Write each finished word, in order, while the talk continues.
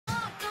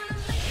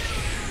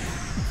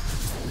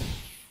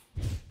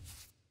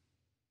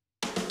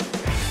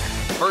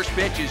First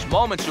pitch is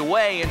moments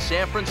away in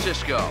San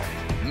Francisco.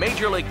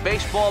 Major League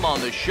Baseball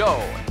on the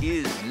show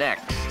is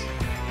next.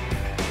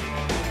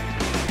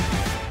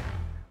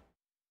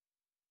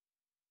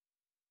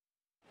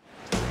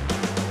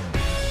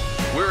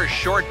 We're a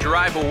short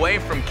drive away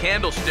from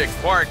Candlestick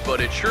Park,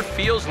 but it sure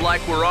feels like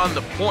we're on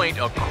the point.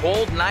 A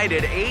cold night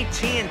at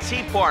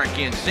AT&T Park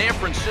in San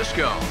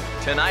Francisco.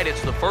 Tonight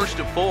it's the first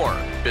of 4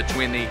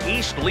 between the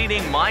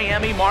East-leading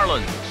Miami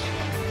Marlins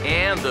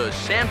and the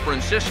San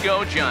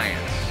Francisco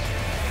Giants.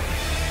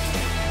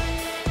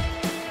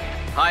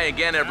 Hi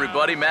again,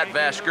 everybody. Matt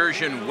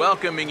Vasgersian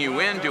welcoming you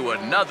into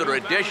another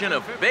edition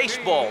of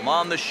Baseball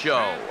on the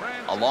Show.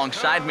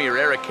 Alongside me are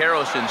Eric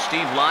Karros and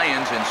Steve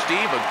Lyons. And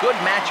Steve, a good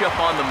matchup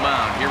on the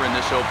mound here in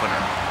this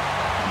opener.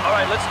 All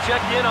right, let's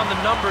check in on the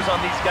numbers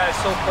on these guys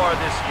so far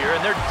this year,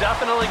 and they're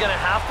definitely going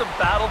to have to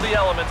battle the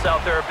elements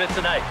out there a bit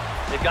tonight.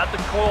 They've got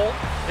the cold,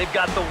 they've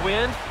got the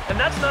wind, and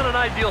that's not an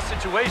ideal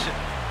situation.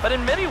 But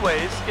in many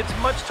ways, it's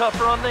much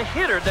tougher on the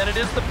hitter than it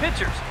is the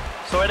pitchers.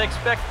 So I'd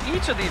expect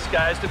each of these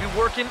guys to be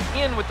working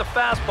in with the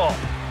fastball.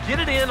 Get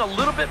it in a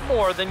little bit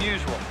more than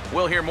usual.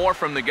 We'll hear more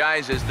from the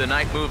guys as the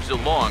night moves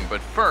along,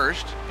 but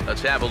first,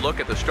 let's have a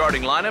look at the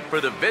starting lineup for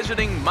the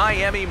visiting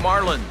Miami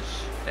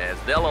Marlins, as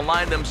they'll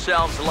align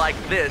themselves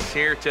like this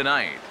here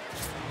tonight.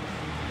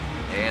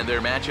 And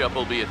their matchup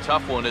will be a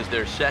tough one as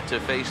they're set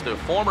to face the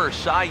former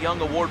Cy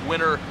Young Award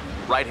winner,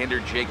 right-hander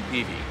Jake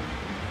Peavy.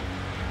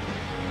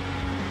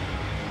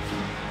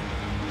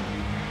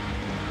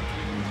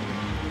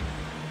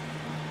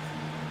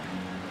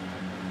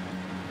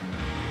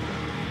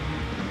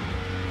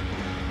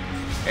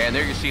 And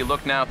there you see a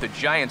look now at the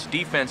Giants'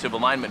 defensive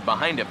alignment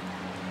behind him.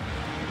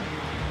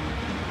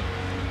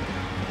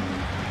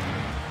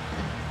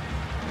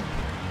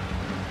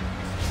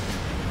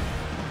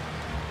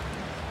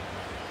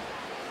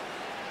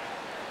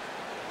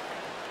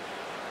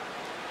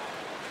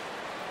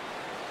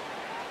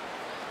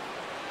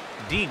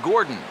 D.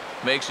 Gordon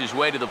makes his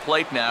way to the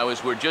plate now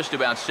as we're just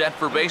about set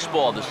for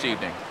baseball this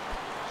evening.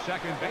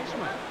 Second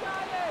baseman,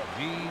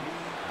 D.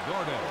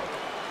 Gordon.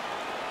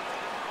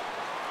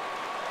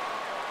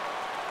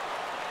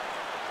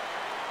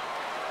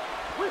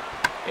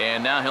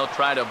 And now he'll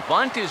try to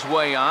bunt his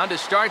way on to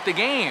start the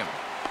game.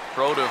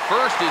 Throw to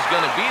first is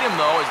going to beat him,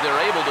 though, as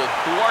they're able to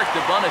thwart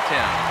the bunt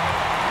attempt.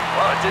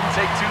 Well, it didn't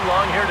take too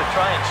long here to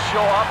try and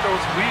show off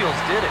those wheels,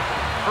 did it?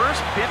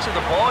 First pitch of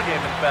the ball game,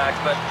 in fact,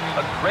 but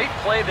a great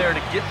play there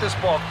to get this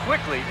ball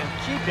quickly and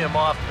keep him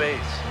off base.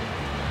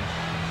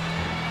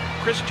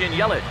 Christian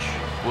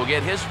Yelich will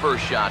get his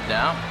first shot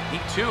now.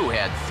 He, too,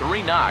 had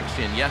 3 knocks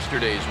in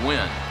yesterday's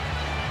win.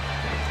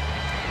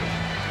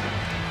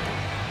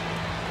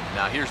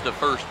 Now here's the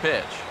first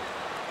pitch.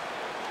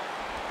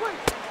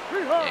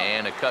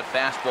 And a cut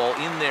fastball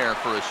in there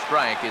for a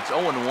strike. It's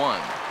 0-1.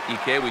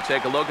 EK, we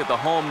take a look at the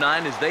home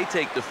 9 as they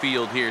take the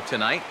field here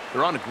tonight.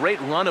 They're on a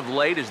great run of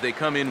late as they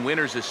come in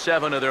winners of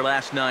 7 of their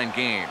last 9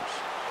 games.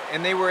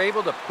 And they were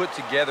able to put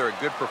together a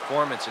good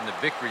performance in the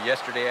victory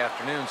yesterday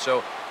afternoon,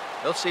 so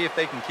they'll see if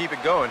they can keep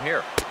it going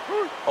here.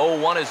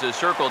 0-1 is a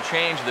circle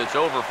change that's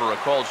over for a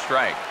called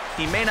strike.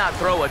 He may not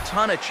throw a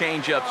ton of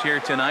change-ups here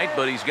tonight,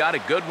 but he's got a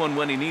good one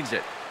when he needs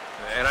it.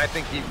 And I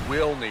think he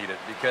will need it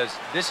because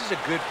this is a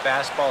good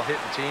fastball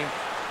hitting team.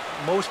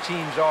 Most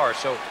teams are,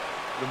 so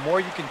the more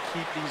you can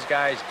keep these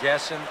guys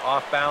guessing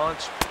off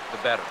balance, the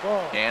better.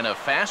 And a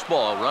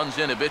fastball runs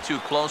in a bit too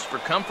close for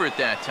comfort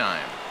that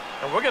time.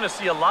 And we're going to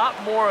see a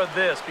lot more of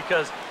this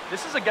because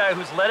this is a guy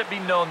who's let it be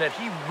known that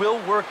he will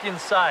work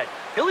inside.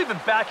 He'll even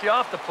back you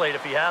off the plate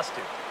if he has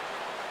to.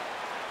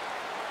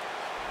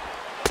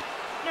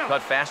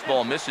 Cut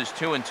fastball misses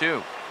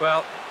 2-2.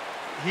 Well,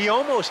 he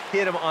almost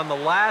hit him on the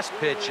last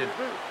pitch, and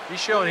he's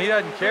showing he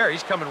doesn't care.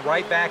 He's coming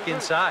right back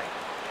inside.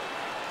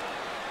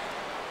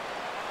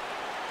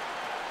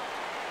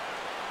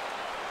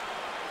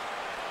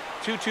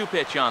 Two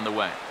pitch on the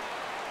way.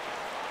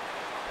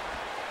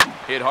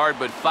 Hit hard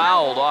but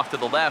fouled off to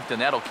the left,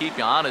 and that'll keep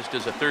you honest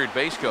as a third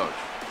base coach.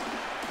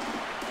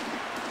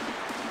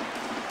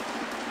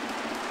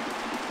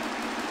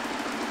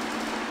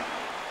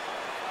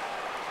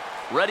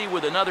 Ready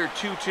with another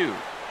 2-2.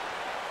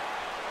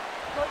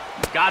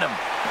 Got him.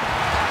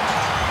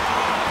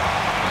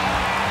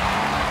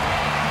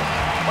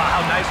 Wow,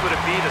 how nice would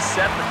it be to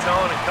set the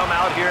tone and come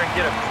out here and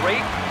get a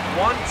great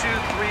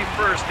 1-2-3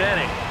 first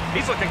inning.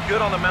 He's looking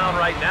good on the mound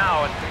right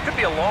now, and it could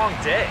be a long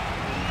day.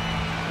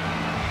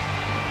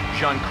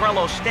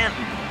 Giancarlo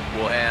Stanton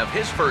will have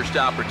his first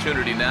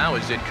opportunity now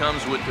as it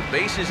comes with the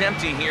bases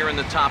empty here in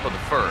the top of the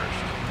first.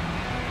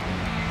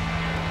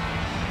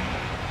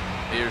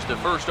 Here's the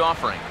first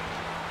offering.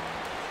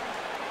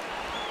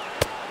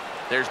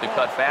 There's the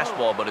cut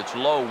fastball, but it's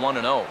low,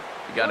 1-0.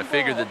 You got to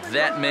figure that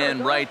that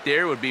man right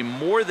there would be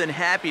more than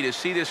happy to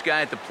see this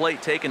guy at the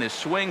plate taking his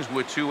swings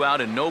with 2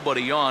 out and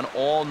nobody on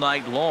all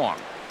night long.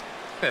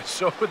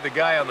 So would the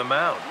guy on the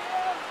mound.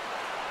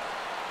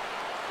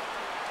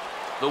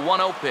 The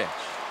 1-0 pitch.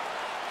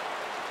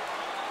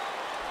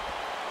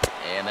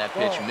 And that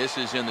pitch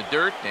misses in the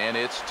dirt, and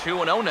it's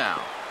 2-0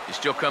 now. You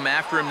still come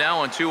after him now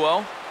on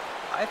 2-0?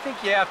 I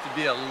think you have to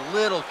be a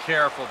little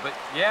careful, but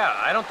yeah,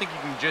 I don't think you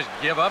can just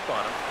give up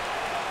on him.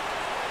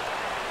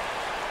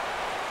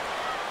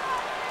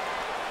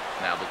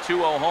 Now the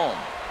 2-0 home.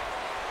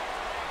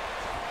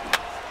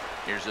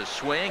 Here's a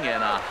swing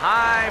and a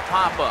high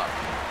pop-up.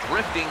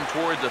 Drifting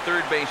toward the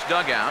third base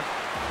dugout.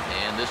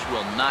 And this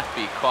will not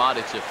be caught.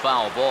 It's a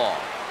foul ball.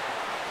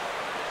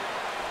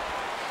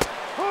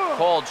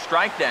 Called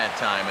strike that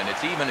time, and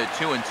it's even at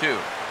 2-2.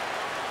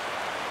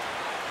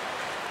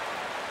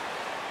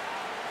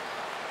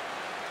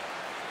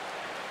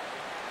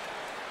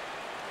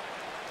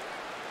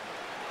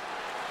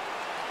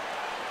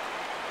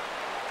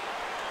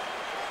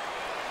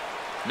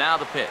 Now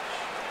the pitch.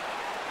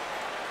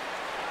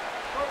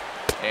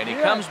 And he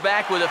comes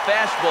back with a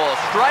fastball.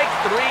 Strike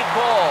 3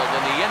 called,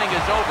 and the inning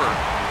is over.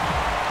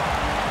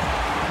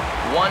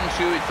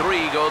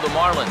 1-2-3 go the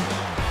Marlins.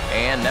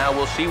 And now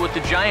we'll see what the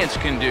Giants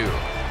can do.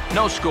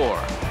 No score.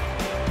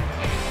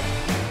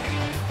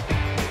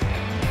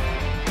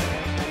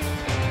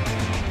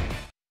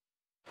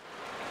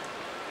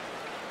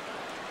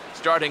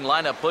 Starting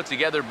lineup put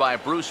together by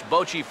Bruce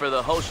Bochy for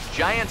the host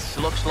Giants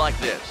looks like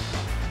this.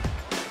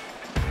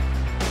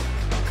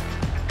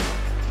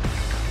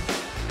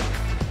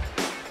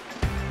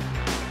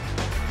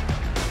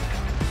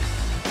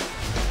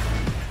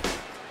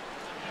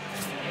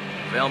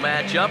 They'll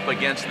match up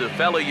against the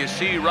fellow you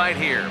see right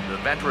here, the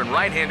veteran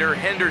right-hander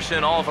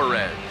Henderson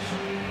Alvarez.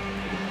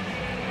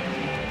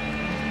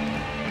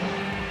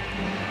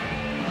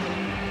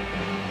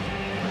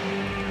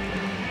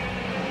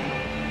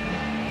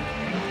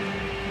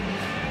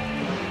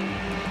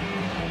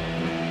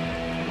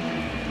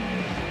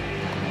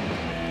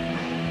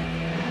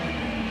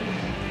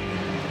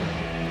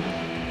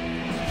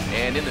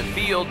 And in the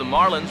field, the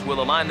Marlins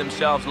will align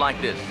themselves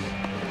like this.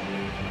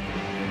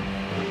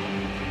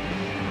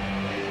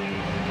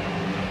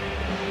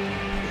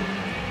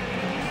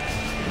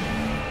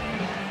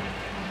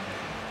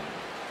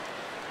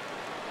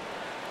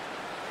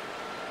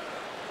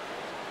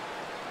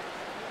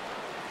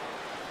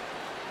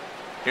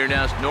 Here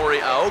now is Nori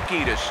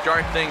Aoki to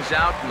start things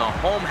out in the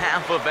home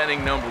half of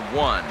inning number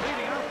 1.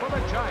 Leading out for the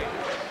Giants,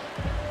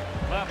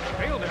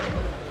 left fielder,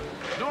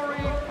 Nori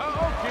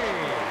Aoki.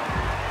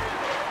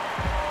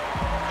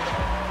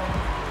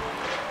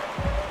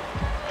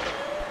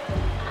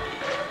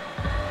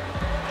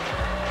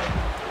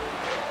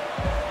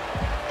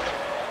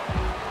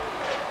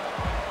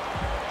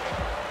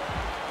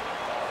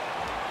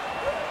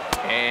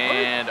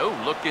 And,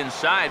 looked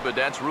inside, but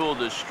that's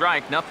ruled a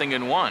strike,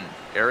 0-1.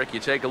 Eric, you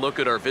take a look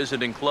at our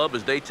visiting club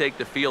as they take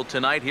the field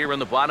tonight here in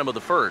the bottom of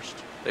the first.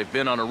 They've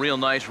been on a real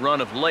nice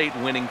run of late,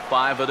 winning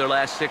 5 of their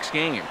last 6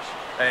 games.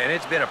 And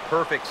it's been a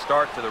perfect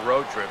start to the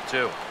road trip,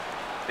 too.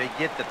 They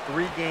get the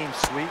 3-game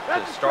sweep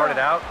to start it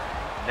out.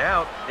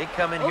 Now they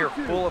come in here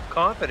full of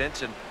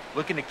confidence and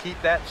looking to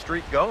keep that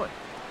streak going.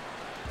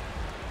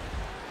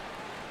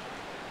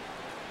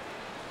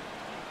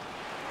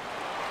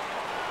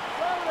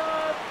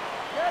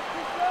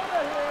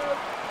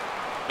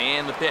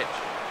 And the pitch.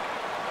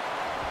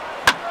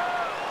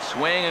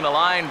 Swing and a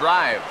line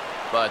drive,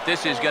 but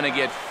this is going to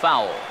get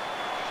foul.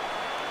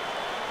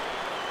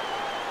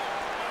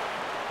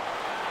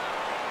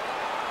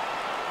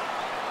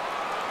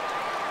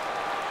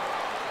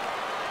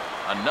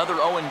 Another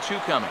 0-2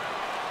 coming.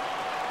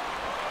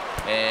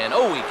 And,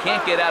 he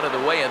can't get out of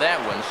the way of that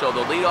one, so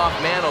the leadoff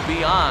man will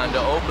be on to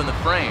open the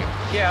frame.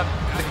 Yeah,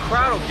 the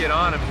crowd will get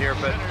on him here,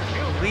 but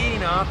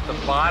leading off the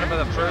bottom of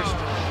the first,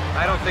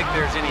 I don't think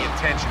there's any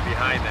intention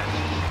behind that.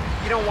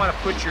 You don't want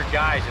to put your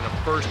guys in a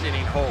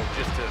first-inning hole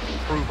just to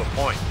prove a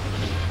point.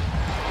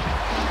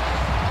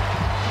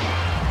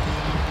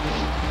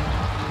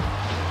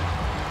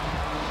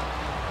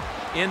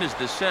 In is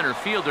the center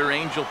fielder,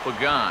 Angel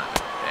Pagan.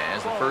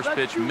 As the first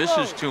pitch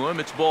misses to him,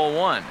 it's ball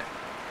 1.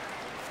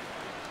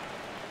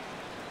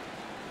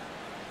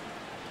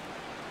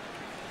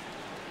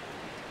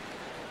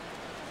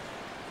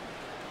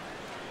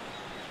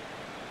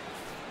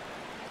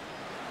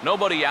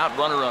 Nobody out,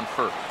 runner on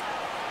first.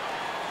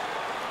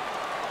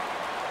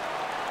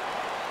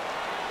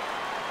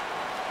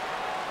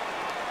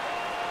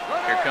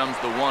 Here comes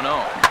the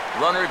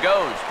 1-0. Runner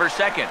goes for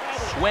second.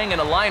 Swing and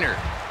a liner.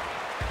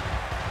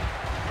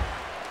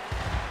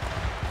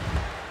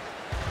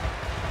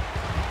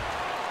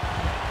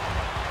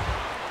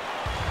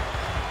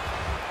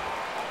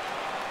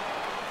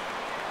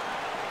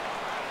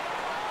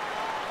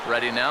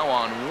 Ready now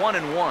on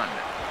 1-1.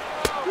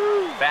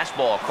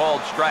 Fastball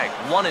called strike,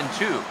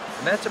 1-2.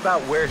 And that's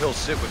about where he'll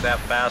sit with that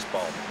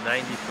fastball,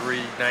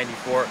 93,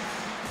 94.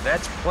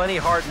 That's plenty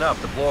hard enough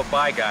to blow it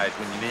by guys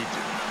when you need to.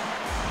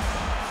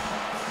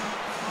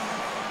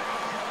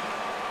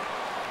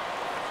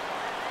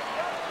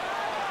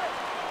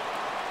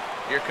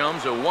 Here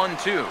comes a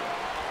 1-2.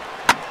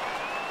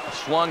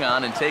 Swung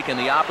on and taken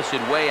the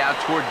opposite way out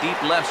toward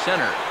deep left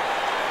center.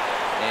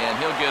 And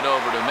he'll get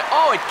over to...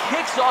 it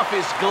kicks off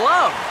his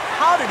glove.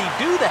 How did he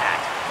do that?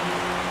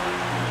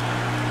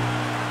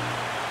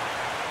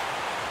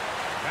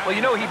 Well,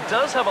 you know, he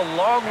does have a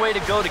long way to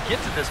go to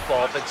get to this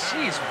ball, but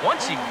geez,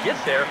 once you get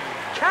there,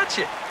 catch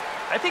it.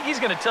 I think he's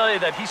going to tell you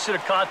that he should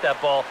have caught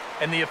that ball,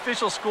 and the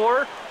official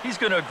scorer, he's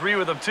going to agree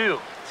with him too.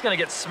 He's going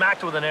to get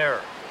smacked with an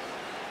error.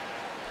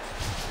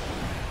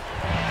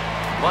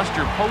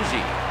 Buster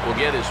Posey will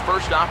get his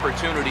first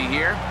opportunity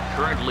here,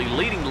 currently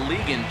leading the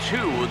league in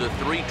 2 of the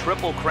 3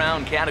 Triple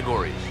Crown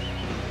categories.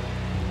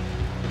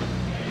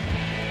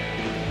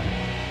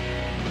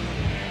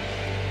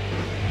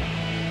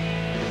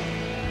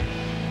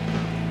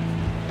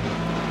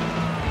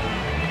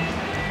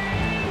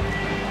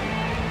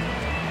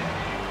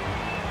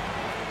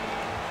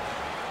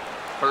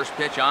 First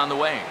pitch on the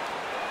way.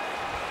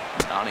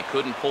 And he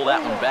couldn't pull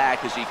that one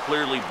back as he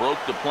clearly broke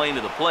the plane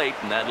to the plate,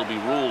 and that'll be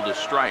ruled a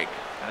strike.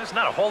 There's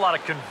not a whole lot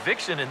of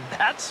conviction in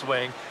that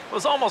swing. It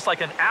was almost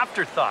like an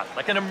afterthought,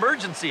 like an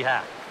emergency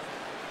hack.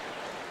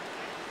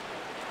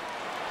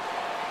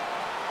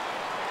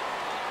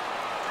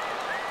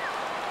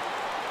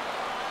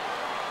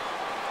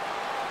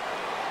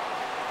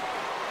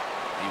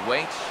 He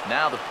waits,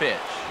 now the pitch.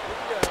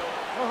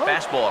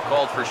 Fastball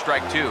called for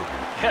strike 2.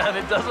 Yeah, and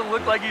it doesn't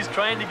look like he's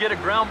trying to get a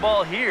ground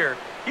ball here.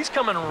 He's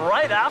coming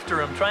right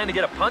after him, trying to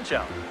get a punch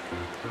out.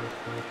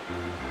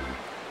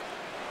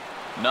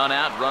 None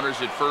out,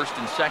 runners at first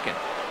and second.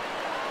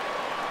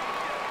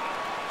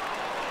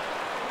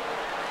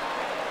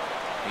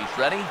 He's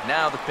ready,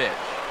 now the pitch.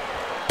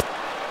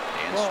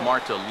 And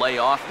smart to lay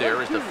off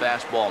there as the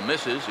fastball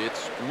misses.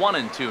 It's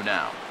 1-2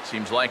 now.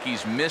 Seems like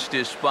he's missed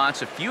his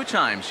spots a few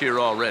times here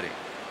already.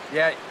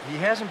 Yeah, he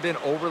hasn't been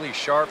overly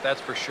sharp, that's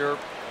for sure.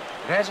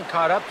 It hasn't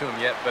caught up to him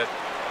yet, but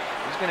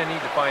he's going to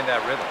need to find that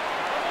rhythm.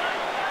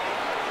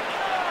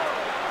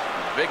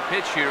 Big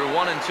pitch here,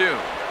 1-2.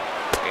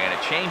 And a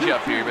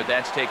changeup here, but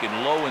that's taken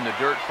low in the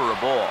dirt for a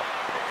ball.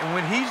 And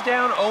when he's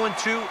down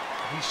 0-2,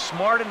 he's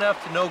smart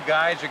enough to know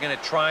guys are going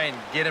to try and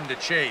get him to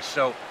chase.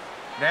 So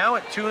now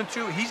at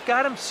 2-2, he's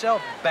got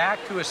himself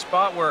back to a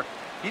spot where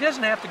he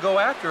doesn't have to go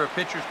after a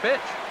pitcher's pitch.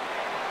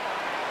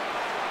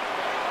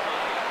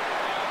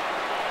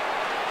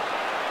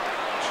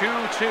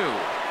 2-2.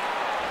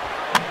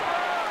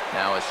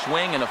 Now a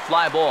swing and a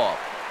fly ball.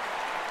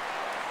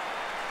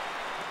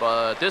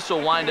 But this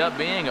will wind up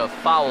being a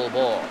foul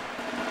ball.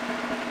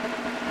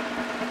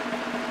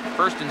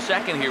 First and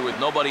second here with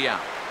nobody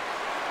out.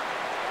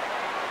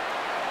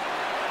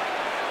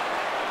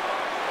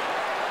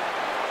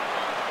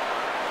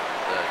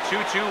 The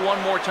 2-2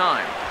 one more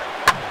time.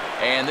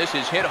 And this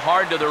is hit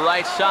hard to the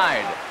right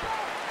side.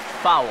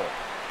 Foul.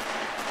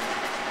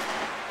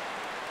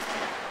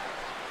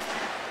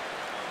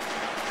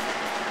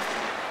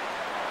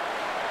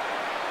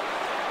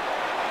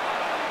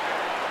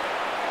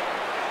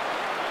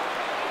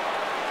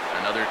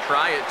 Another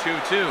try at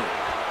 2-2.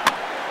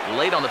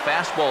 Late on the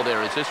fastball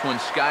there as this one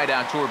skied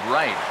out toward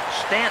right.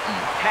 Stanton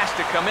has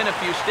to come in a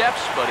few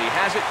steps, but he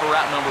has it for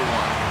route number 1.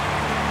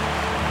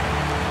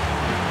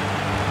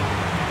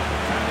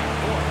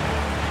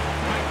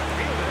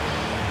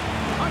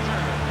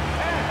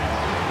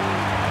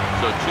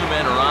 So 2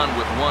 men are on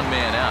with 1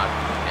 man out,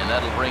 and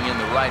that'll bring in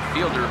the right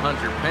fielder,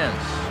 Hunter Pence.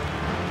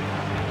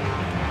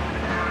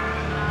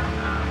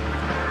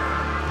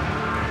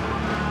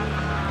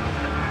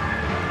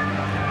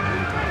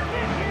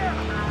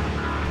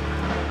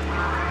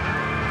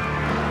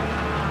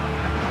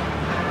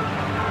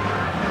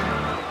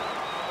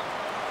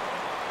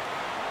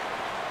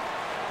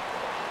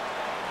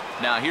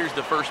 Now here's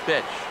the first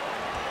pitch.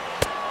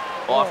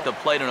 Off the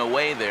plate and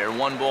away there.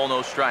 1 ball,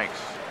 no strikes.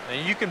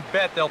 And you can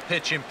bet they'll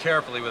pitch him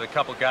carefully with a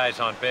couple guys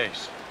on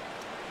base.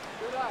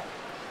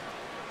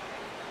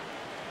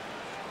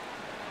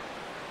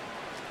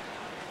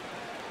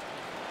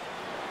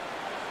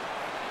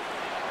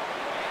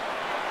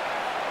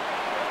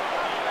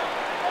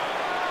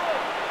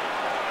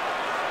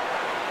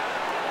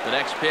 The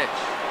next pitch.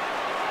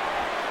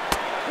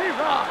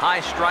 A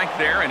high strike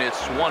there, and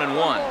it's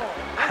 1-1.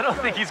 I don't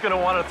think he's going to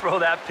want to throw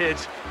that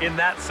pitch in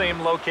that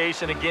same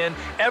location again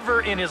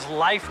ever in his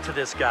life to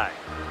this guy.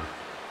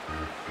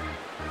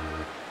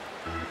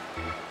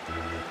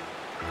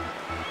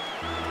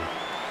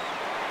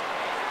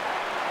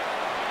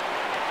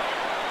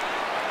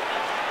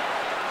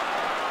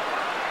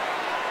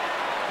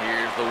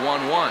 Here's the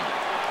 1-1.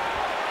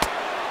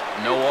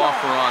 No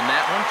offer on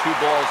that one. 2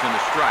 balls and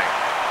a strike.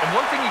 And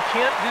one thing you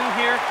can't do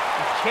here,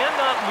 you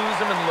cannot lose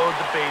him and load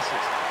the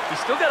bases. He's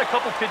still got a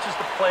couple pitches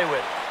to play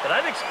with, but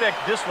I'd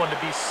expect this one to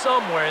be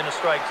somewhere in the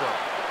strike zone.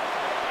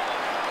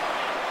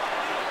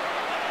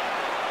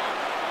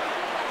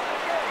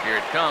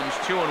 Here it comes,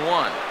 2-1.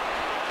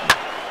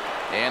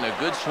 And a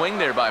good swing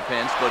there by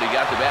Pence, but he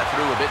got the bat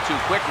through a bit too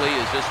quickly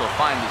as this will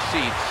find the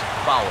seats.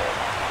 Foul.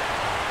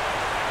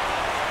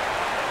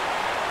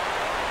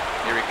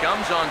 Here he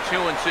comes on 2-2.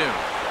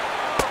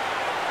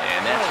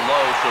 And that's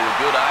low, so a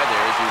good eye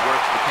there as he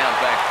works the count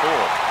back 4.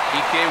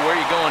 EK, where are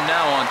you going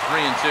now on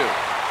 3-2?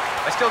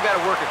 I still got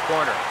to work at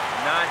corner.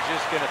 Not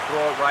just going to throw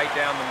it right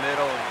down the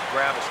middle and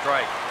grab a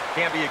strike.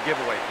 Can't be a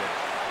giveaway pitch.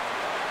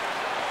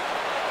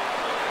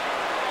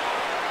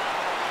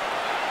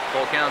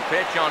 Full count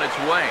pitch on its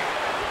way.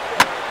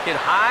 Hit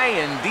high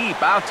and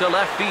deep out to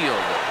left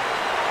field.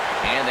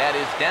 And that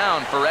is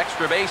down for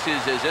extra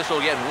bases, as this will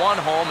get one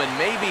home and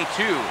maybe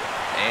two.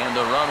 And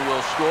the run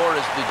will score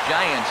as the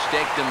Giants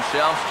stake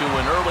themselves to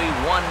an early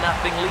 1-0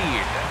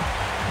 lead.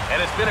 And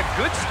it's been a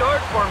good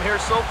start for him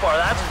here so far,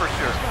 that's for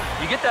sure.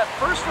 You get that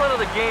first run of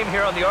the game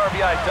here on the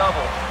RBI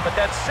double, but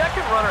that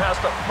second runner has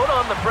to put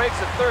on the brakes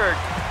at third,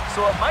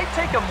 so it might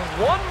take him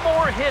one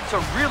more hit to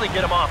really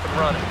get him off and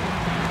running.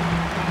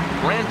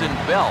 Brandon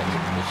Belt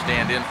will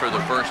stand in for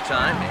the first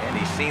time, and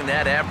he's seen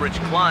that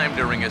average climb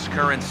during his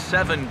current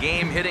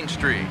 7-game hitting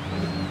streak.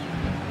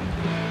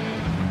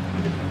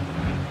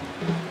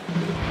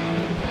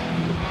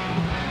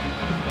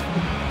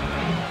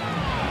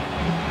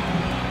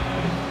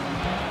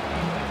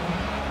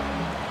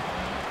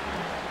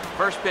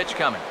 First pitch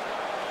coming.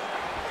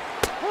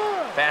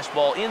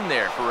 Fastball in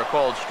there for a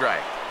called strike.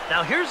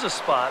 Now here's a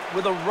spot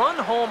with a run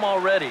home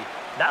already.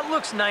 That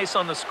looks nice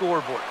on the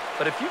scoreboard.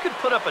 But if you could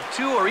put up a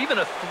 2 or even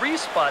a 3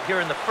 spot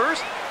here in the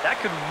first, that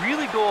could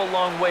really go a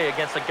long way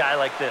against a guy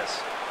like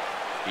this.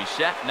 He's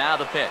set, now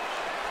the pitch.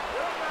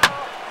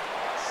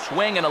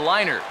 Swing and a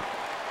liner,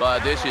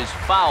 but this is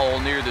foul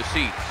near the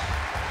seats.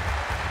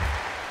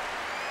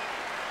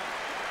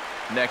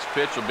 Next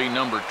pitch will be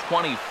number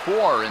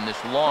 24 in this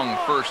long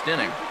first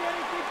inning.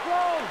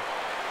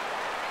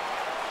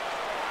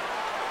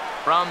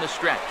 From the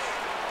stretch.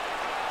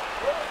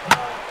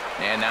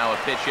 And now a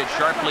pitch hit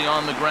sharply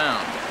on the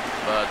ground.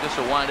 But this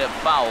will wind up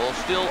foul,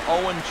 still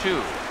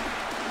 0-2.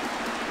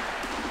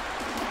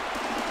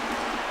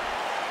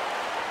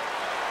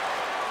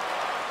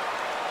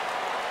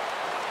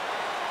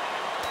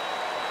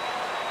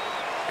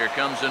 Here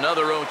comes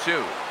another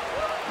 0-2.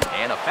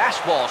 And a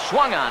fastball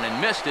swung on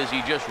and missed as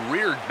he just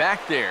reared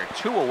back there,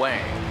 2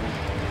 away.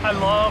 I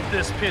love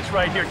this pitch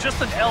right here.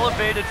 Just an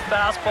elevated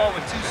fastball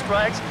with 2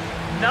 strikes.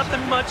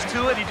 Nothing much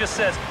to it. He just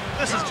says,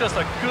 this is just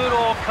a good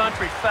old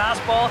country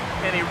fastball,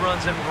 and he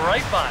runs it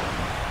right by him.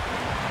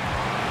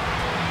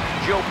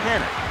 Joe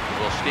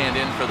Panik will stand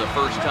in for the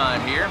first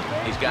time here.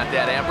 He's got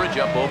that average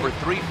up over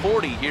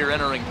 340 here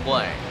entering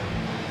play.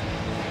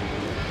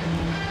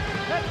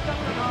 That's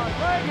something on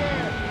right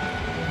here.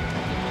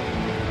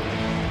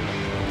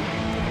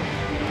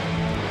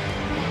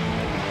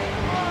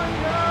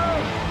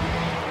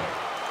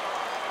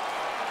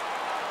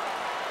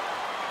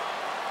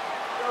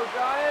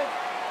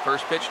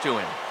 First pitch to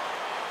him.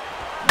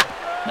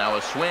 Now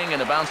a swing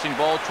and a bouncing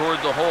ball toward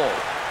the hole.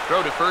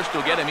 Throw to first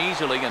will get him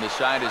easily, and the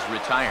side is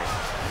retired.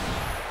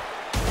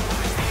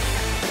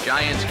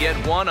 Giants get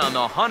one on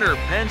the Hunter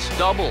Pence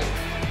double.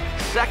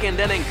 Second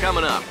inning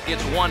coming up.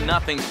 It's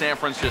 1-0 San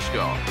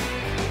Francisco.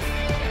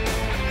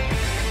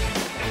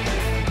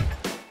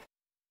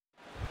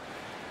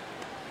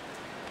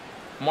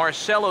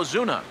 Marcell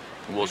Ozuna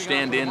will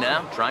stand in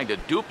now, trying to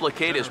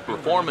duplicate his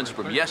performance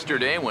from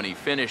yesterday when he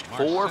finished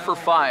 4 for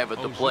 5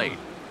 at the plate.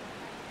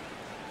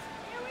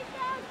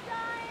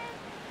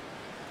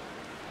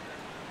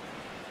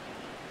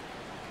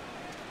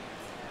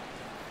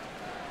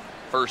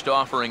 First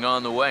offering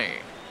on the way.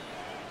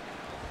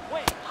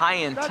 High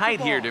and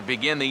tight here to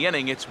begin the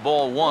inning. It's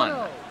ball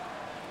 1.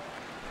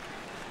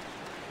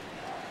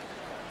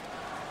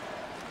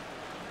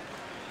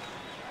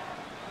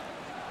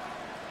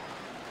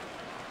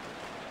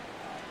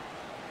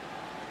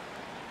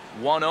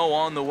 1-0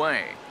 on the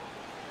way.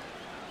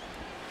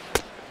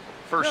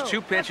 First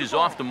 2 pitches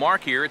off the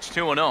mark here. It's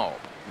 2-0.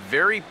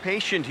 Very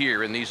patient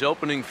here in these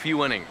opening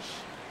few innings.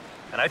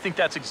 And I think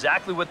that's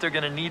exactly what they're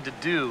going to need to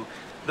do.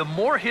 The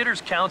more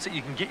hitters counts that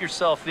you can get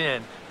yourself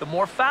in, the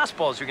more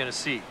fastballs you're going to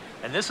see.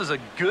 And this is a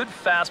good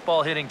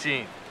fastball hitting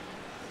team.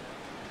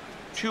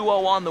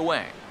 2-0 on the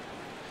way.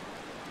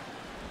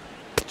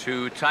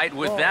 Too tight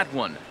with that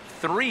one.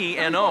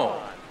 3-0.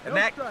 And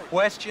that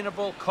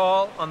questionable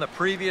call on the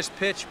previous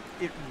pitch,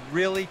 it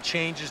really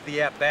changes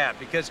the at-bat,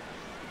 because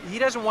he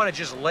doesn't want to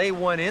just lay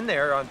one in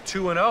there on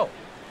 2-0.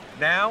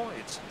 Now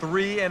it's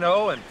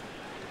 3-0, and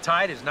the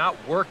tide is not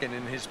working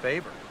in his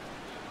favor.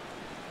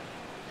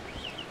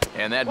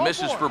 And that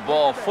misses for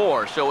ball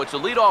 4, so it's a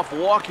leadoff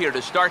walk here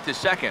to start the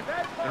second.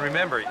 And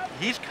remember,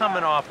 he's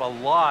coming off a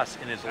loss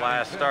in his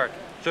last start.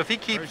 So if he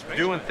keeps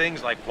doing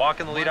things like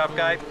walking the leadoff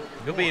guy,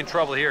 he'll be in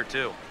trouble here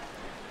too.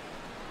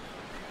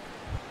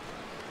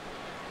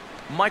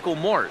 Michael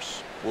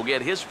Morse will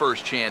get his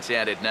first chance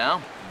at it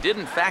now.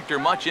 Didn't factor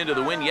much into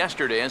the win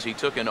yesterday as he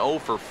took an 0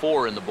 for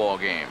 4 in the ball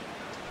game.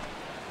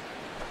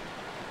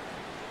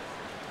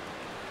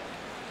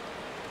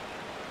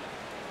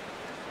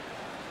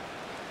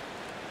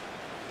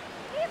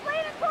 He's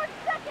leaning towards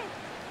second.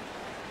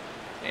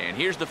 And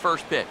here's the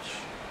first pitch.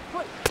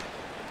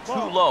 Too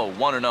low,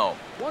 1-0.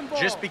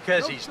 Just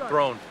because he's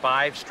thrown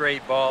 5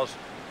 straight balls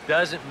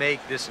doesn't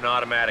make this an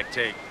automatic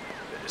take,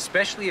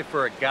 especially if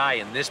for a guy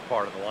in this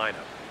part of the lineup.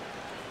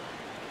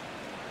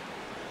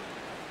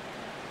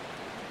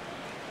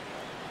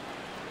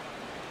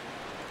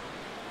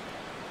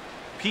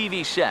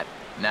 PV set.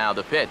 Now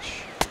the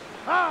pitch.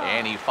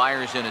 And he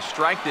fires in a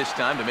strike this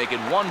time to make it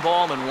 1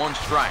 ball and 1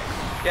 strike.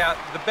 Yeah,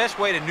 the best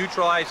way to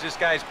neutralize this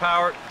guy's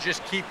power,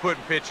 just keep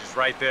putting pitches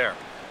right there.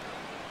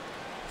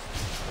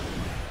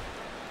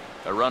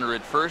 A runner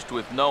at first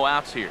with no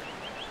outs here.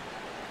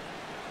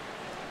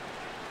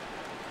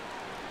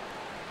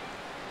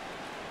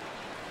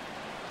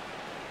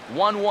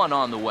 One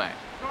on the way.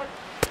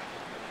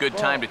 Good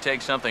time to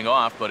take something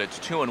off, but it's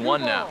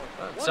 2-1 now.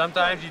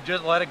 Sometimes you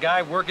just let a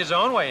guy work his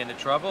own way into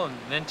trouble and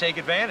then take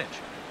advantage.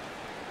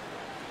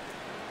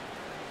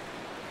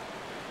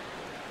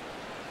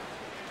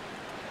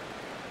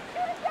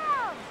 Shoot it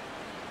down.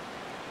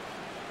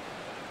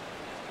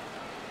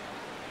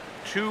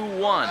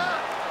 2-1.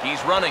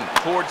 He's running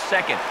towards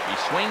second. He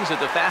swings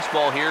at the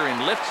fastball here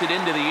and lifts it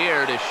into the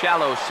air to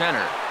shallow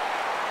center.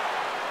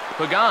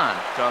 Pagan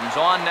comes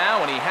on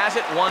now, and he has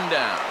it 1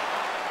 down.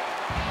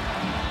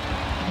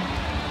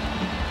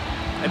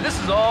 And this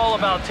is all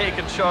about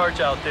taking charge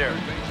out there.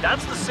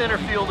 That's the center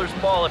fielder's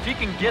ball if he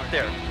can get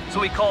there.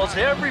 So he calls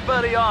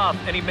everybody off,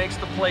 and he makes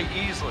the play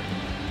easily.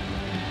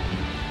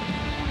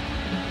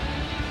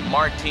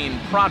 Martin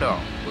Prado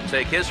will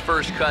take his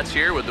first cuts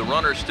here with the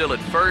runner still at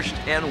first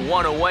and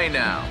 1 away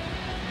now.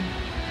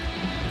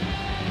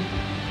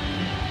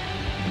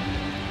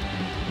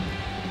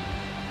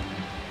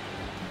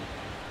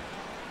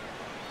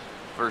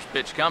 First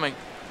pitch coming.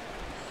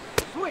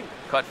 Swing.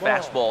 Cut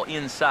fastball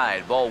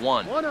inside, ball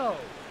 1. 1-0.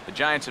 The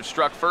Giants have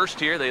struck first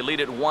here. They lead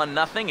it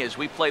 1-0 as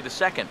we play the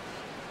second.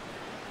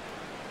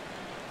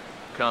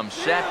 Comes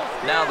set,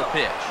 now the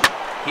pitch.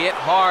 Hit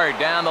hard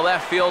down the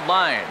left field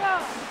line,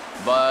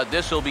 but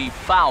this will be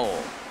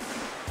foul.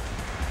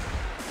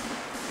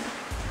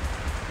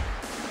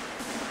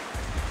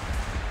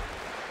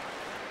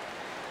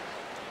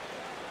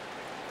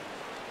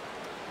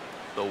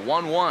 The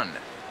 1-1.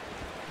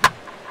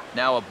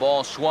 Now a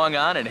ball swung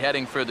on and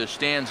heading for the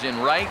stands in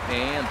right,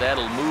 and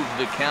that'll move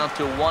the count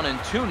to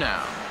 1-2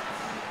 now.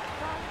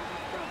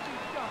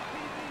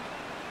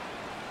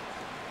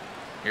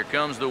 Here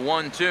comes the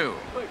 1-2.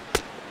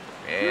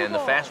 And the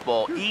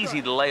fastball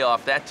easy to lay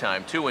off that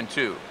time,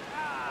 2-2.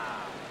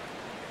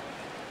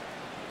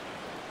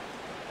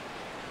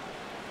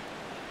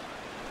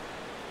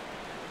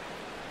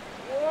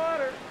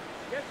 Water.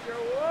 Get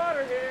your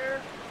water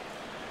here.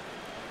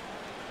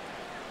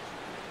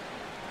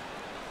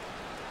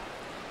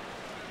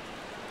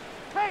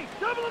 Hey,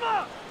 double him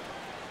up.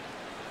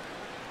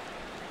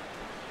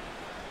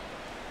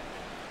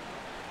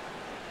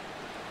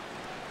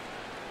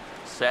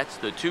 Sets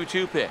the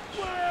 2-2 pitch.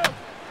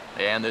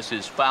 And this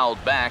is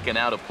fouled back and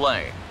out of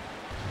play.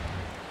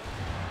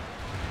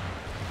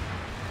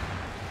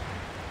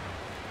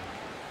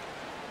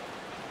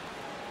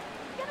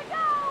 Gonna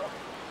go.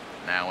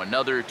 Now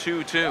another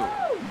 2-2.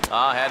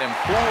 Had him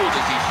fooled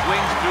as he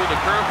swings through the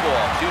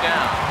curveball. 2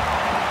 down.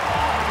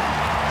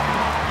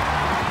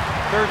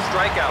 Third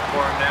strikeout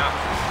for him now.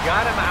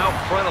 Got him out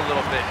front a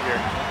little bit here.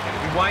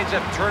 He winds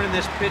up turning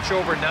this pitch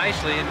over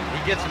nicely, and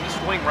he gets him to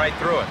swing right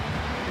through it.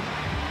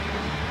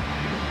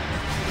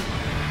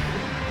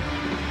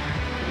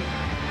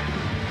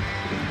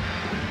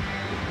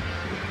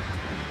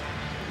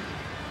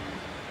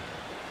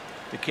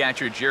 The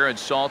catcher Jared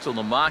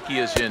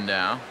Saltalamacchia is in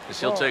now as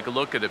he'll take a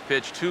look at a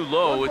pitch too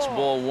low. It's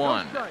ball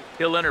 1.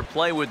 He'll enter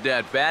play with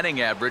that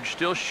batting average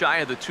still shy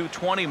of the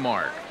 220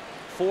 mark.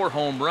 4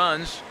 home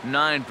runs,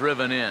 9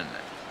 driven in.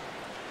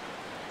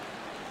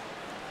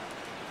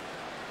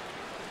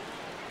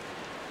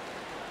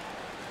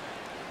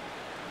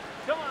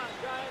 Come on,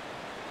 guys.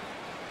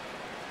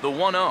 The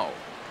 1-0.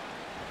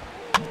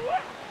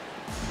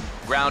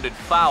 Grounded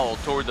foul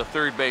toward the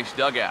third base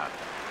dugout.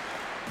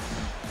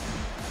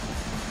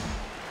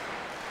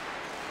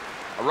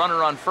 A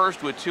runner on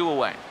first with 2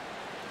 away.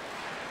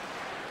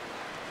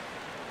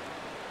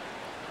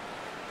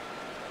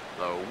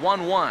 The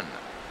 1-1.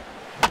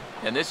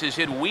 And this is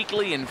hit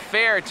weakly in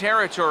fair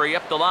territory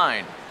up the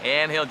line.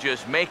 And he'll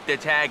just make the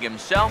tag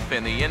himself,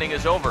 and the inning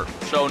is over.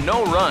 So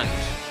no runs,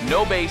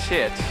 no base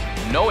hits,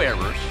 no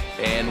errors,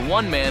 and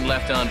 1 man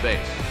left on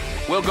base.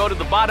 We'll go to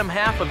the bottom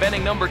half of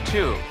inning number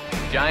 2.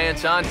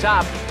 Giants on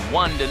top,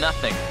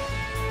 1-0.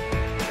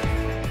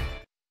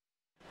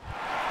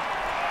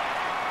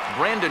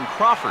 Brandon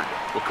Crawford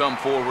will come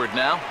forward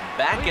now,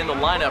 back in the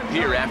lineup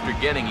here after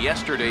getting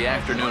yesterday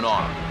afternoon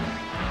off.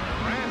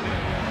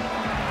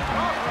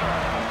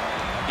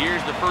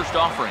 Here's the first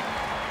offering.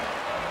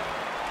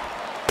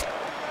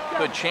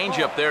 Good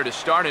changeup there to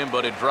start him,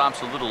 but it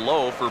drops a little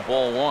low for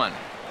ball 1.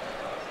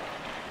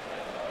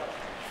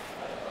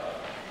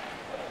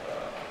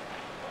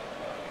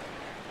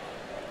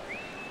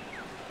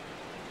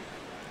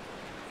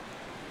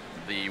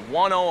 The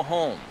 1-0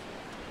 home.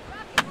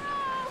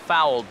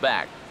 Fouled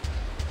back.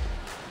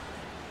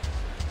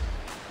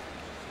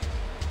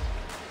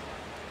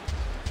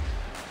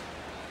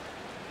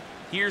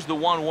 Here's the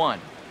 1-1.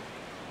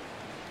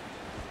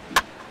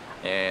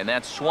 And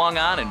that's swung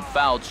on and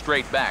fouled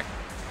straight back.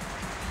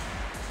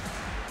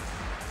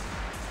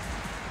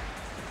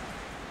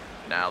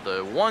 Now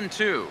the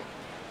 1-2.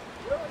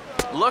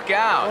 Look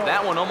out.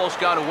 That one almost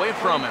got away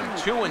from him.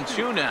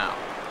 2-2 now.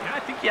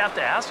 think you have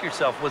to ask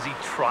yourself, was he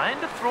trying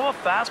to throw a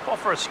fastball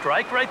for a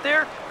strike right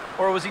there?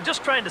 Or was he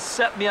just trying to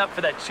set me up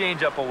for that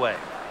changeup away?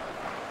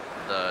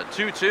 The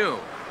 2-2.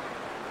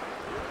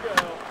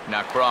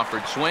 Now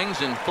Crawford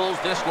swings and pulls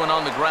this one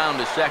on the ground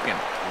to second.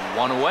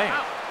 One away.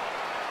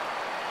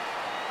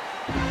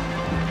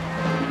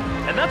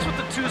 And that's what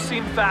the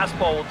two-seam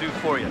fastball will do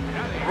for you.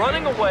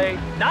 Running away,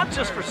 not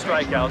just for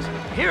strikeouts.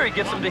 Here he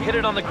gets him to hit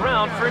it on the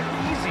ground for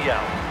an easy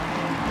out.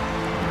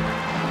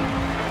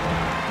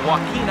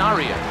 Joaquin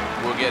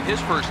Arias will get his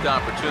first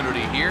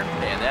opportunity here,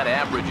 and that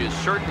average is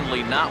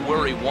certainly not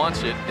where he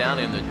wants it, down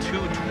in the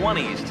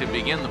 220s to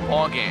begin the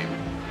ball game.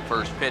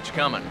 First pitch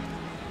coming.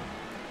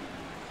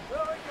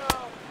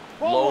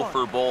 Low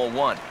for ball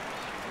one.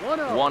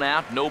 One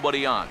out,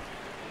 nobody on.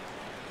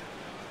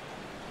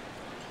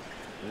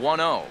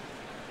 1-0.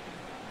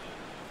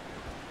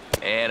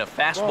 And a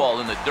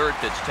fastball in the dirt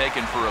that's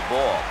taken for a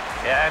ball.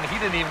 Yeah, and he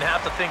didn't even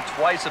have to think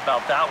twice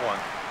about that one.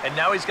 And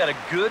now he's got a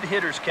good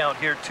hitter's count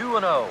here,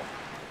 2-0.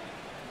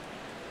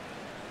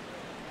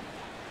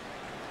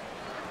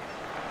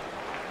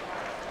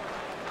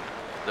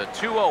 The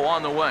 2-0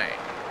 on the way.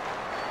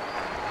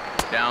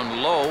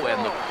 Down low,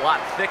 and the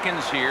plot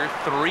thickens here,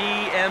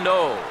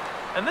 3-0.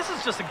 And this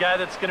is just a guy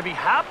that's going to be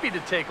happy to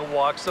take a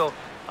walk, so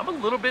I'm a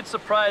little bit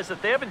surprised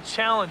that they haven't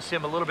challenged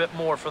him a little bit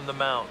more from the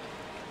mound.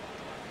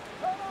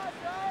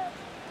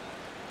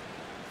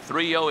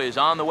 3-0 is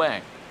on the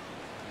way.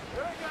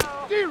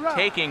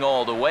 Taking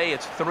all the way,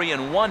 it's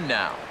 3-1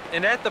 now.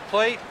 And at the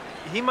plate,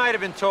 he might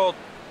have been told,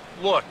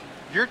 look,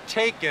 you're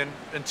taken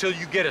until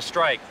you get a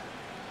strike.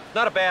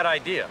 Not a bad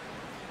idea.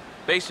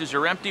 Bases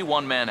are empty,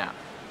 one man out.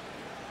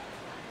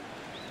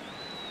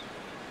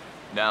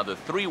 Now the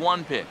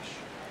 3-1 pitch.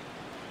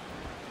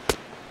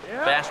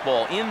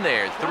 Fastball in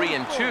there,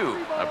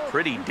 3-2. A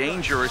pretty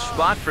dangerous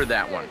spot for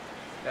that one.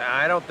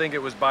 I don't think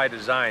it was by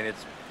design.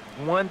 It's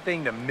one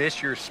thing to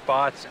miss your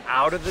spots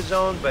out of the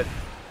zone, but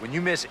when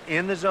you miss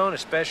in the zone,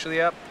 especially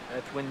up,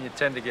 that's when you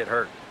tend to get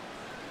hurt.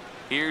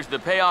 Here's the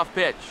payoff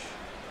pitch.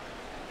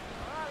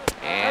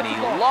 And he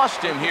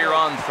lost him here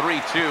on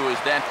 3-2 as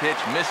that pitch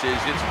misses.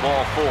 It's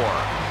ball 4.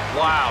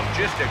 Wow,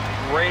 just a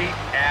great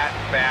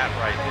at-bat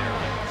right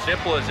there.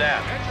 Simple as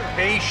that.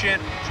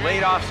 Patient,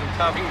 laid off some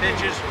tough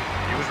pitches.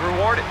 He was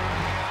rewarded.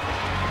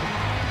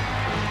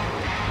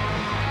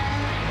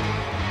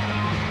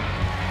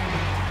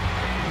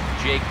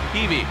 Jake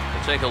Peavy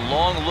will take a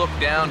long look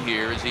down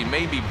here as he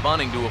may be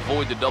bunting to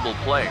avoid the double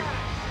play.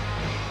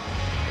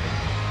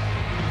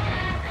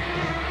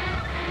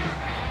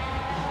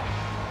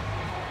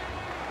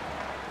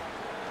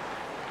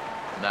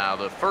 Now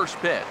the first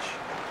pitch.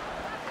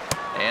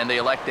 And they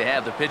elect to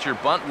have the pitcher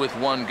bunt with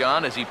one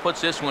gone as he puts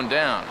this one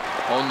down.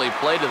 Only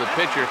play to the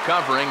pitcher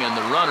covering, and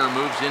the runner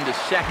moves into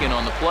second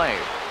on the play.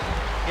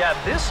 Yeah,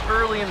 this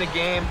early in the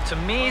game, to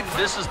me,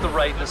 this is the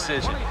right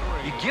decision.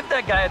 You give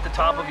that guy at the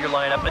top of your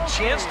lineup a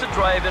chance to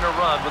drive in a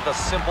run with a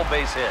simple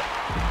base hit.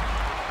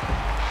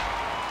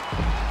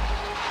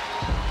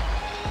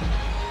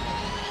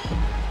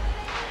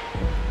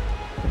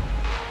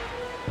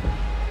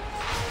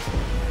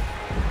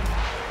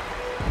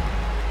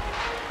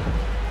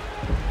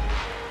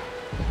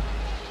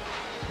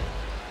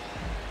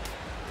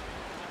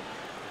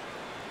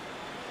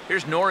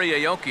 Here's Nori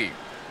Aoki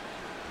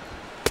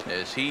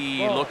as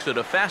he looks at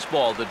a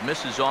fastball that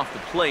misses off the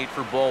plate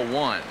for ball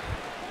 1.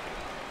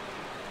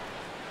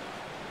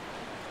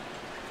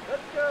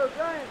 Let's go,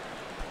 Giants.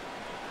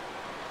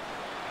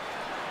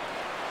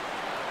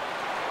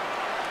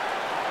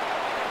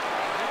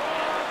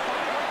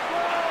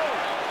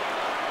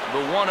 The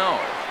 1-0.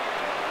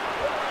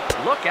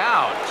 Look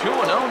out,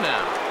 2-0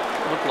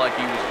 now. Looked like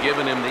he was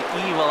giving him the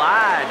evil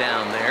eye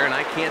down there, and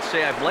I can't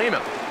say I blame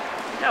him.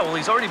 Yeah, well,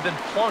 he's already been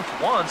plunked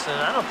once, and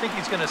I don't think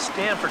he's going to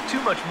stand for too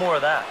much more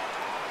of that.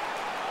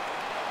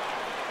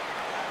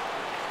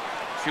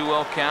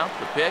 2-0 count,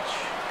 the pitch.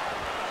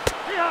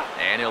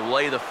 And he'll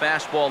lay the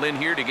fastball in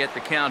here to get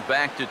the count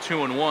back to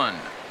 2-1.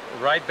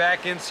 Right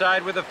back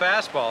inside with a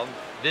fastball.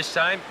 This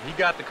time, he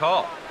got the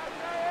call.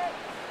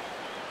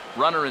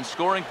 Runner in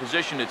scoring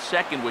position at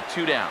second with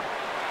 2 down.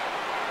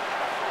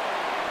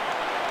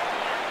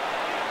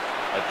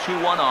 A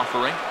 2-1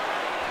 offering.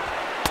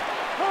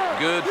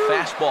 Good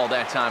fastball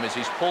that time as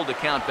he's pulled the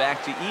count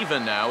back to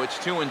even now. It's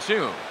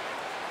 2-2.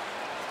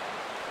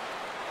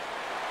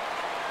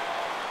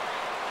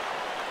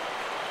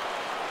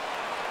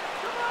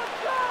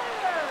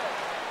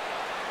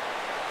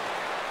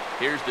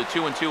 Here's the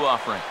 2-2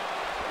 offering.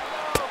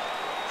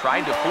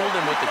 Tried to fool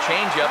him with the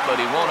changeup, but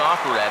he won't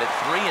offer at it.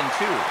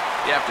 3-2.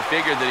 You have to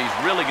figure that he's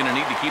really going to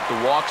need to keep the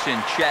walks in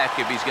check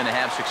if he's going to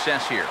have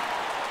success here.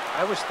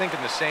 I was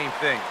thinking the same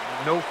thing.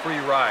 No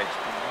free rides.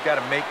 You've got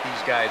to make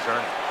these guys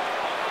earn it.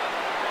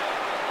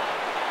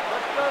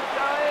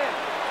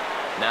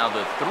 Now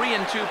the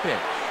 3-2 pitch.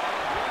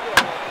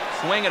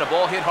 Swing and a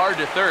ball hit hard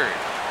to third.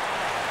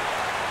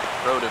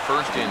 Throw to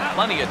first in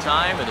plenty of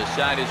time, and the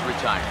side is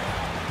retired.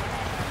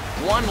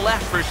 1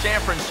 left for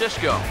San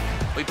Francisco.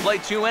 We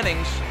played 2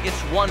 innings. It's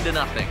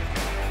 1-0.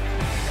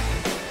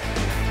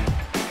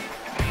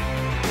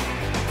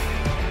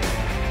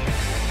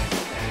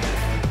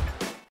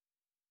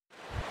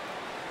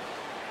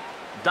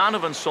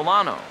 Donovan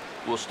Solano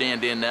will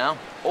stand in now.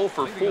 0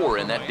 for 4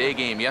 in that day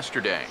game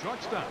yesterday.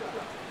 Shortstop,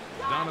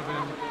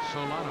 Donovan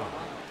Solano.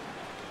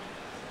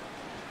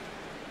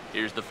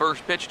 Here's the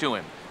first pitch to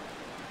him.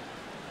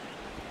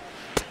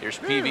 Here's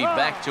Peavy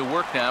back to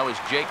work now as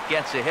Jake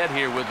gets ahead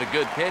here with the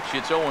good pitch.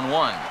 It's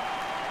 0-1.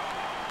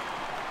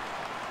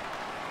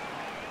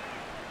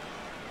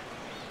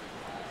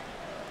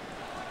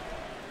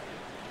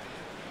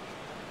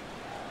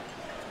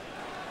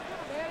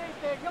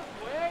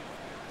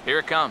 Here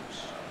it comes.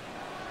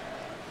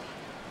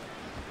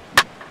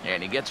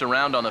 And he gets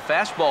around on the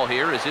fastball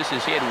here as this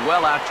is hit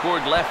well out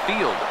toward left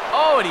field.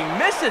 Oh, and he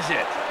misses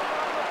it.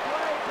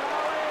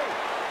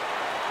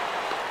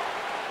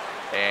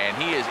 And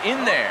he is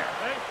in there.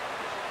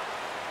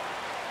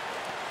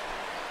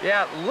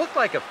 Yeah, it looked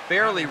like a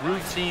fairly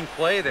routine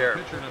play there.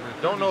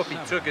 Don't know if he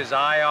took his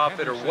eye off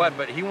it or what,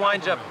 but he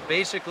winds up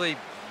basically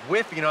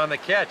whiffing on the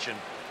catch, and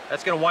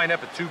that's going to wind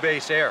up a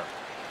two-base error.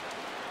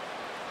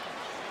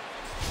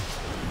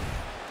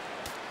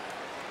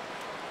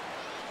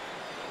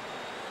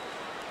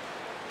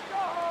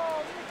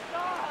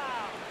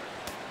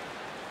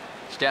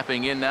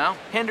 Stepping in now,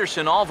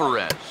 Henderson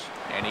Alvarez.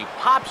 And he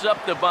pops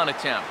up the bunt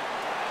attempt.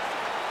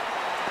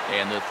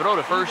 And the throw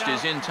to first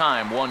is in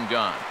time, 1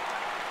 gone.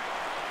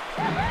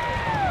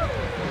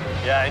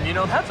 Yeah, and you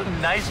know, that's a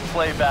nice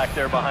play back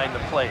there behind the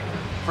plate.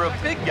 For a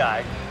big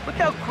guy, look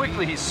how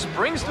quickly he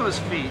springs to his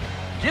feet,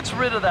 gets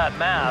rid of that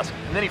mask,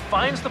 and then he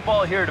finds the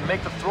ball here to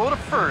make the throw to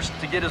first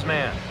to get his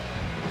man.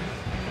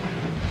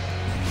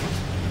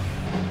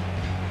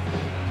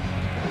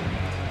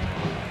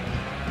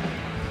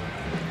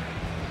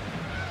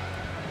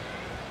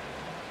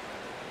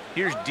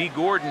 Here's D.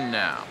 Gordon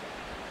now.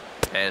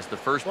 As the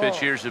first pitch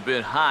here's a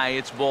bit high,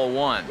 it's ball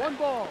 1. 1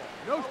 ball,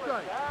 no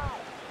strike.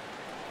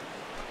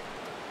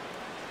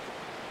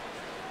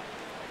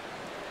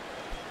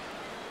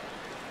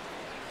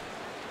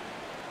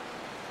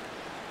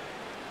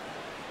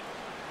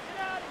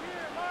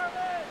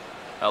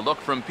 A look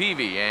from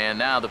Peavy, and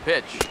now the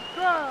pitch.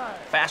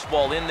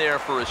 Fastball in there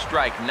for a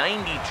strike.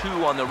 92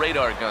 on the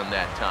radar gun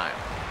that time.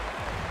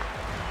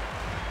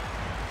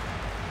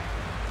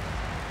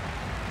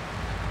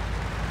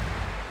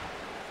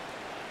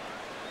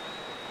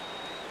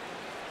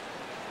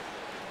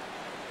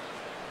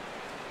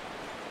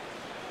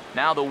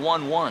 Now the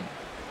 1-1.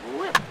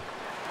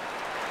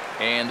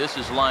 And this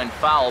is lined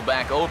foul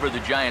back over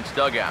the Giants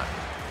dugout.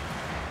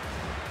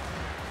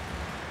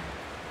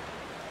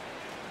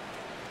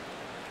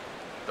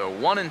 The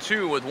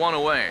 1-2 with 1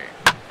 away.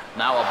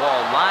 Now a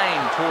ball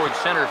lined towards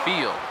center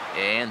field.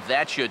 And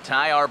that should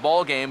tie our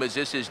ball game as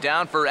this is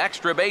down for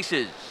extra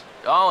bases.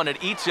 Oh, and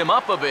it eats him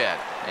up a bit.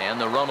 And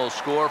the run will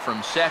score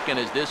from second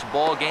as this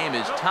ball game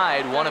is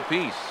tied 1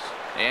 apiece.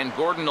 And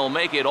Gordon will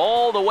make it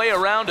all the way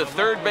around to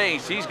third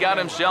base. He's got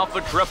himself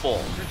a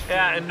triple.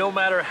 Yeah, and no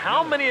matter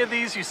how many of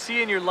these you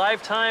see in your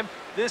lifetime,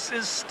 this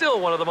is still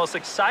one of the most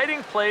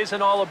exciting plays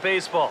in all of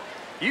baseball.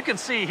 You can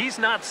see he's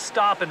not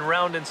stopping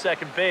rounding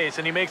second base,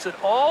 and he makes it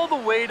all the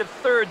way to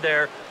third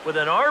there with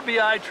an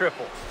RBI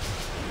triple.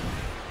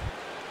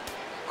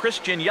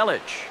 Christian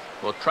Yelich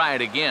will try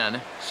it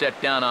again.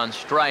 Set down on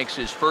strikes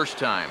his first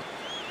time.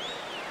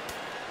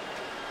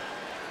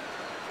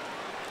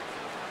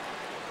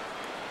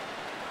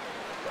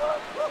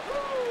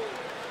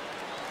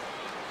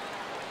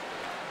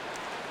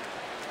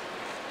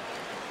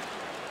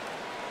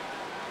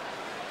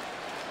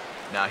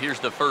 Now here's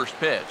the first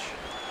pitch.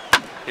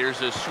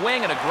 Here's a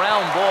swing and a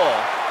ground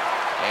ball.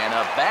 And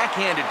a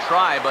backhanded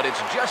try, but it's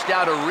just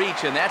out of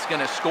reach, and that's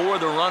going to score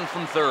the run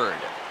from third.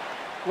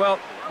 Well,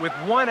 with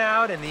 1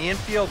 out and the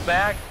infield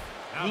back,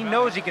 he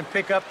knows he can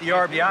pick up the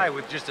RBI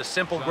with just a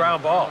simple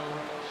ground ball.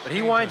 But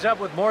he winds up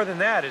with more than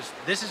that, as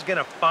this is going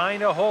to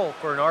find a hole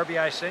for an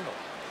RBI single.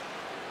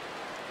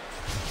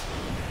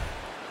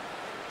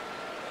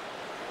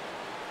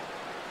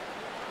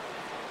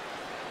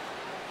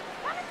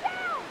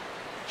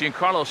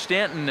 Giancarlo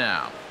Stanton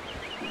now,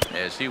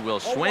 as he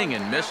will swing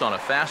and miss on a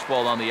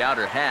fastball on the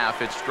outer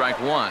half. It's strike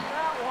 1.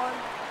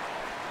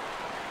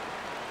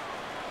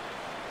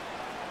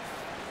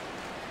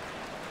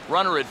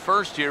 Runner at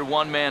first here,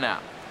 1 man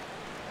out.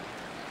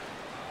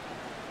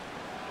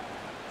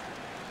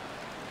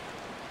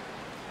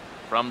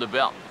 From the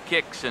belt,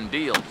 kicks and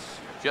deals.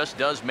 Just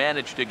does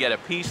manage to get a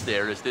piece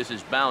there as this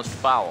is bounced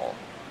foul.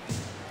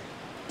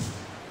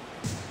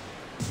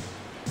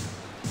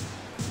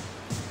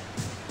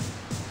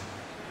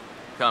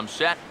 Comes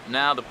set,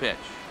 now the pitch.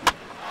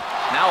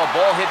 Now a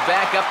ball hit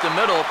back up the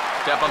middle.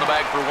 Step on the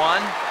bag for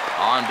 1.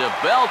 On to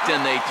Belt,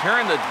 and they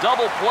turn the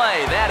double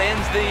play. That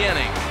ends the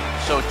inning.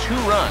 So 2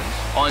 runs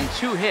on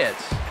 2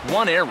 hits,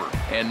 1 error,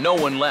 and no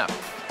one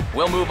left.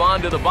 We'll move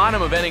on to the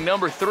bottom of inning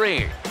number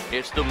 3.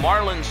 It's the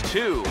Marlins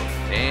 2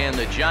 and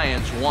the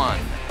Giants 1.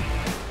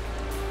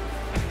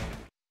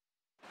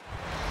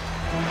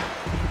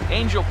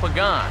 Angel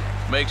Pagan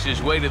makes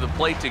his way to the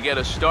plate to get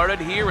us started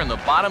here in the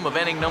bottom of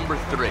inning number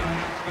 3.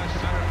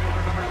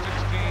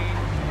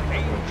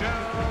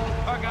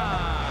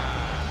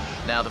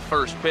 Now the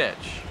first pitch.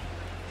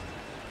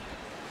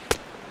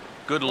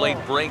 Good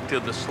late break to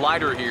the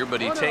slider here,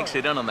 but he takes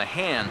it in on the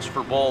hands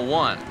for ball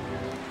one.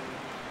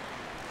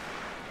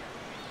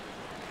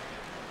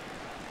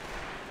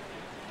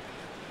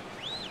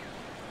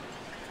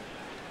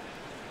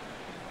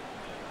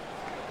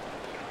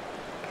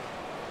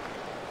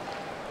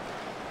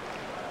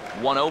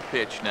 One-0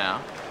 pitch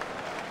now.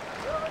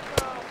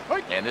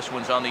 And this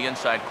one's on the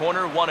inside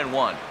corner,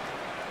 1-1.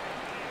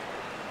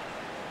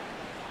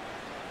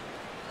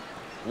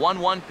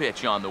 1-1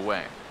 pitch on the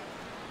way.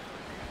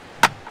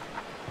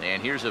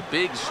 And here's a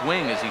big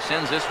swing as he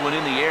sends this one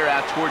in the air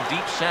out toward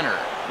deep center.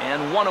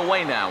 And one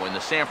away now in the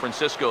San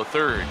Francisco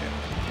third.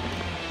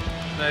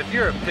 Now, if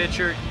you're a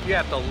pitcher, you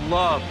have to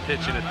love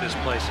pitching at this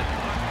place.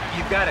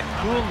 You've got a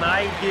cool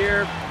night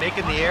here,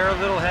 making the air a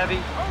little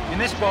heavy,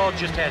 and this ball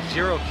just has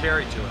zero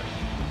carry to it.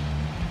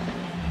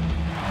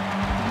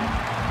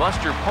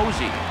 Buster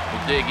Posey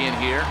will dig in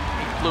here.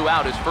 He flew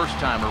out his first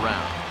time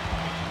around.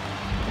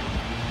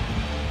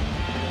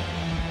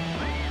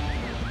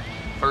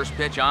 First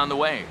pitch on the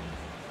way.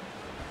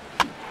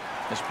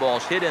 This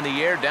ball's hit in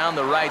the air down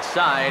the right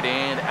side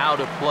and out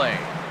of play.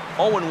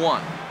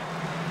 0-1.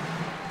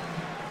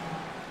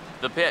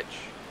 The pitch.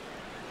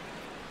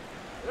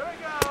 Here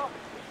we go.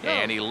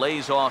 And he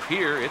lays off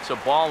here. It's a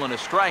ball and a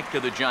strike to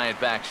the Giant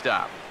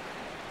backstop.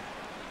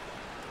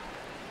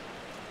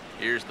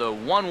 Here's the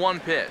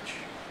 1-1 pitch.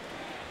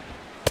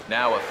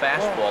 Now a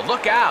fastball.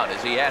 Look out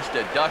as he has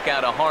to duck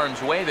out of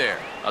harm's way there.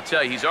 I'll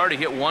tell you, he's already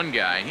hit one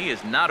guy, and he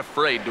is not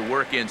afraid to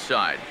work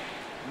inside.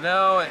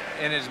 No,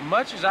 and as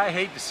much as I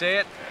hate to say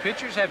it,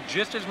 pitchers have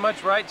just as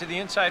much right to the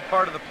inside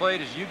part of the plate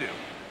as you do.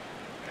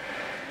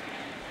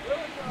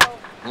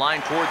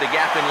 Line toward the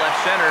gap in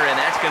left center, and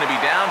that's going to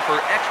be down for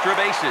extra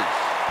bases.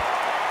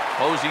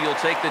 Posey will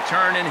take the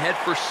turn and head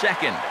for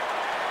second.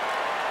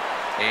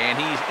 And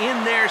he's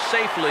in there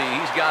safely.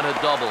 He's got a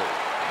double.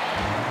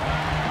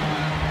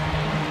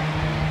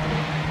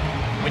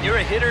 When you're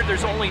a hitter,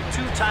 there's only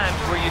two times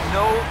where you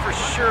know for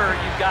sure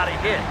you've got a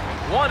hit.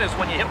 One is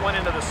when you hit one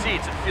into the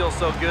seats, it feels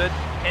so good.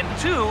 And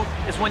two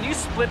is when you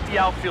split the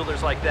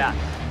outfielders like that.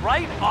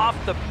 Right off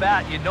the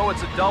bat, you know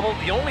it's a double.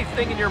 The only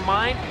thing in your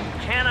mind,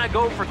 can I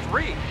go for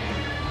three?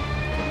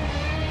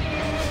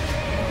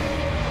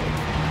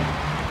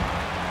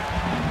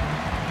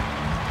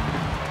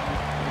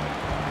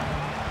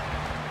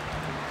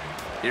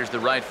 Here's the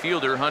right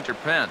fielder, Hunter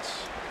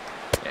Pence,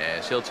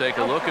 as he'll take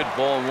a look at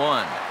ball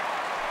one.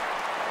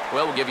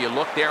 Well, we'll give you a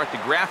look there at the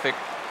graphic.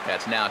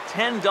 That's now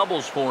 10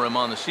 doubles for him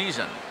on the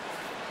season.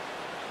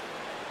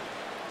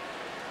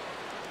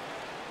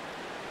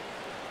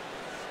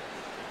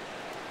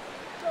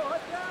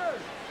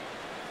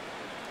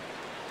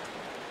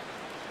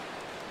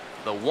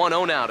 The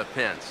 1-0 now to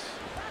Pence.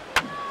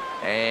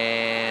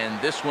 And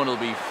this one will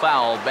be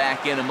foul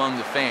back in among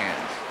the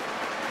fans.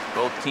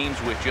 Both teams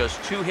with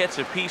just 2 hits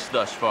apiece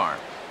thus far.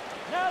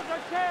 Now's our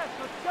chance.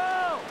 Let's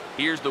go.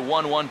 Here's the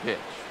 1-1 pitch.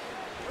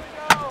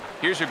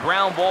 Here's a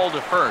ground ball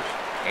to first.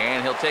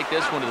 And he'll take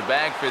this one to the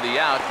bag for the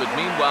out. But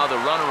meanwhile,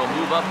 the runner will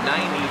move up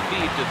 90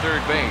 feet to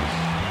third base.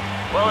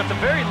 Well, at the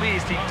very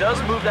least, he does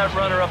move that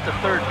runner up to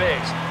third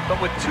base. But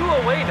with 2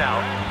 away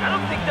now, I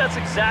don't think that's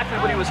exactly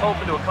what he was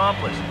hoping to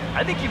accomplish.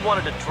 I think he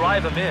wanted to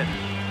drive him in.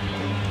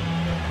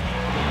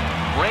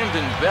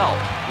 Brandon Belt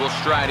will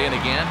stride in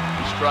again.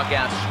 He struck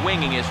out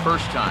swinging his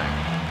first time.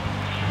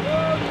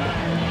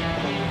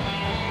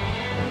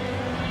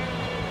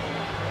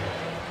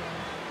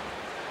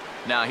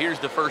 Now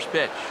here's the first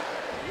pitch.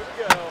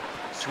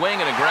 Swing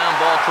and a ground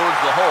ball towards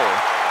the hole.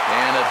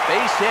 And a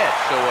base hit,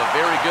 so a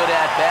very good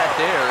at-bat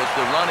there as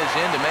the run is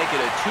in to make it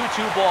a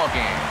 2-2 ball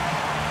game.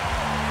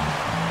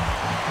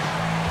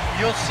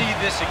 You'll see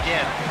this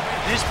again.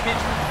 This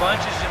pitcher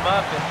bunches him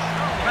up and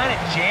kind of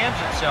jams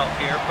himself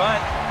here,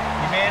 but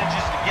he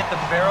manages to get the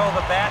barrel of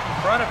the bat in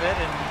front of it,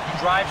 and he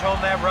drives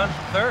home that run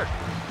from third.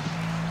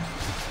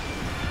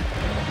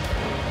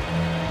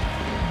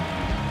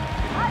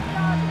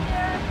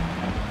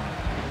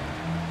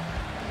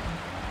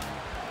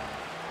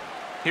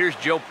 Here's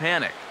Joe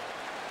Panic.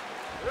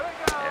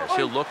 As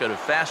he'll look at a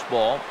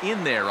fastball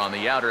in there on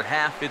the outer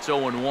half. It's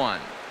 0-1.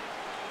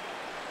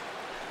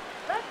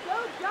 Let's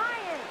go,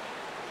 Giants.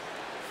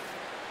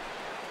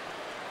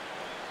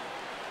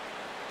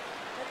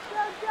 Let's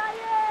go,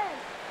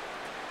 Giants.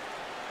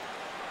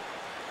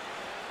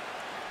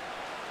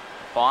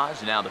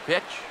 Pause, now the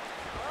pitch.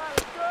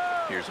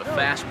 Here's a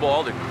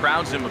fastball that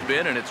crowds him a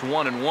bit, and it's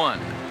 1-1.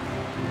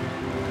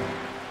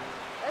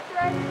 That's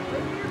right.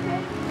 Wait for your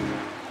pitch.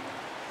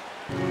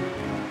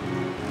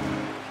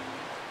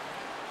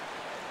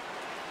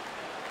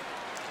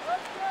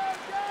 Let's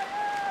go,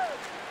 Giants.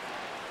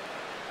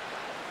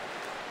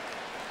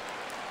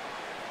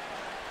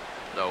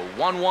 The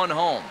 1-1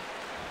 home.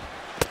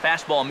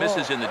 Fastball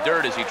misses in the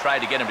dirt as he tried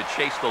to get him to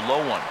chase the low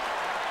one.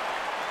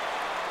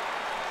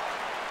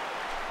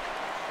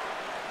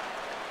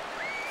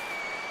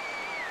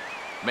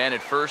 Man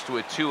at first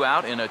with 2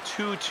 out in a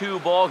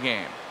 2-2 ball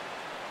game.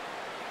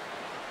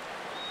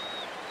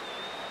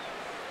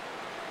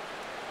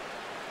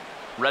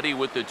 Ready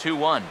with the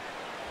 2-1.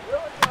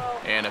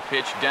 And a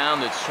pitch down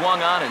that's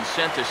swung on and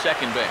sent to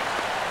second base.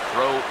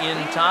 Throw in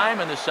time,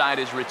 and the side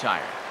is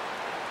retired.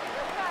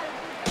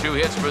 2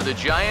 hits for the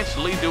Giants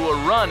lead to a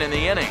run in the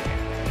inning.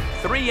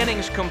 3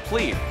 innings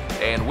complete,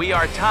 and we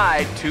are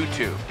tied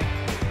 2-2.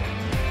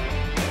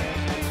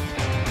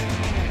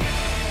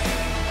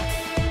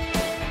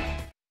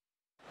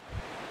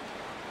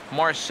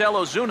 Marcell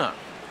Ozuna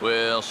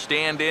will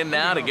stand in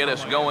now to get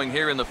us going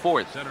here in the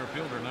 4th. Center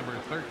fielder number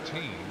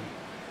 13,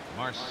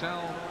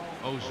 Marcell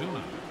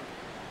Ozuna.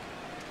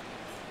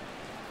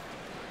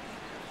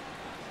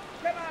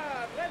 Come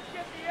on, let's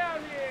get the out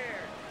here.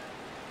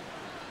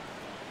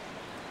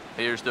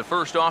 Here's the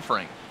first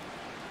offering.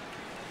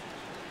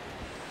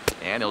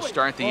 And he'll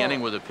start the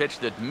inning with a pitch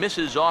that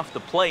misses off the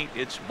plate.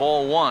 It's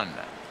ball 1.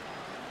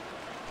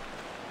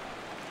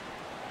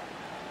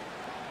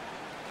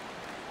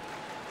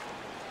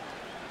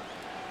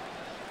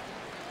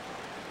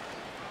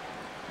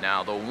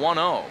 Now the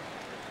 1-0.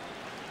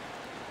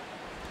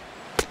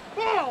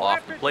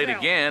 Off the plate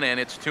again, and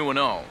it's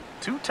 2-0.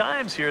 2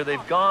 times here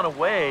they've gone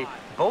away,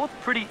 both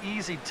pretty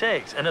easy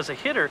takes. And as a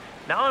hitter,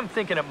 now I'm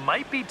thinking it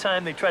might be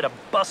time they try to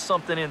bust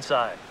something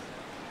inside.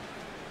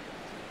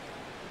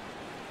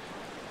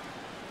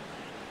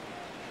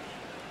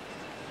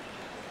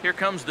 Here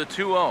comes the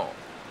 2-0.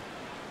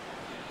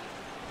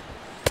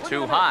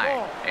 Too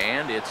high,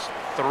 and it's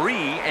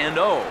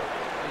 3-0.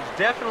 He's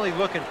definitely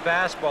looking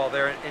fastball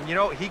there, and you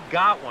know, he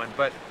got one,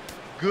 but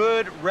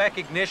good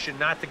recognition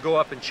not to go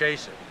up and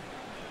chase it.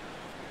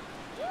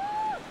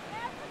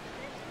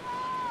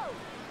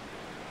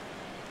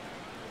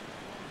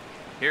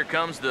 Here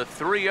comes the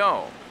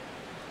 3-0.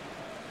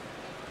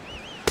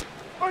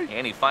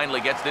 And he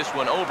finally gets this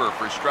one over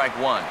for strike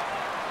 1.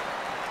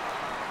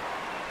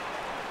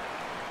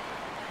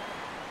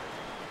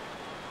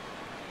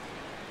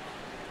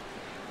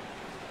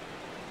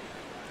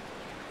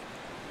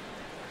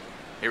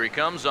 Here he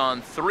comes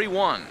on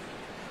 3-1.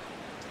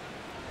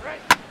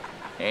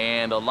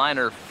 And a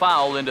liner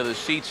foul into the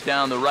seats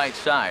down the right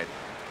side.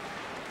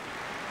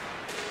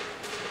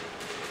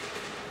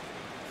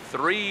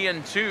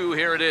 3-2,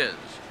 here it is.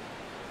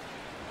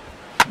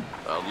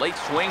 A late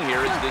swing here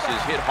as this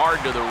is hit hard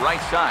to the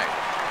right side.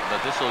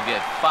 But this will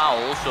get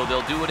foul, so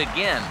they'll do it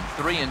again.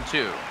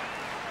 3-2.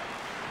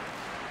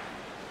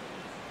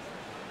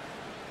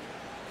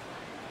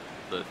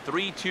 The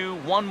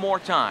 3-2 one more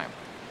time.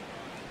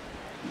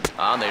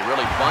 And they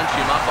really bunch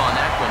him up on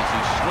that one as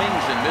he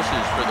swings and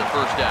misses for the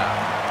first out.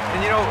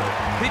 And you know,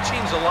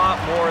 pitching's a lot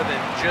more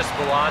than just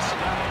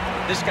velocity.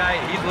 This guy,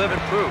 he's living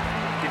proof.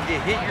 If you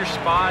hit your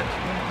spot,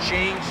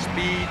 change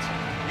speeds,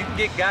 you can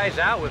get guys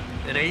out with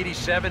an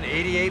 87,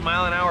 88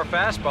 mile an hour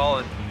fastball,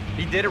 and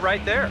he did it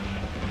right there.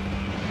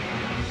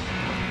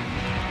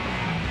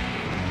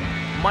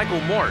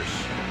 Michael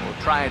Morse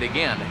will try it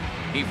again.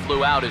 He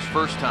flew out his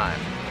first time.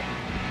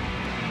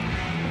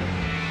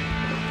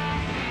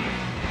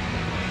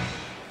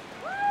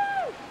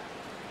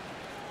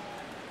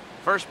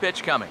 First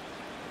pitch coming.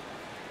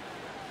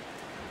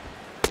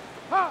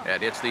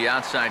 That hits the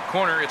outside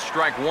corner. It's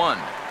strike 1.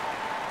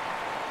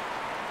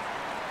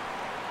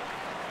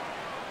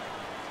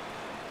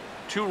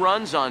 Two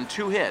runs on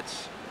 2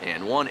 hits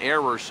and 1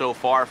 error so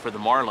far for the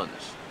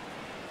Marlins.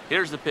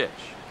 Here's the pitch.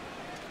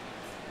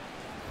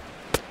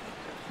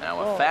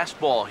 Now a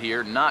fastball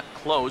here, not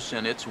close,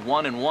 and it's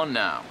 1-1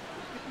 now.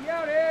 Get the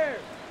out here.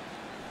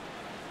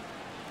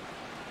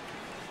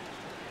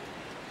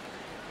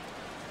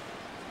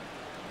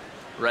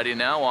 Ready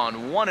now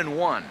on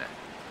 1-1.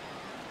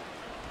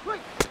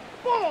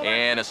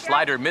 And a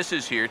slider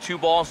misses here. 2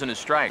 balls and a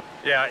strike.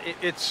 Yeah,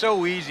 it's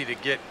so easy to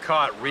get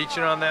caught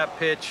reaching on that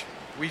pitch.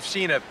 We've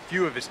seen a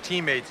few of his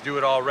teammates do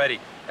it already.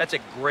 That's a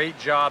great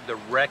job to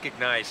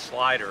recognize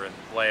slider and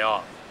lay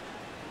off.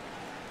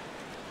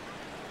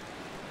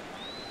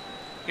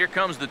 Here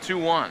comes the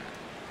 2-1.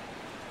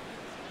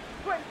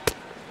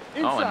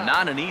 Oh, and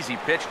not an easy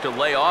pitch to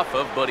lay off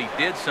of, but he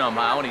did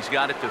somehow, and he's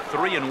got it to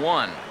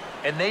 3-1.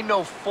 And they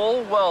know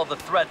full well the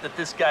threat that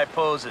this guy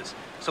poses.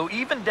 So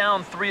even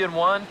down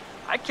 3-1,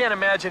 I can't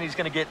imagine he's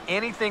going to get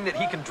anything that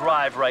he can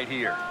drive right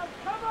here.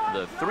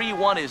 The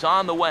 3-1 is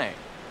on the way.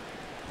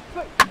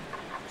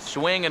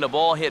 Swing and a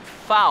ball hit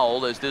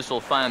foul as this will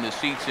find the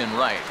seats in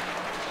right.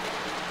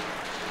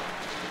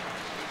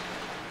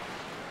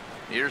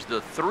 Here's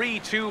the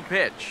 3-2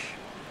 pitch.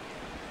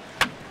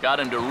 Got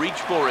him to reach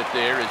for it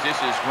there as this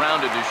is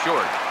grounded to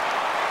short.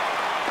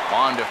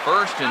 On to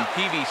first, and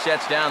Peavy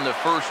sets down the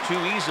first 2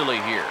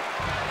 easily here.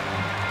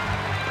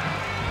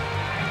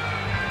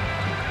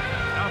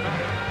 Now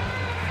batting,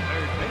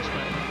 third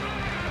baseman,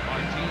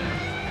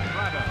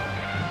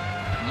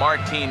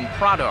 Martin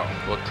Prado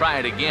will try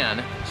it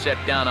again. Set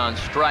down on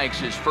strikes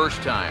his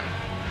first time.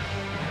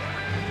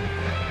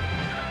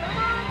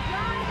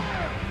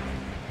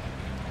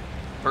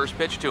 First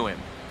pitch to him.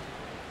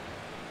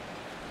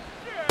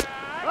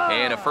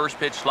 And a first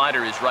pitch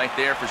slider is right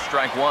there for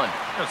strike 1.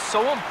 You know, it's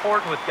so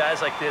important with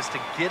guys like this to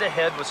get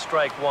ahead with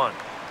strike 1.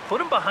 Put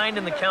them behind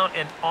in the count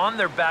and on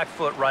their back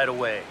foot right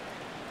away.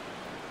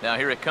 Now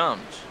here it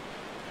comes.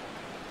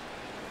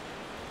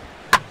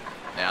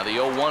 Now the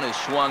 0-1 is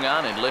swung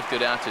on and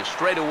lifted out to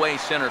straightaway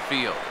center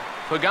field.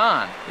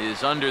 Pagan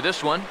is under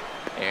this one,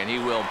 and he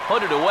will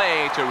put it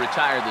away to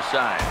retire the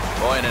side.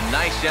 Boy, and a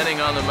nice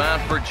inning on the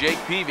mound for Jake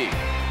Peavy.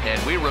 And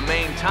we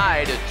remain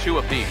tied at 2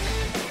 apiece.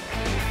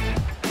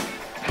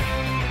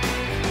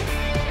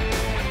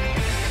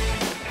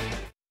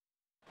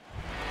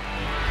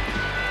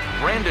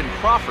 Brandon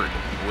Crawford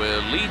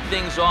will lead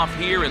things off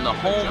here in the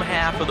home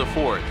half of the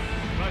 4th.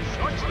 The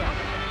shortstop,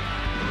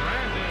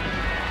 Brandon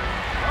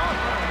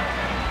Crawford.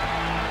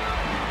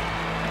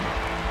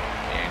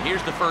 And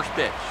here's the first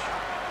pitch.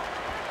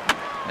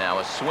 Now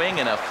a swing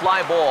and a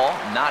fly ball,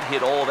 not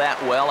hit all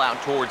that well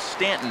out towards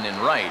Stanton in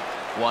right.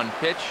 1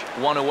 pitch,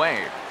 1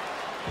 away.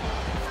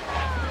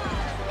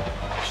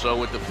 So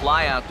with the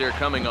fly out there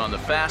coming on the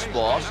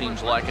fastball,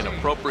 seems like an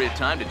appropriate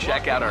time to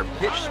check out our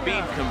pitch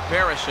speed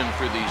comparison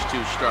for these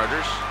 2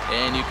 starters.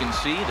 And you can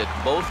see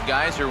that both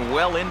guys are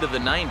well into the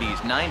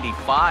 90s,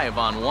 95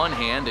 on one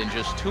hand and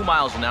just 2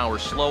 miles an hour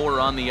slower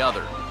on the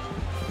other.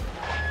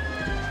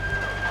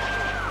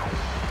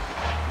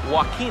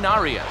 Joaquin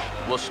Arias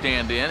will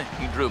stand in.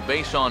 He drew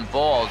base on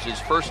balls his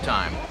first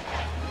time.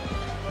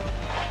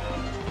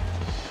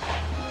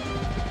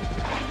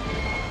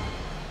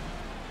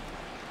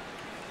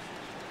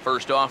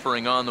 First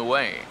offering on the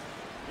way.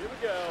 Here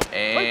we go.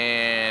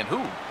 And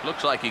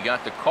looks like he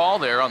got the call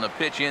there on the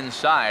pitch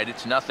inside.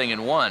 It's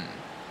 0-1.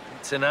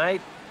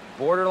 Tonight,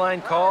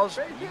 borderline calls,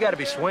 you got to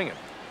be swinging.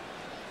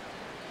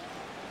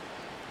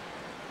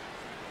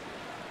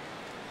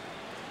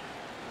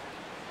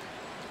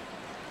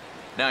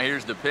 Now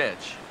here's the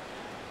pitch.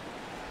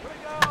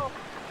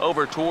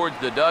 Over towards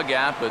the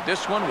dugout, but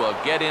this one will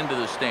get into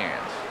the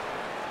stands.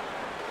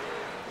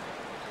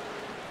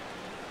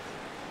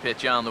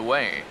 Pitch on the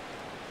way.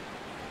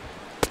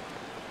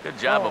 Good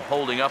job of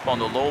holding up on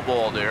the low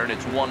ball there, and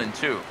it's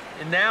 1-2.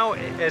 And now,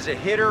 as a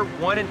hitter,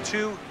 1 and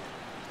 2,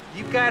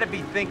 you've got to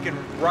be thinking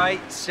right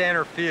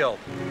center field.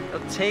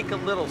 They'll take a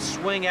little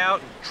swing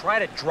out and try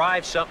to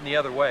drive something the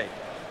other way.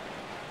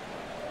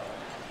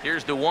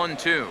 Here's the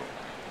 1-2.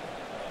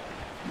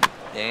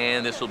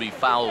 And this will be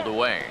fouled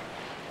away.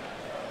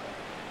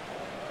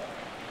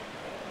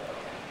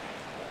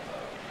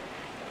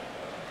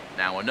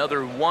 Now another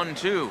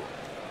 1-2.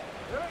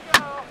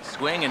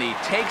 Swing, and he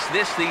takes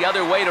this the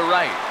other way to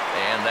right.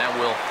 And that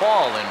will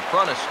fall in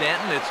front of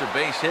Stanton. It's a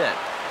base hit.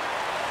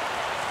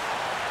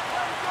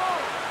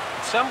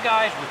 Some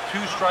guys with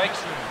 2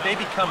 strikes, they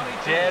become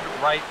dead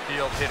right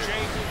field hitters.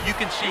 You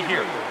can see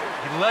here,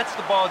 he lets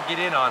the ball get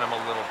in on him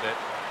a little bit,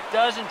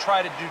 doesn't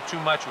try to do too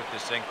much with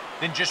this thing,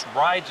 then just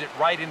rides it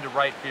right into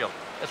right field.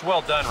 That's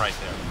well done right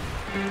there.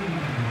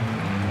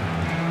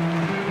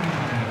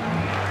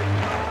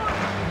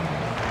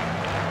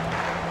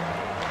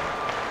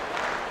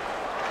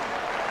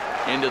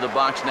 Into the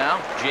box now,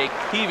 Jake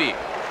Peavy.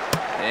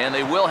 And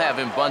they will have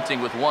him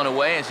bunting with 1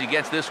 away as he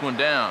gets this one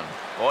down.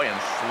 Boy,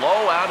 and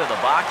slow out of the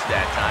box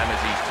that time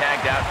as he's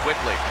tagged out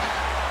quickly.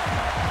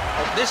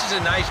 Well, this is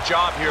a nice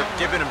job here of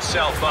giving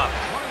himself up.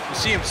 You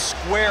see him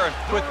square and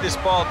put this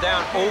ball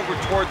down over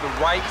toward the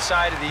right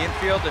side of the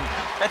infield, and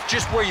that's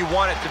just where you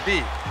want it to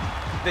be.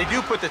 They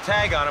do put the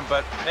tag on him,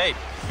 but hey,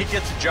 he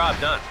gets the job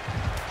done.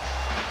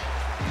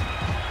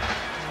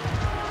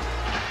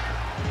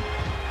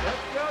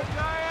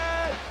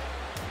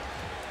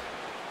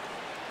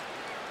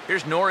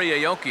 Here's Nori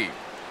Aoki.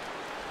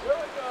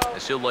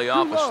 As he'll lay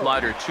off a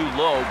slider too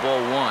low,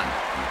 ball 1.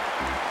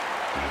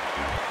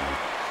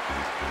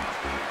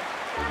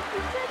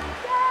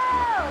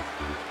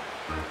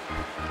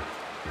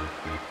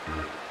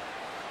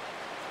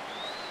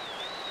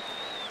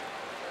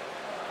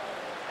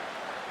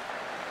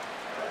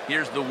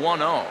 Here's the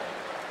 1-0.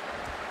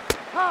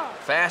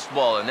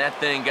 Fastball, and that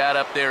thing got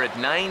up there at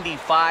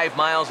 95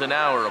 miles an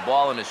hour, a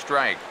ball and a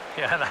strike.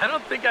 Yeah, and I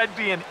don't think I'd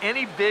be in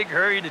any big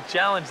hurry to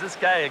challenge this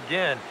guy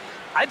again.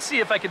 I'd see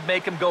if I could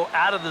make him go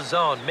out of the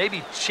zone,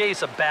 maybe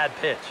chase a bad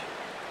pitch.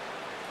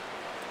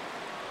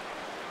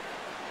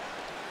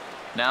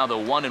 Now the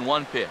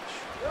 1-1 pitch.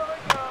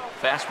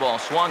 Fastball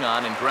swung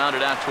on and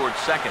grounded out towards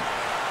second.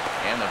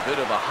 And a bit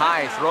of a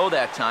high throw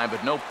that time,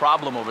 but no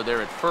problem over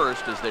there at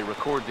first as they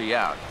record the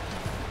out.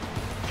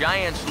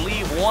 Giants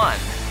leave 1.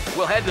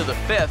 We'll head to the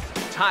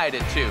 5th, tied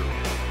at 2.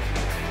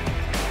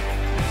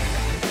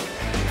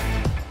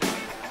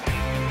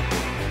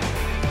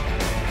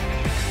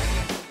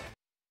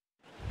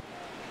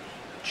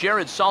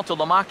 Jared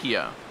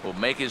Saltalamacchia will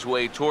make his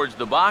way towards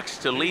the box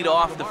to lead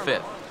off the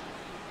 5th.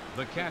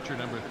 The catcher,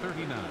 number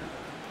 39,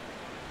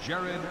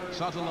 Jared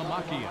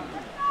Saltalamacchia.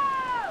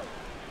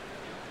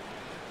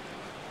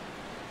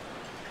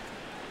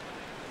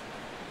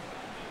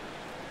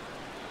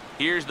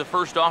 Here's the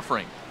first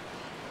offering.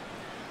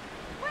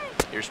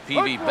 Here's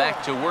Peavy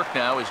back to work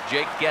now as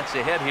Jake gets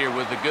ahead here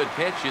with a good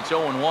pitch. It's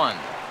 0-1.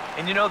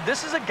 And you know,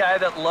 this is a guy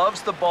that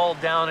loves the ball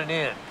down and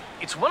in.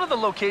 It's one of the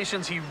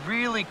locations he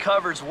really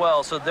covers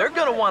well, so they're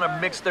going to want to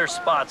mix their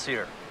spots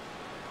here.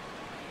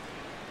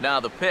 Now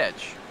the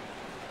pitch.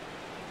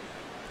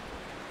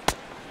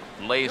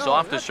 Lays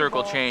off the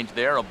circle change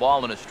there, a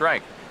ball and a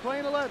strike.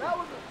 Playing 11. That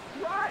was a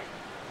strike.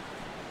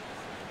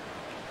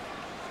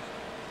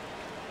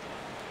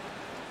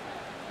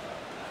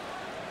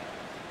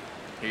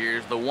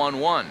 Here's the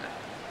 1-1.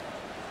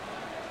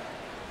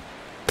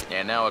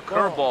 And now a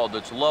curveball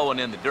that's low and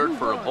in the dirt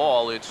for a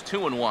ball. It's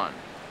 2-1.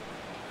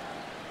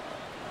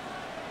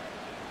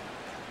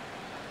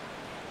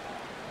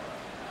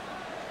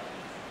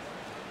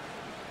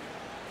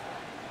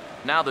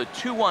 Now the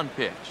 2-1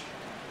 pitch.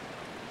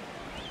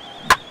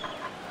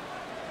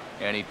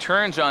 And he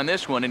turns on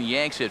this one and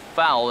yanks it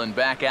foul and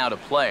back out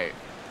of play.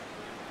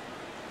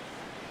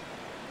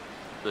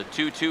 The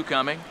 2-2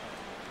 coming.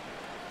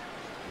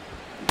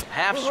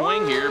 Half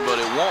swing here, but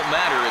it won't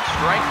matter. It's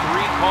strike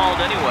 3 called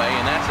anyway,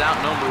 and that's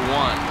out number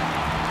 1.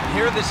 And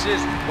here this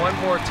is one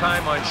more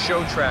time on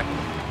show track.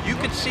 You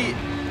could see it.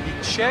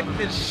 He checked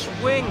his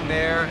swing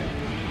there,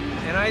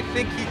 and I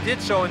think he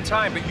did so in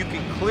time, but you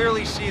can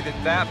clearly see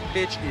that that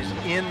pitch is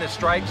in the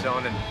strike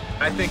zone, and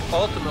I think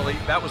ultimately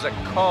that was a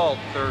called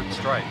third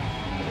strike.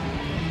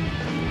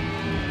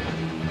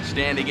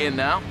 Standing in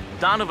now,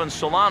 Donovan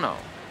Solano.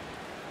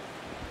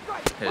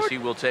 As he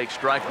will take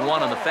strike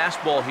 1 on the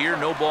fastball here,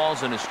 no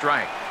balls and a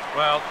strike.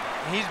 Well,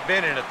 he's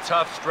been in a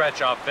tough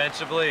stretch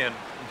offensively, and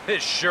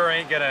this sure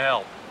ain't gonna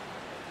help.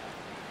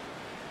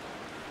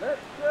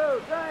 Let's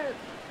go, Giants.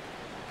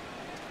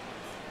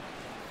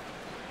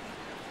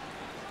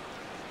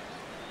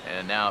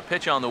 And now a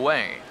pitch on the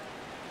way.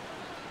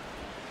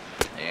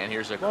 And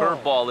here's a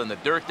curveball in the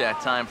dirt that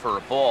time for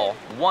a ball.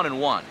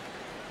 1-1.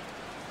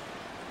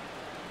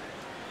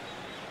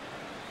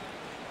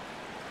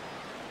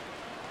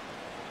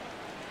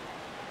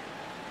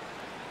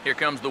 Here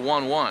comes the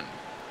 1-1.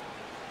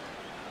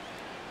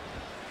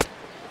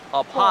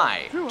 Up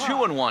high.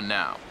 2-1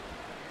 now.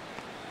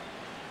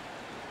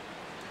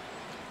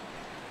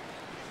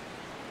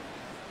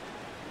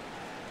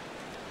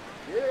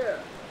 Yeah.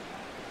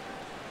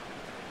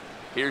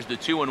 Here's the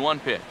 2-1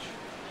 pitch.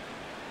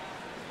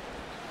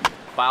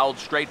 Fouled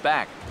straight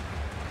back.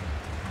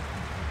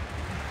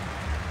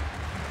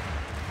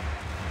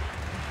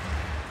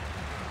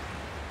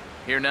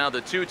 Here now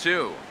the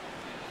 2-2.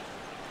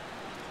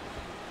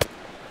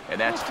 And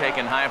that's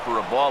taken high for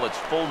a ball. It's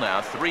full now,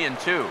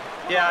 3-2.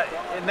 Yeah,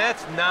 and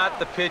that's not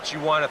the pitch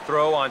you want to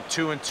throw on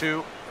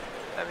 2-2.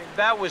 I mean,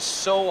 that was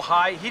so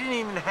high, he didn't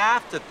even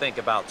have to think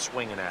about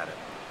swinging at it.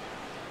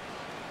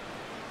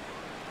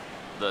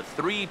 The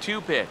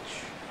 3-2 pitch.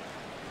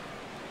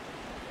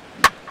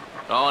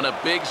 On a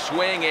big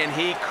swing, and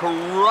he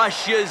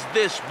crushes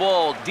this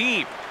ball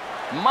deep.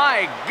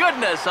 My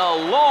goodness, a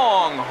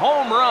long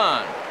home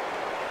run.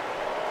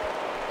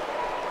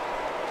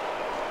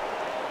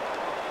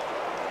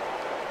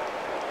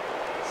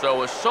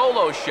 So a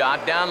solo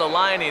shot down the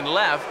line in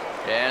left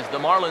as the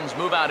Marlins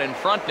move out in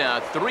front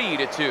now,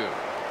 3-2.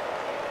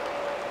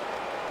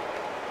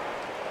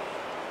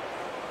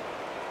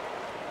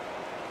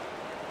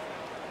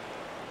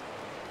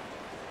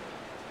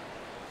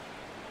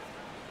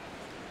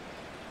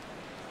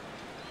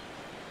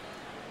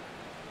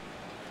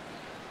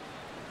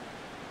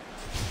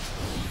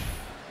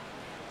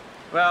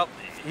 Well,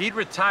 he'd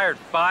retired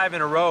 5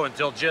 in a row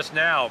until just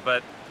now,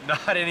 but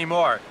not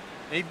anymore.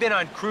 He'd been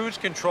on cruise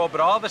control, but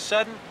all of a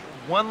sudden,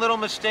 one little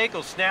mistake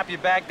will snap you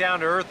back down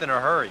to earth in a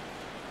hurry.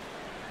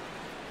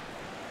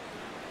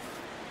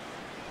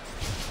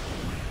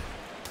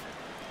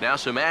 Now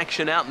some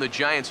action out in the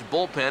Giants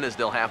bullpen as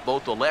they'll have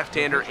both the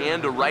left-hander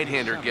and a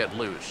right-hander get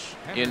loose.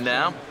 In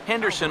now,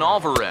 Henderson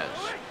Alvarez,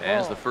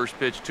 as the first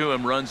pitch to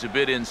him runs a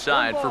bit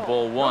inside for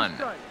ball 1.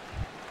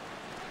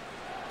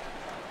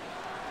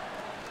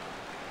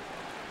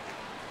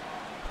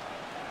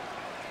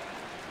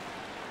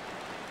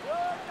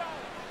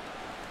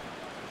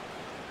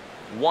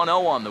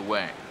 .1-0 on the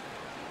way.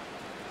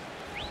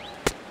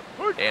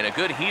 And a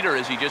good heater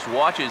as he just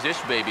watches this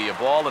baby, a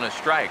ball and a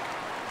strike.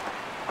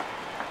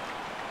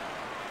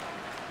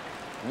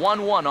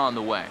 1-1 on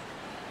the way.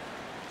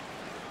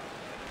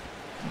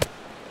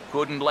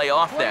 Couldn't lay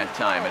off that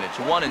time, and it's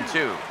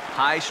 1-2.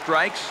 High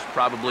strikes,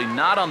 probably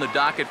not on the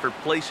docket for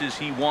places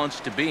he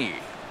wants to be.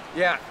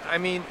 Yeah, I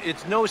mean,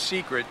 it's no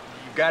secret.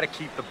 You've got to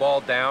keep the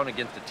ball down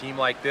against a team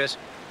like this.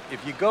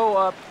 If you go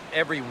up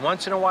every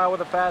once in a while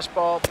with a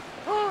fastball,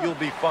 you'll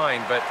be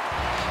fine, but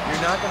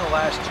you're not going to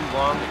last too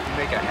long if you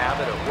make a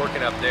habit of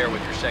working up there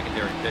with your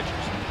secondary pitchers.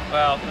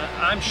 Well,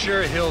 I'm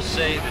sure he'll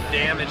say the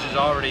damage is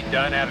already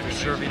done after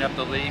serving up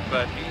the lead,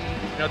 but,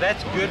 you know,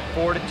 that's good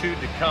fortitude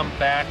to come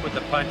back with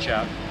the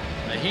punch-out.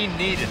 He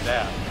needed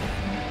that.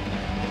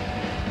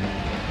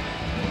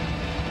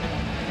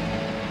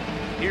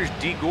 Here's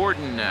D.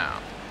 Gordon now.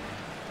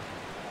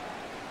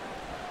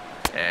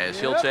 As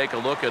he'll take a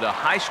look at a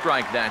high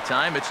strike that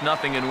time, it's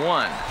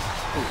 0-1.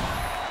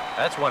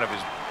 That's one of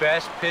his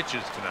best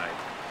pitches tonight.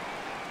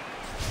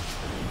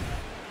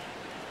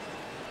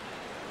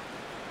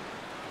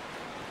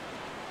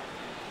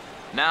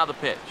 Now the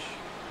pitch.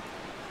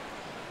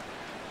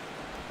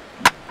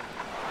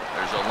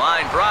 There's a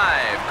line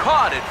drive.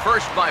 Caught at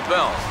first by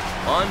Bell.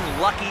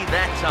 Unlucky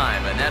that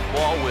time, and that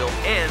ball will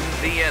end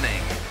the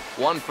inning.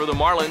 One for the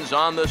Marlins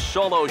on the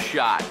solo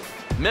shot.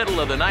 Middle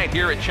of the night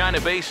here at China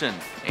Basin,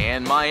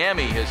 and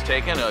Miami has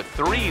taken a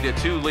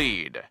 3-2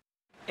 lead.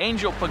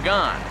 Angel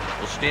Pagan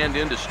will stand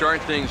in to start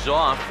things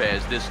off,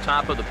 as this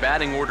top of the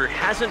batting order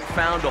hasn't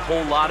found a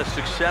whole lot of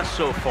success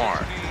so far.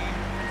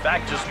 In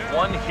fact, just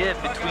one hit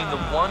between the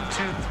 1,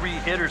 2, 3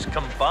 hitters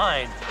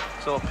combined.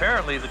 So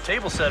apparently the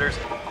table setters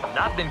have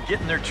not been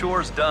getting their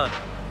chores done.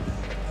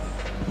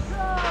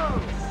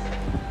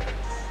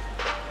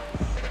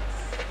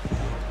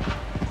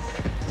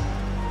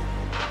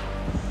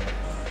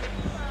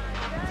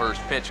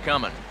 First pitch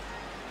coming.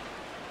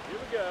 Here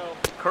we go.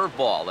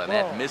 Curveball, and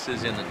that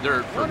misses in the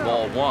dirt for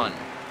ball 1.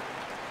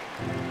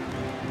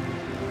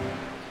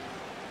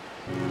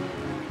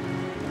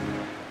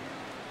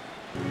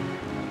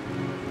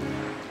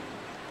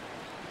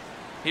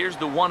 Here's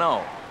the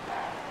 1-0.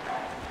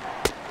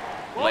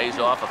 Lays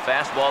off a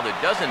fastball that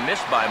doesn't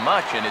miss by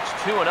much, and it's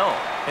 2-0.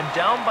 And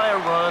down by a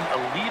run, a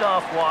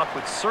leadoff walk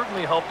would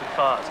certainly help the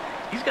cause.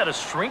 He's got to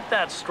shrink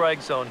that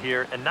strike zone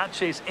here and not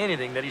chase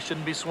anything that he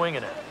shouldn't be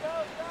swinging at.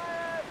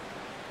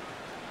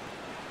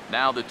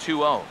 Now the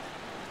 2-0.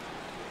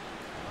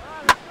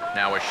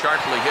 Now a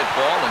sharply hit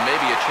ball, and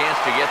maybe a chance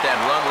to get that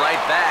run right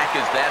back,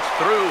 as that's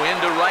through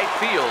into right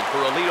field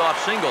for a leadoff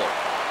single.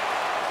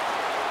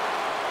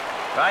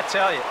 I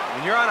tell you,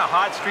 when you're on a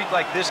hot streak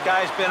like this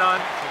guy's been on,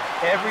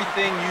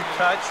 everything you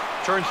touch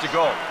turns to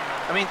gold.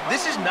 I mean,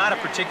 this is not a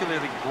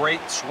particularly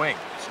great swing.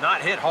 It's not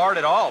hit hard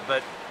at all,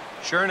 but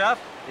sure enough,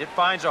 it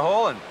finds a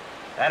hole, and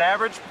that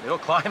average, it'll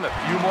climb a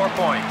few more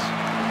points.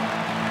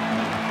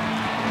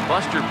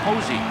 Buster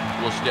Posey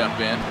will step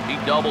in. He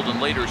doubled and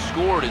later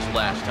scored his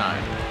last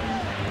time.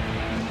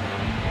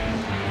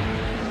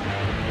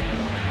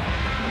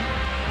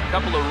 A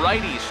couple of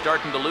righties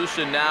starting to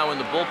loosen now in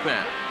the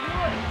bullpen.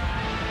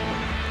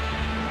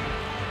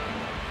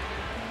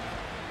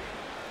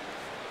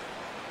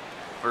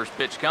 First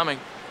pitch coming.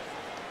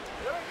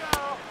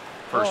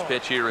 First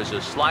pitch here is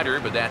a slider,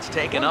 but that's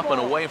taken up and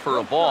away for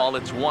a ball.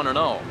 It's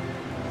 1-0.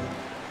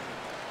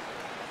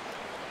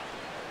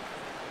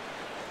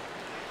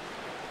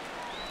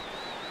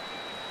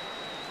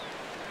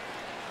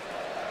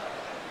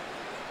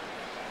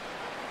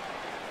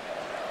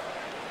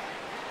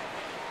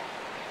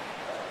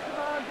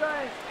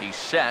 He's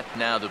set.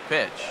 Now the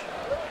pitch.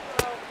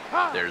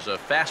 There's a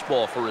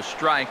fastball for a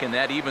strike, and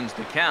that evens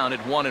the count at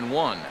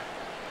 1-1.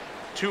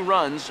 2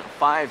 runs,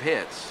 5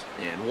 hits,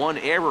 and 1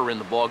 error in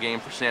the ballgame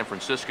for San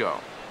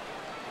Francisco.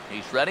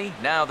 He's ready.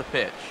 Now the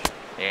pitch.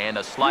 And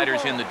a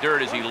slider's in the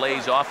dirt as he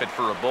lays off it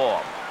for a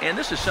ball. And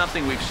this is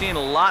something we've seen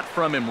a lot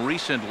from him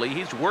recently.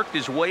 He's worked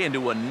his way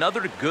into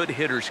another good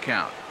hitter's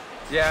count.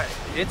 Yeah,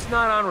 it's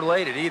not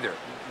unrelated either.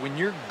 When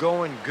you're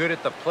going good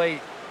at the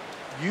plate,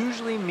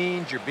 usually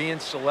means you're being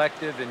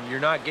selective and you're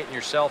not getting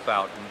yourself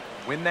out. And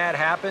when that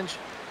happens,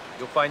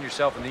 you'll find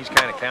yourself in these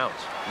kind of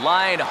counts.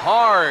 Line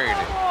hard,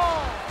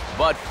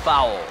 but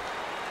foul.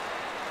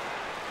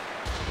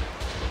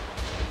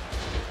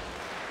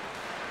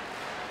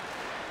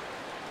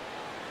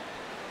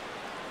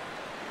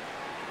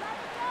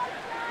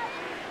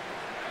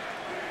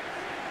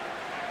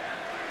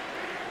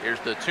 Here's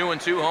the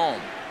 2-2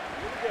 home.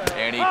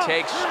 And he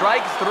takes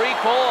strike 3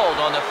 cold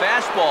on the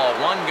fastball.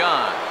 1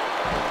 gone.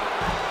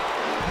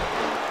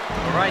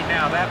 Well, right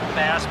now, that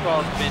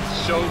fastball's been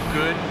so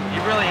good, he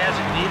really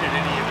hasn't needed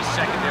any of his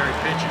secondary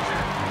pitches.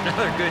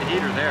 Another good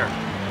heater there.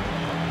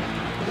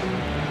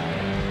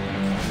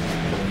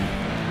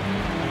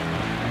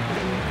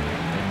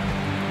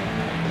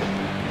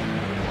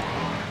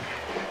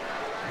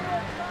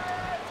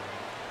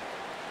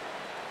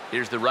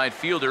 Here's the right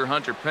fielder,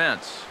 Hunter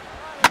Pence.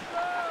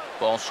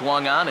 Ball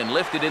swung on and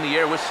lifted in the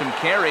air with some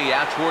carry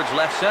out towards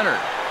left center.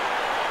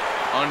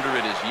 Under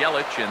it is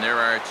Yelich, and there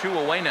are 2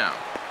 away now.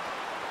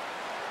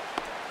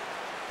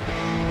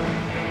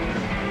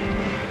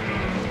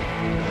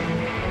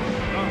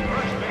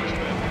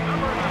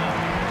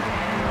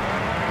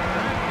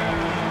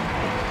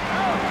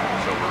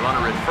 So the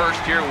runner at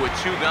first here with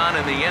 2 gone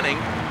in the inning.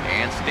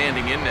 And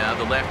standing in now,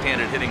 the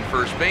left-handed hitting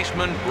first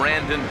baseman,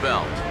 Brandon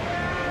Belt.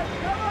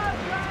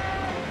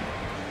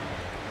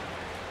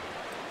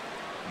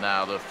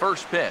 Now the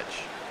first pitch.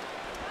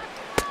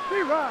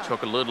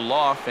 Took a little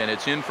off, and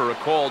it's in for a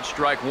called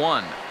strike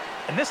 1.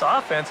 And this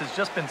offense has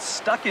just been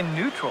stuck in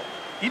neutral.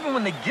 Even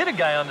when they get a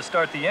guy on to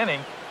start the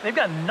inning, they've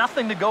got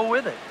nothing to go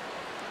with it.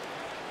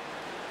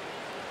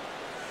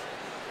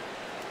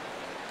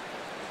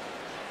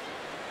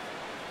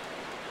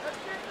 Let's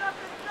get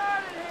nothing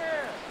started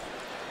here.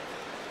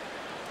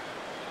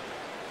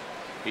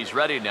 He's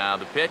ready now.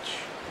 The pitch.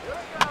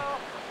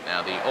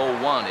 Now the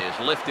 0-1 is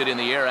lifted in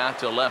the air out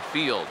to left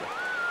field.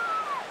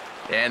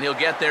 And he'll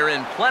get there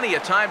in plenty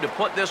of time to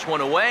put this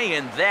one away,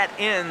 and that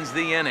ends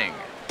the inning.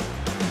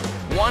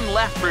 1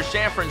 left for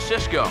San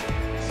Francisco.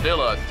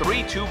 Still a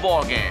 3-2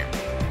 ball game.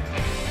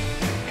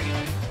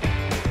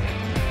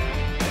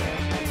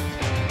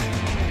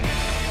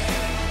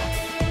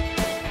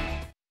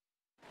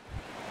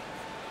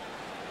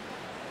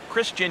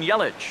 Christian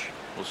Yelich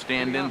will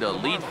stand in to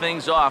lead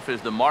things off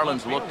as the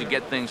Marlins look to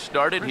get things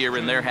started here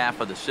in their half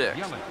of the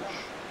 6th.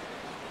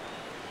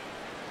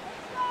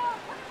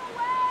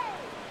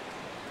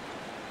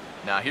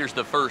 Now here's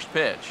the first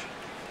pitch.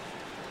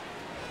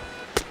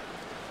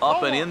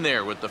 Up and in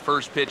there with the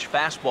first pitch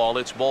fastball.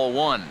 It's ball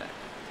one.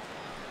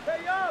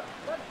 Stay up.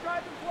 Let's try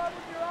to play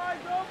with your eyes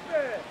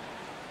open.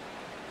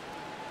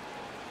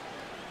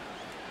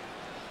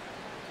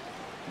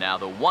 Now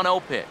the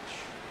 1-0 pitch.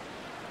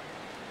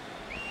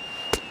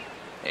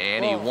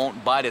 And he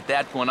won't bite at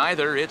that one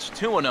either. It's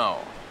 2-0.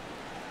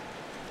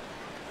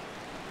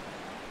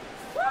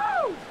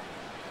 Woo!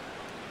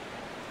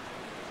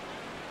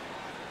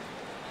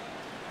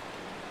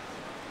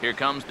 Here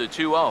comes the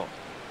 2-0.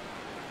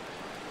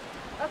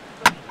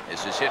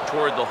 This is hit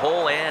toward the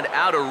hole and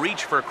out of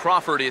reach for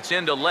Crawford. It's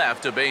into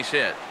left, a base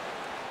hit.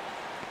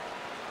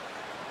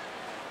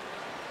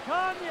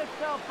 Calm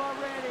yourself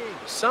already.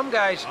 Some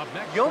guys,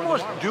 you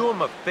almost do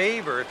them a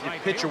favor if you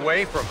pitch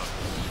away from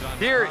him.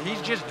 Here,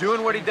 he's just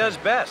doing what he does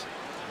best.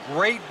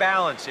 Great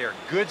balance here.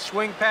 Good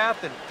swing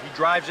path, and he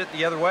drives it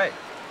the other way.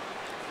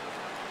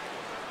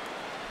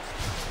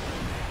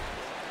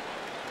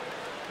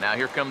 Now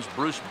here comes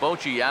Bruce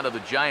Bochy out of the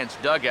Giants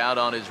dugout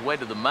on his way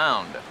to the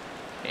mound.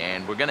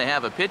 And we're going to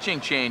have a pitching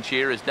change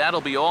here, as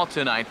that'll be all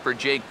tonight for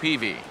Jake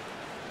Peavy.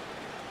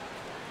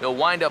 He'll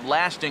wind up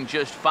lasting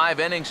just 5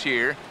 innings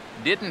here.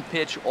 Didn't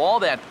pitch all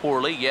that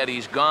poorly, yet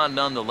he's gone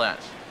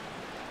nonetheless.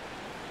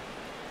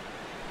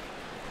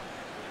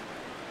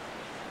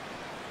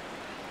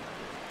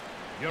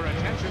 Your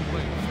attention,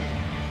 please.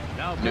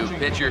 Now New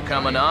pitcher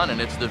coming on,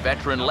 and it's the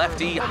veteran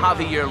lefty,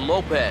 Javier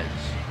Lopez.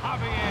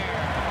 Javier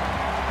Lopez.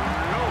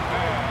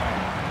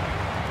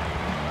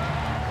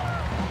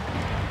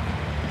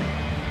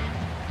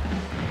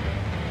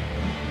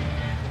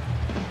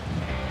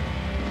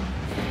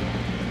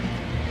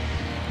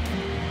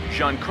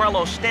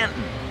 Giancarlo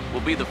Stanton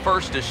will be the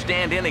first to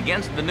stand in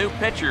against the new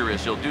pitcher,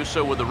 as he'll do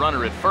so with a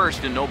runner at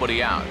first and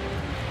nobody out.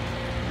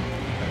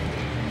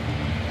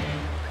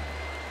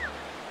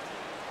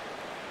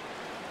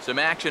 Some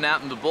action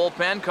out in the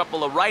bullpen.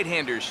 Couple of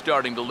right-handers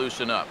starting to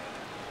loosen up.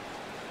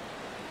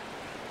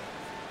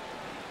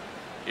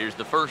 Here's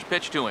the first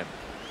pitch to him.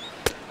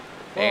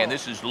 And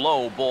this is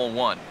low, ball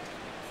one.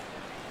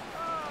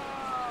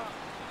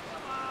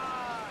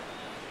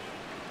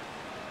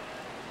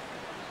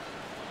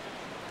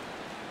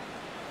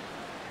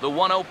 The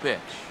 1-0 pitch.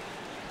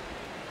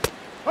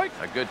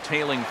 A good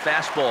tailing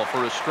fastball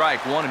for a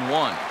strike,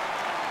 1-1.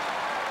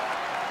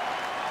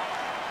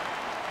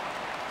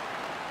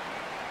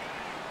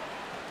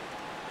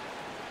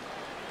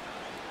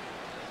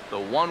 The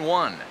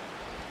 1-1.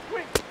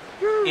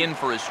 In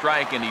for a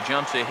strike, and he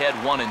jumps ahead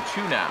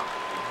 1-2 now.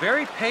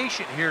 Very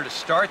patient here to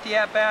start the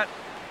at-bat.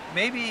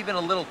 Maybe even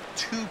a little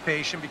too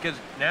patient, because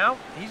now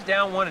he's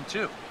down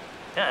 1-2.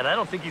 Yeah, and I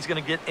don't think he's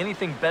going to get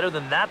anything better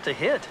than that to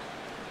hit.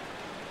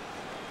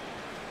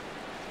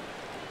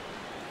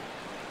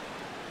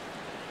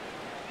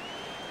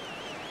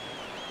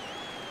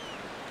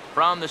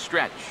 From the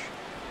stretch.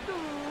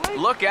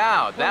 Look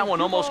out. That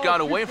one almost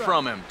got away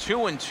from him.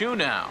 2-2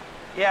 now.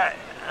 Yeah,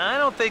 I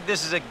don't think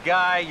this is a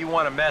guy you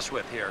want to mess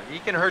with here. He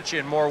can hurt you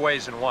in more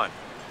ways than one.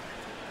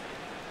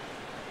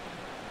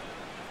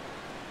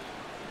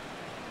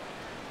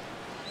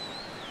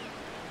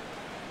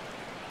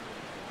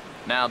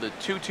 Now the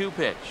 2-2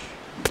 pitch.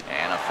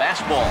 And a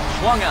fastball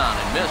swung on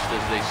and missed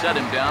as they set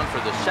him down for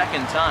the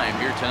second time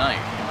here tonight.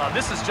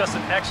 This is just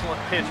an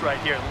excellent pitch right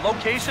here.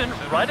 Location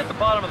right at the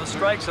bottom of the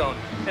strike zone.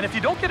 And if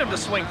you don't get him to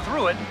swing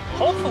through it,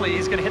 hopefully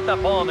he's going to hit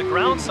that ball on the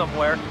ground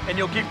somewhere, and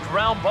you'll get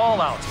ground ball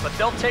outs. But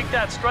they'll take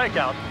that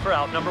strikeout for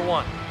out number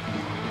one.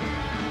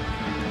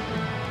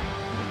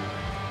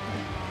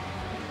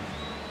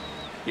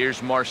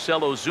 Here's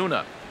Marcell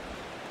Ozuna,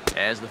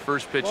 as the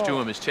first pitch to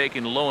him is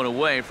taken low and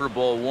away for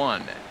ball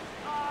one.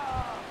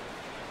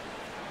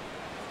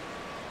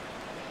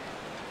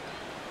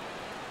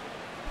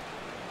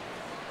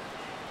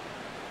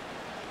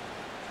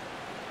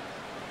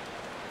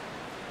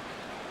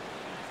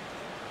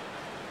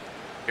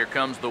 Here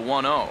comes the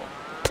 1-0.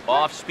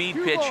 Off-speed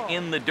pitch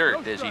in the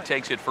dirt as he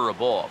takes it for a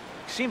ball.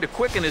 Seemed to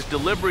quicken his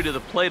delivery to the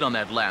plate on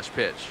that last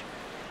pitch.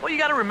 Well, you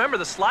got to remember,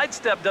 the slide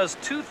step does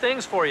two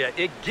things for you.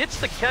 It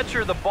gets the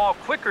catcher the ball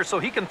quicker so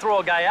he can throw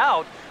a guy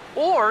out,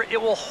 or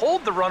it will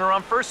hold the runner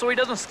on first so he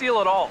doesn't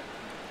steal it all.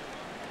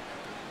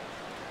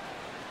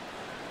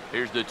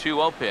 Here's the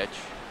 2-0 pitch.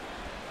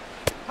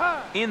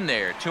 In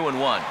there,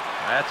 2-1.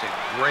 That's a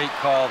great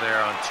call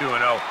there on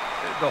 2-0.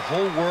 The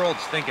whole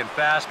world's thinking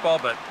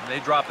fastball, but they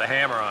dropped the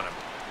hammer on him.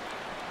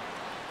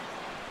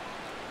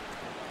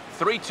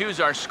 3-2's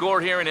our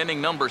score here in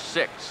inning number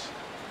 6.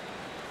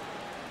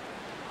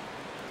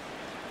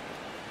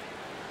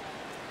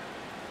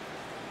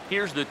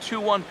 Here's the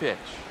 2-1 pitch.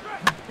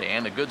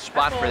 And a good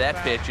spot for that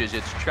pitch is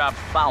it's chopped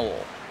foul.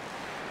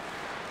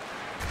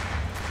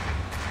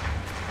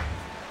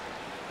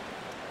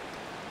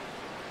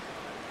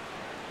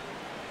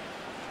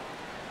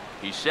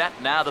 He's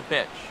set, now the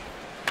pitch.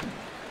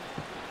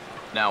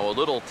 Now a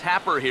little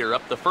tapper here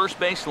up the first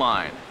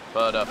baseline,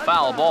 but a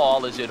foul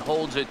ball as it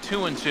holds it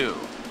 2-2.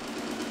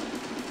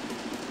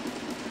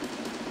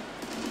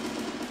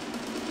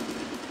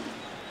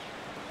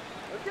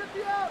 Let's get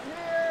you out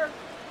here.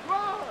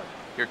 Run.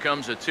 Here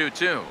comes a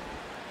 2-2.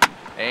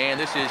 And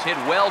this is hit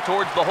well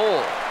towards the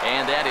hole.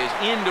 And that is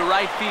into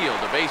right field,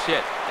 a base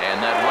hit. And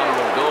that runner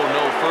will go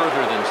no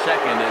further than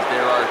second as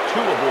there are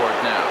 2 aboard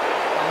now.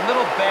 A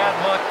little bad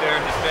luck there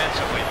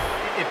defensively.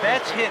 If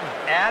that's hitting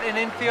at an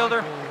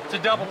infielder, it's a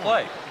double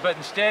play. But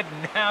instead,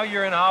 now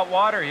you're in hot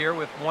water here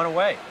with 1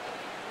 away.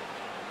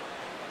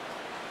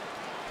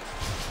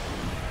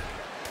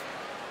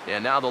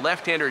 And now the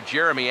left-hander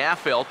Jeremy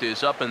Affeldt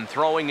is up and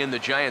throwing in the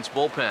Giants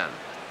bullpen.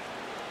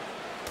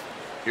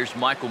 Here's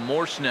Michael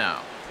Morse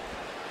now,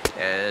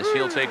 as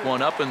he'll take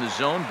one up in the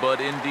zone, but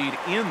indeed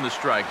in the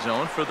strike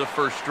zone for the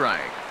first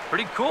strike.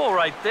 Pretty cool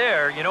right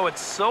there. You know,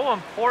 it's so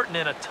important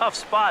in a tough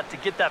spot to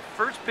get that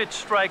first pitch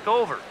strike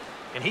over,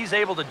 and he's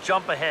able to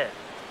jump ahead.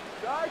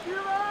 Strike him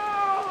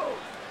out!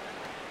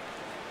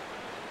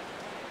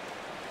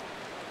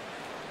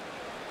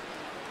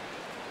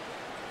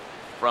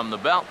 From the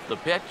belt, the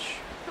pitch.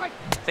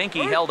 Think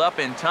he held up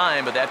in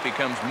time, but that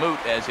becomes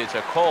moot as it's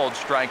a called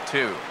strike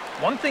 2.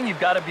 One thing you've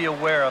got to be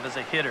aware of as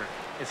a hitter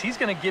is he's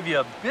going to give you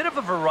a bit of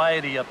a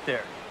variety up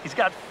there. He's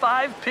got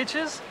 5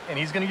 pitches, and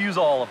he's going to use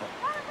all of them.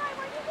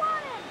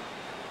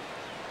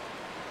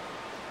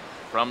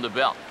 From the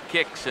belt,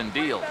 kicks and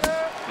deals.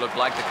 Looked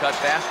like the cut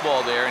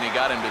fastball there, and he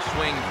got him to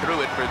swing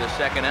through it for the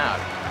second out.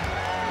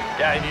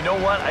 Yeah, and you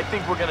know what? I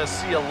think we're going to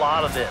see a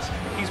lot of this.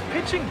 He's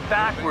pitching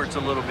backwards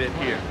a little bit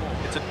here.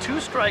 It's a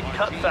 2-strike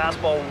cut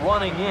fastball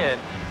running in,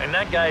 and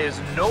that guy is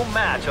no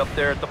match up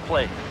there at the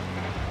plate.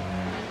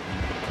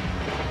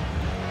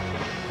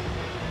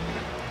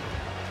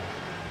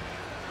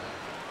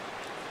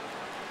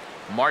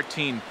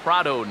 Martin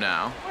Prado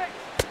now,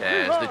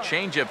 as the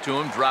changeup to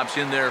him drops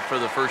in there for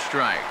the first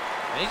strike.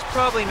 And he's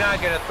probably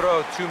not going to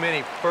throw too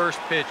many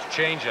first-pitch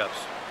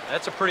changeups.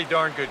 That's a pretty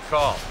darn good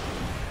call.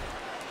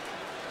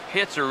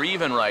 Hits are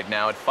even right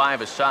now at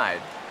 5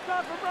 aside.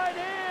 Stop him right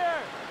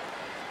here!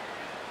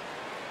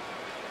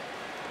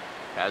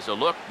 Has a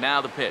look,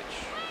 now the pitch.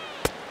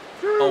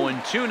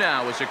 0-2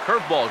 now as a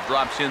curveball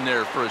drops in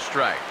there for a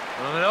strike.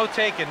 Well, no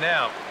taking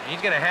now.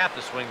 He's going to have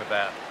to swing the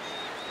bat.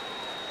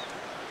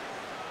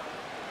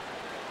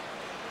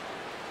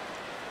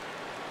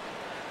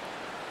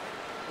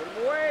 Put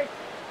him away!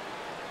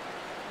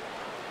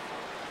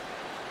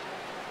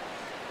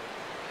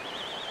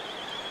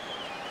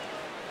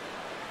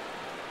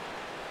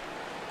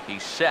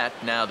 He's set,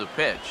 now the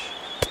pitch.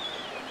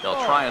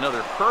 They'll try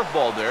another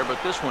curveball there,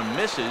 but this one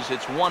misses.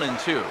 It's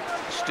 1-2.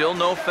 Still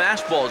no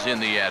fastballs in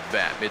the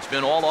at-bat. It's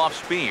been all off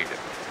speed.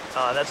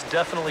 That's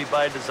definitely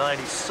by design.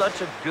 He's such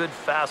a good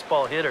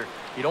fastball hitter.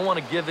 You don't want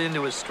to give in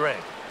to his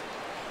strength.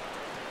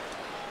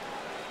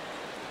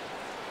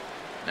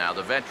 Now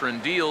the veteran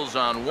deals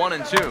on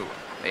 1-2.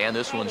 And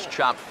this one's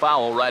chopped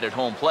foul right at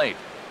home plate.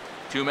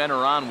 2 men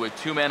are on with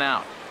 2 men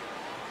out.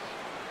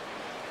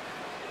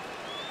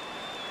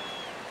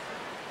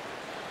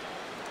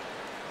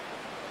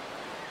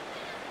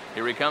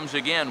 Here he comes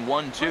again,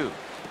 1-2.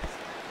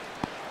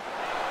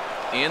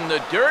 In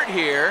the dirt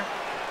here,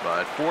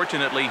 but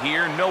fortunately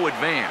here, no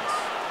advance.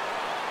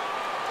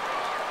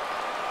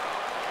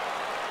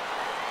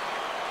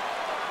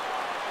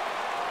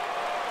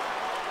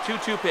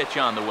 2-2 pitch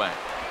on the way.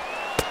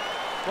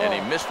 And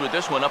he missed with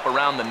this one up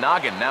around the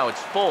noggin. Now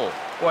it's full.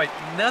 Boy,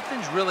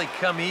 nothing's really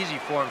come easy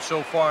for him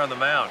so far on the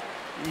mound.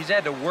 He's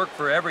had to work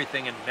for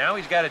everything, and now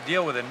he's got to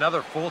deal with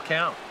another full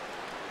count.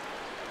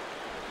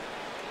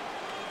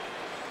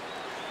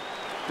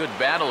 Good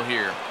battle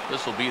here.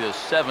 This will be the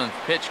 7th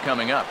pitch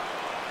coming up.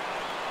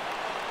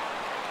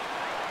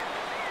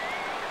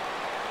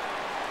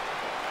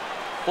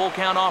 Full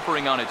count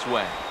offering on its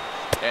way.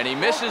 And he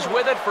misses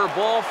with it for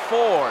ball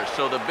 4.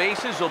 So the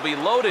bases will be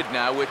loaded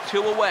now with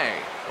 2 away.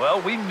 Well,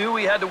 we knew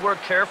he had to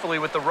work carefully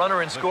with the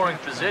runner in scoring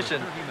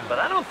position, but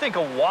I don't think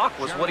a walk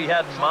was what he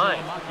had in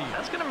mind.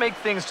 That's going to make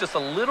things just a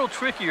little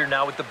trickier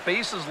now with the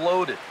bases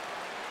loaded.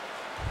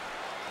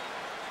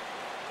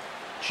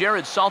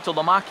 Jared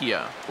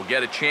Saltalamacchia will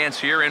get a chance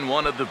here in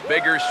one of the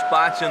bigger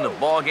spots in the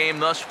ballgame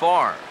thus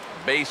far.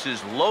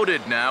 Bases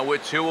loaded now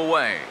with 2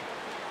 away.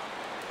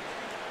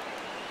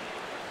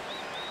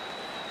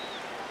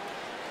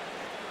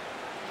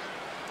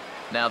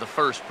 Now the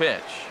first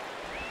pitch.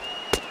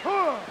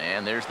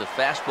 And there's the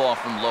fastball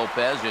from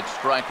Lopez. It's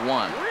strike 1.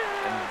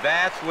 And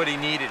that's what he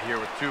needed here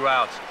with 2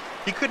 outs.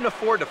 He couldn't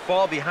afford to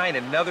fall behind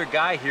another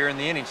guy here in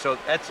the inning, so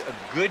that's a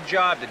good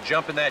job to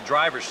jump in that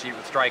driver's seat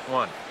with strike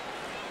 1.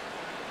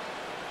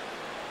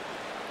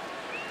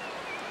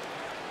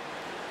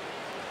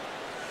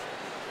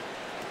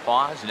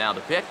 Pause, now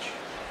the pitch.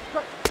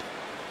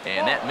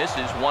 And that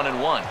misses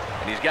 1-1.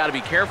 And he's got to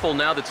be careful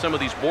now that some of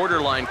these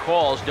borderline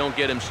calls don't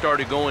get him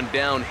started going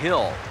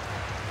downhill.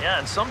 Yeah,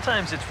 and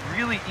sometimes it's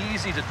really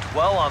easy to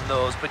dwell on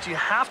those, but you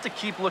have to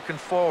keep looking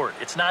forward.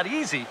 It's not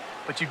easy,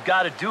 but you've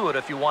got to do it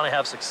if you want to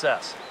have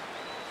success.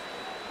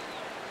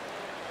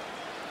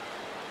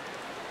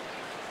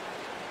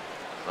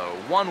 So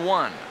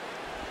 1-1.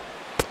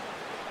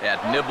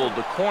 That nibbled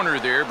the corner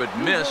there, but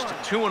missed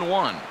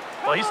 2-1.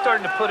 Well, he's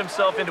starting to put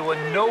himself into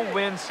a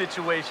no-win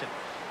situation.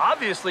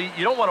 Obviously,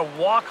 you don't want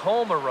to walk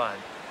home a run,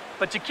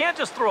 But you can't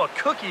just throw a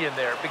cookie in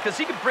there because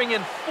he could bring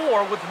in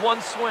 4 with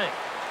one swing.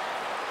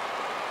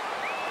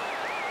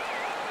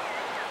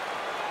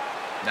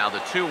 Now the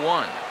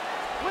 2-1.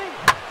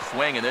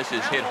 Swing, and this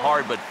is hit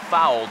hard but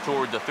foul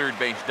toward the third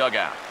base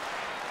dugout.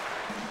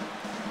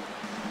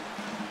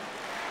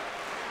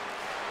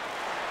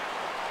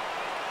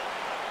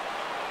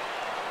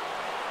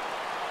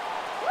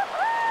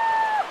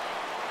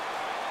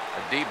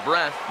 A deep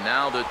breath.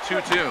 Now the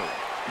 2-2.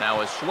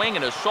 Now a swing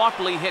and a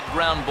softly hit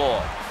ground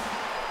ball.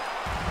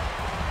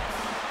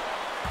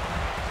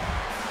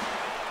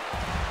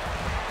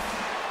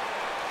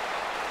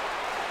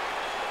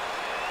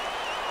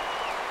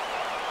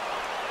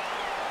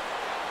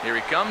 Here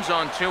he comes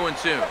on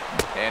 2-2,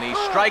 and he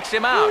strikes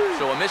him out.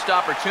 So a missed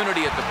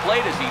opportunity at the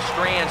plate as he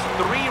strands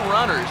 3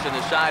 runners, and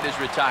the side is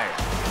retired.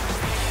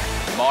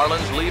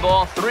 Marlins leave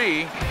all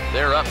 3.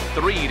 They're up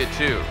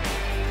 3-2.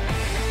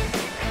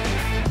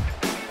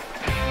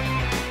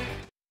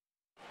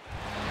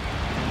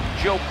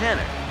 Joe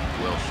Panic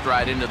will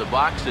stride into the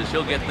box as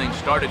he'll get things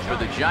started for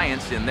the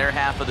Giants in their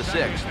half of the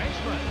 6th.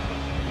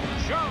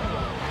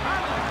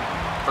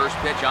 First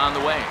pitch on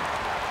the way.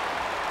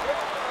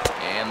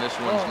 And this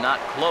one's not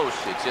close.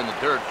 It's in the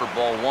dirt for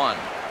ball 1.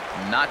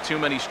 Not too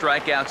many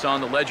strikeouts on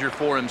the ledger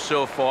for him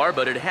so far,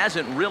 but it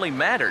hasn't really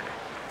mattered.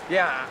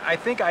 Yeah, I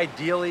think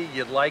ideally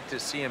you'd like to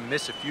see him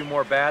miss a few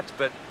more bats,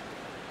 but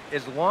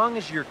as long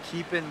as you're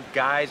keeping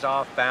guys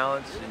off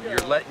balance and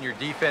you're letting your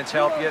defense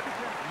help you,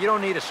 you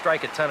don't need to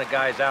strike a ton of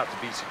guys out to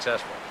be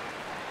successful.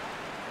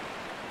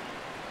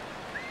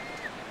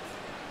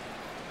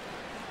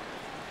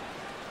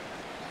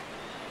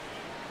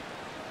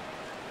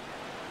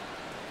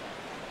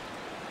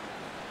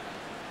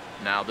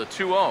 Now the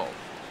 2-0.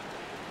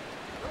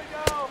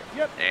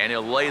 And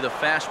he'll lay the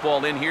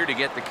fastball in here to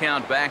get the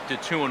count back to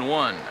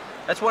 2-1.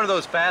 That's one of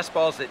those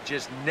fastballs that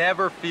just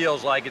never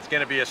feels like it's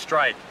going to be a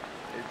strike.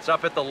 It's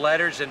up at the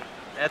letters, and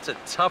that's a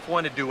tough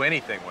one to do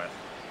anything with.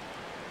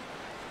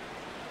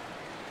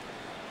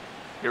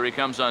 Here he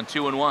comes on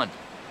 2-1.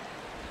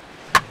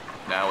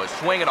 Now a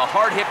swing and a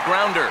hard hit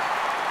grounder.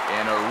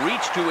 And a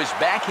reach to his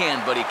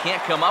backhand, but he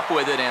can't come up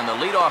with it, and the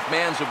leadoff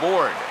man's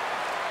aboard.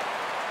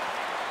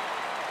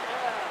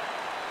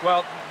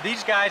 Well,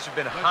 these guys have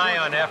been high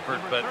on effort,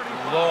 but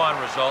low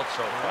on results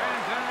so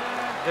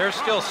far. They're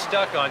still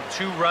stuck on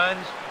 2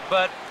 runs,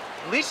 but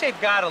at least they've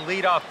got a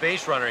leadoff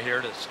base runner here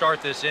to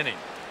start this inning.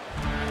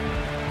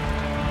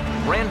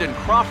 Brandon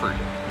Crawford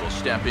will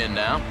step in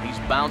now. He's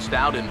bounced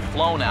out and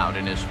flown out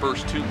in his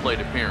first 2 plate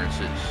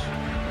appearances.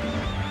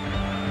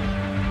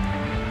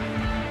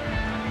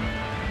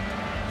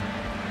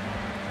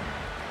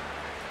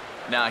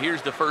 Now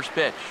here's the first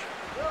pitch.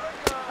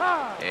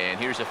 And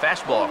here's a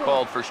fastball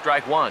called for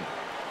strike 1.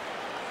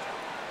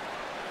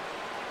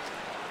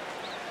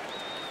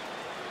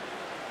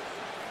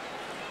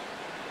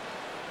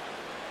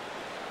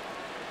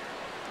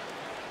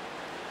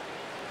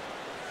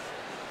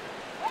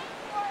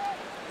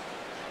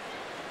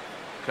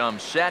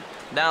 Comes set.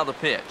 Now the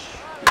pitch.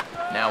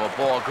 Now a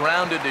ball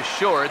grounded to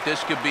short.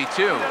 This could be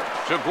 2.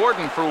 To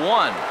Gordon for 1.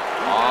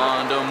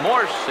 On to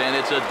Morse, and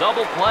it's a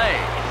double play.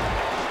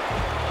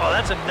 Oh,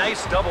 that's a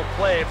nice double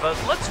play, but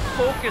let's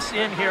focus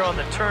in here on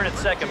the turn at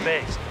second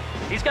base.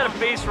 He's got a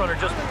base runner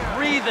just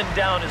breathing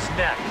down his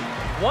neck.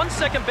 One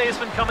second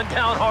baseman coming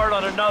down hard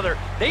on another.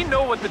 They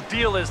know what the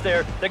deal is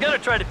there. They're going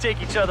to try to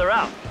take each other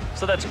out.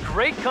 So that's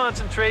great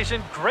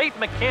concentration, great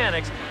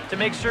mechanics to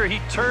make sure he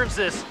turns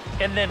this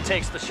and then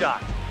takes the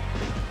shot.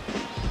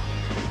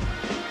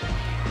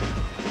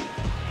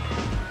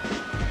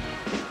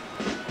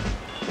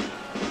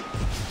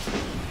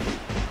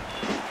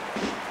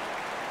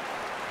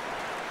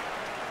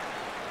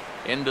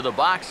 Into the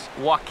box,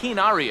 Joaquin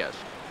Arias.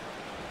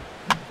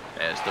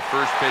 As the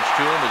first pitch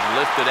to him is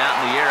lifted out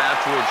in the air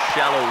out towards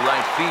shallow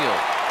right field.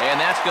 And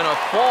that's going to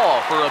fall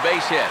for a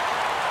base hit.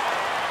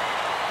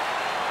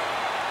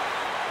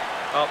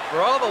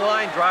 For all the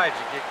line drives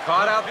you get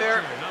caught out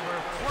there,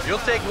 you'll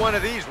take one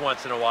of these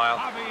once in a while.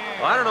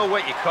 Well, I don't know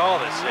what you call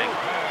this thing.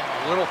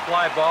 A little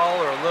fly ball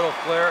or a little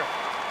flare.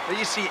 But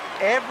you see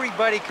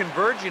everybody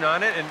converging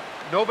on it and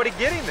nobody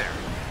getting there.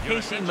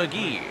 Casey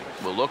McGee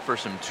will look for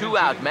some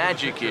 2-out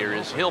magic here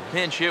as he'll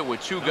pinch hit with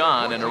 2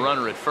 gone and a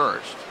runner at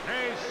first.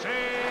 Casey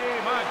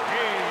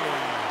McGee.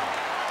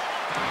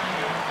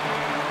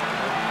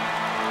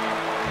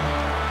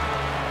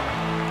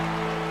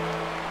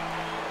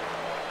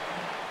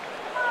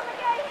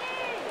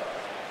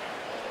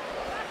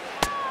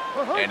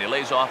 And he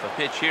lays off a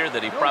pitch here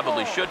that he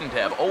probably shouldn't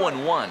have.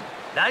 0-1.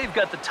 Now you've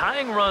got the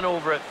tying run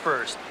over at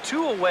first.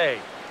 2 away.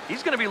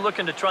 He's going to be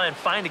looking to try and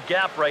find a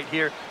gap right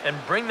here and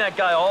bring that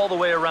guy all the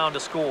way around to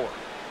score.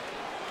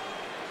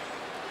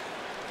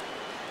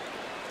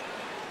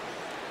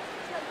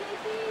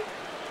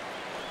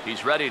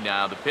 He's ready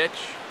now. The pitch.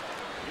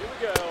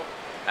 Here we go.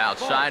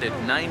 Outside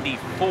at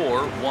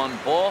 94. 1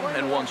 ball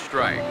and 1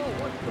 strike.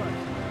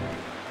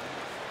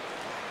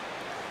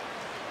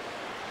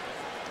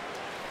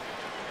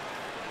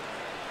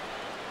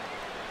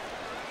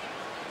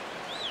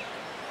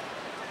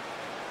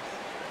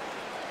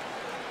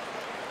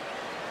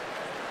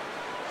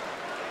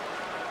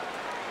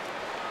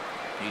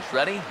 He's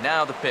ready.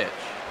 Now the pitch.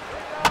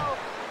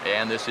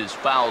 And this is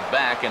fouled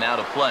back and out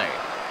of play.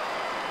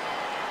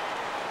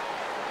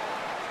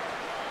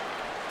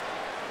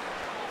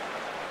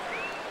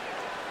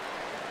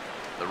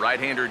 The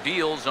right-hander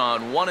deals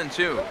on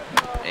 1-2.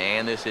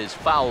 And this is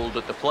fouled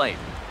at the plate.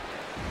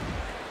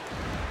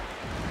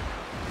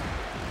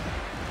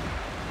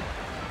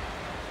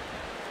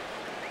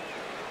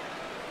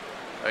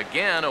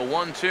 Again, a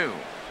 1-2.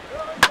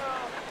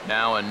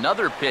 Now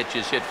another pitch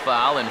is hit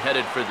foul and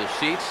headed for the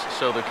seats,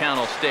 so the count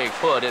will stay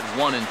put at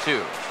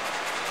 1-2.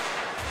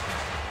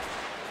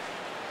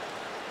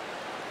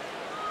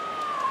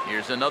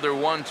 Here's another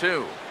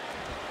 1-2.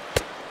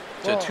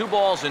 To 2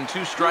 balls and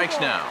 2 strikes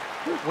now.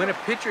 When a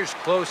pitcher's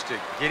close to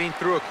getting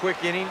through a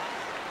quick inning,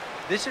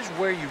 this is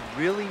where you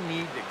really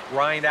need to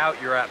grind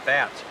out your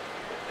at-bats,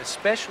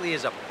 especially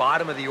as a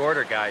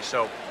bottom-of-the-order guy,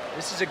 so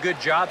this is a good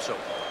job so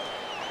far.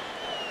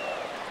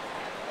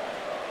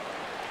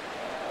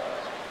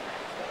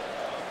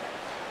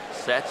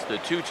 Sets the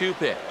 2-2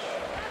 pitch.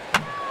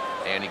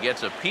 And he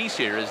gets a piece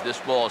here as this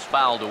ball is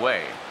fouled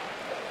away.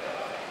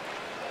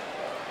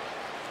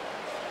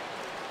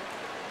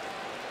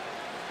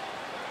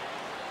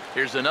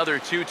 Here's another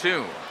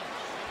 2-2.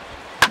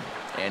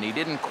 And he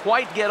didn't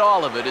quite get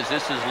all of it as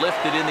this is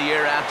lifted in the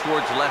air out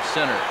towards left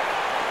center.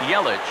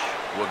 Yelich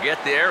will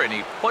get there and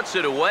he puts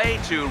it away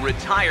to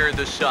retire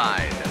the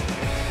side.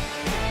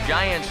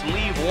 Giants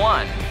leave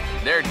 1.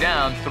 They're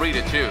down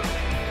 3-2.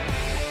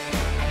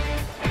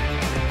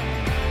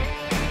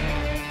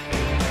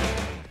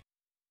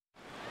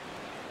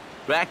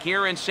 Back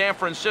here in San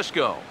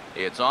Francisco,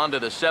 it's on to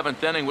the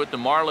 7th inning with the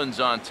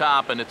Marlins on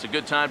top, and it's a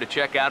good time to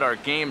check out our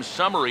game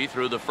summary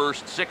through the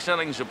first 6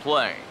 innings of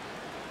play.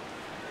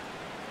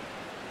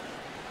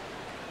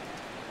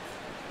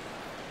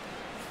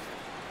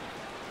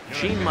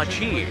 Gene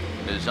Machi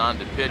is on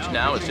to pitch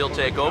now as he'll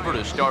take over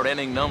to start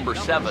inning number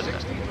 7.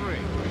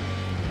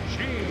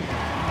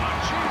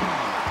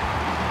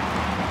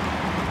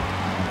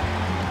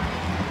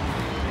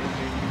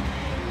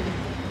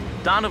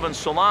 Donovan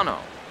Solano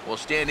will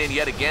stand in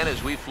yet again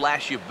as we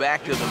flash you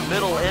back to the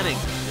middle inning.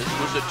 This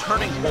was a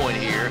turning point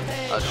here,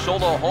 a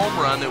solo home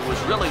run that was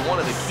really one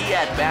of the key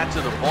at-bats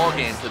of the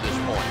ballgame to this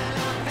point.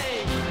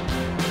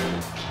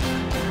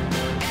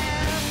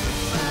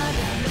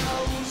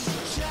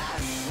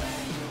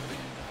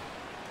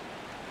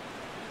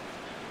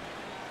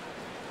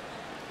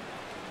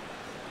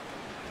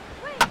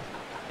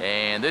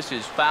 And this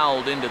is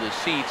fouled into the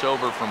seats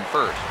over from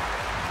first.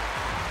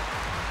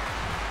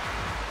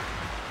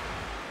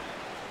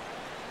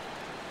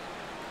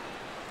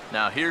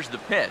 Now here's the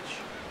pitch.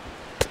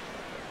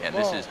 And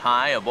this is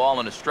high, a ball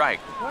and a strike.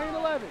 Playing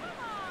 11.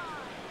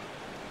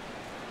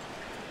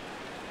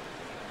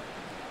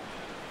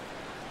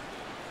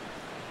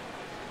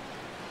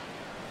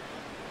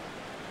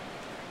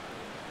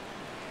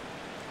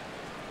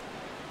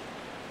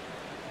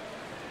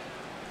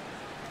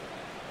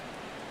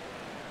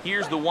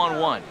 Here's the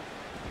 1-1.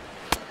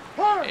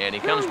 And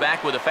he comes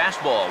back with a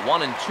fastball.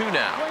 1-2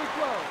 now.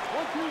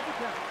 1-2 is the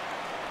count.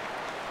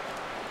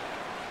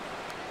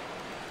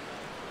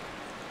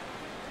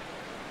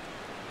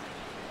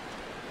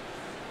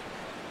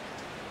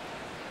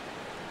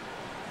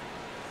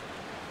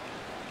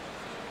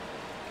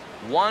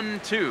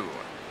 One-two.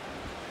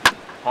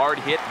 Hard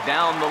hit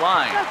down the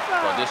line.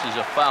 But this is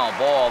a foul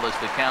ball as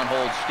the count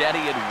holds steady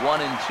at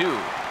 1-2.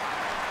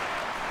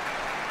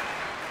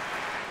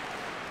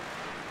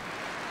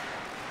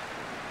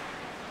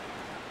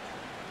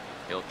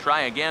 He'll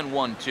try again.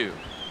 1-2.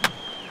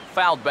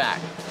 Fouled back.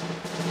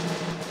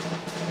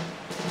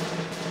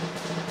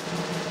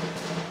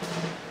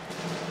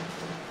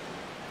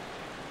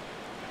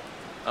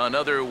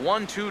 Another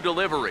 1-2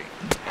 delivery.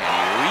 And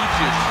he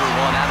reaches for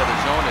one out of the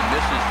zone and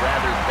misses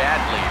rather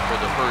badly for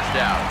the first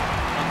out.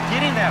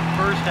 Getting that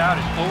first out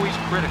is always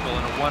critical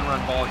in a one-run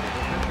ball game,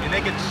 and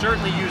they could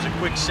certainly use a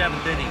quick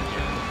 7th inning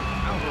here.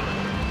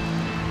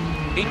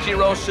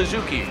 Ichiro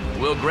Suzuki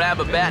will grab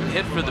a bat and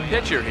hit for the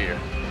pitcher here.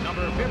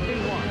 Number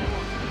 51,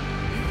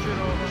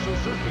 Ichiro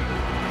Suzuki.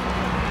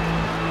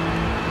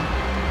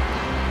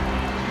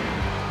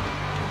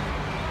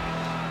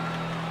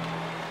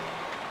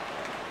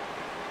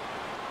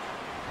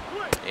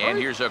 And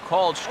here's a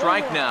called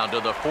strike now to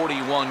the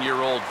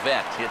 41-year-old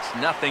vet. It's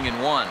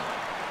 0-1.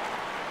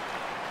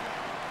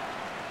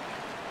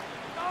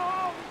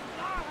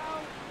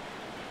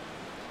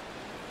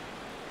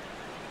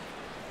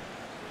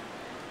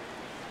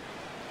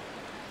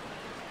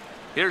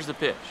 Here's the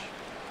pitch.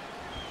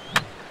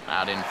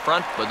 Out in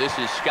front, but this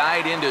is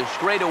skied into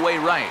straightaway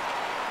right.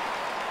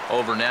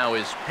 Over now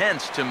is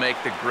Pence to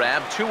make the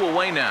grab. 2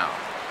 away now.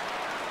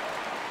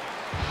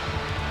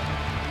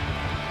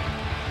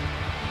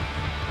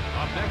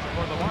 Up next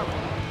for the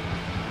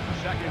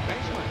Marlins, second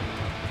baseman,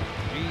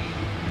 D.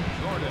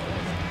 Gordon.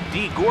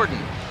 D.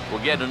 Gordon will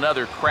get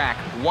another crack.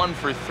 1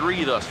 for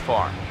 3 thus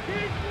far.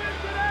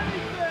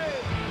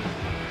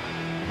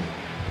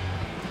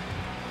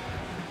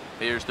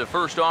 Here's the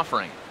first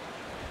offering.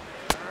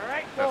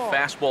 A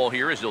fastball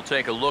here as he'll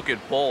take a look at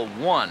ball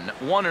 1.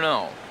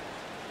 1-0.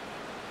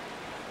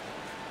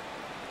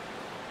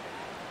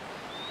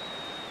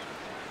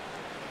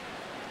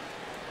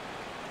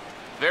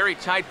 Very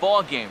tight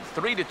ball game.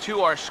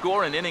 3-2 our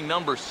score in inning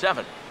number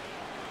 7.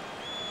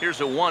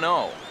 Here's a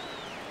 1-0.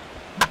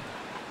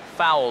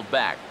 Fouled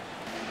back.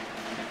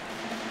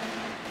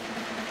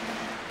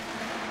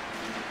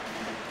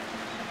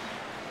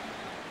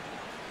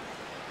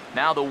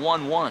 Now the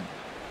 1-1.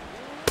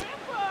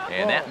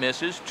 And that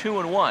misses.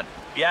 2-1.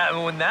 Yeah,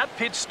 and when that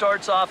pitch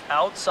starts off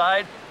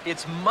outside,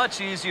 it's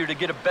much easier to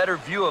get a better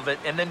view of it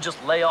and then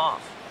just lay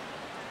off.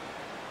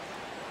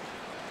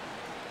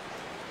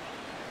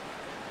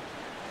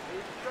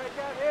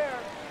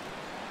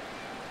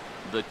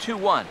 The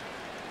 2-1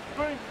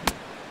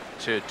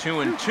 to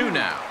 2-2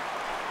 now.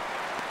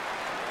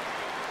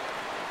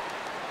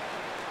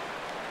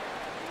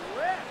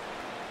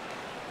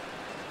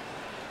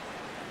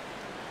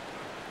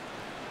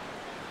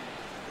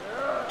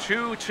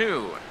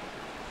 Two.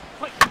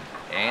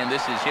 And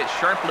this is hit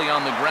sharply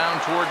on the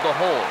ground toward the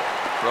hole.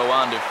 Throw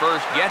on to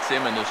first gets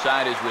him, and the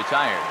side is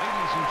retired.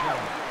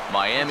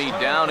 Miami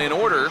down in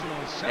order,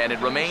 and it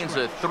remains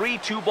a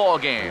 3-2 ball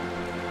game.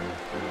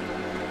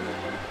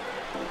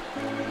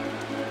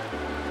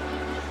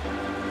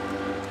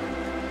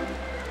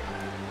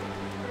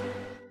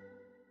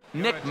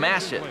 Nick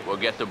Massett will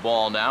get the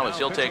ball now as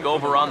he'll take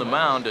over on the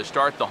mound to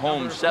start the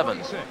home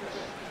 7th.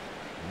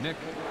 Nick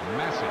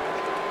Massett.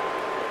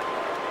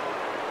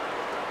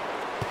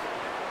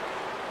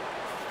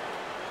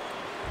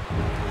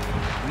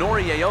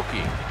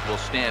 Aoki will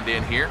stand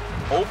in here.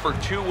 0 for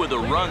 2 with a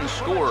run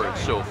scored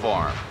so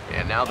far.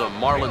 And now the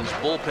Marlins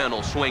bullpen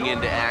will swing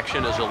into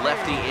action as a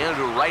lefty and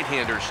a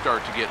right-hander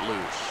start to get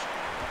loose.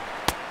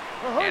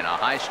 And a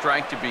high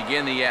strike to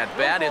begin the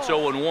at-bat. It's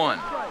 0-1.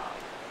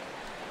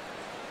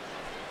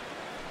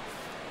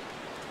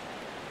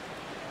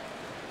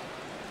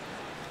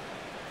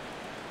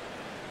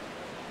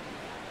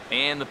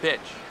 And the pitch.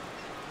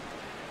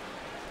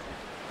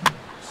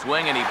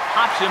 Swing, and he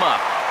pops him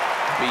up.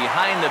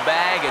 Behind the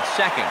bag at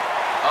second.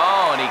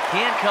 Oh, and he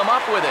can't come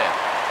up with it.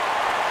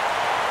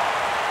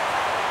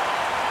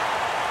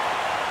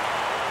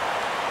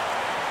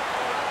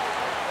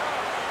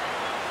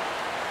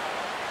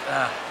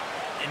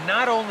 And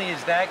not only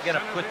is that going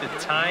to put the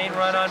tying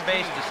run on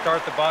base to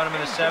start the bottom of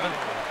the 7th,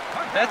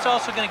 that's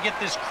also going to get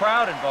this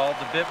crowd involved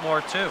a bit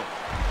more too.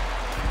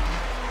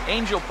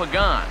 Angel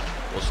Pagan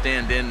will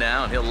stand in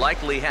now, and he'll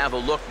likely have a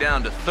look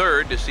down to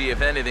third to see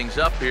if anything's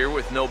up here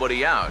with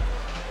nobody out.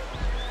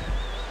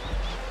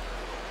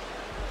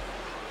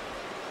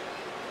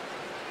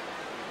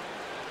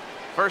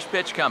 First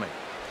pitch coming.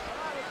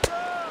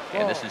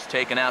 And this is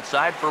taken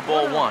outside for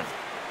ball 1.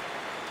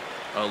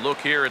 A look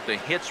here at the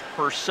hits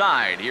per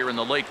side here in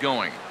the late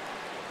going.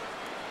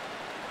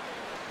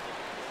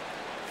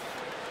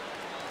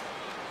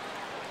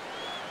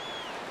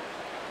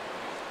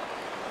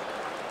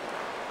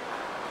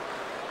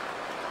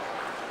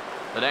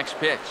 The next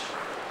pitch.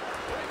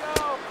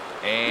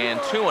 And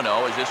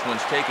 2-0 as this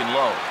one's taken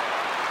low.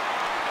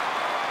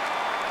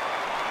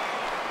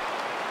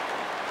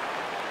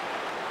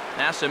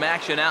 Now some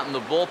action out in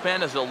the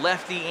bullpen as a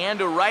lefty and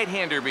a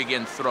right-hander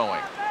begin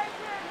throwing.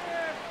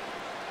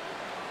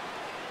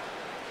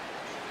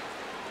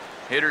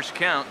 Hitters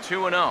count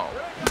 2-0.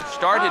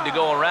 Started to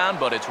go around,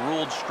 but it's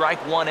ruled strike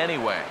 1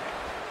 anyway.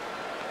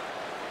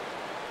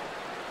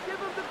 Give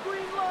him the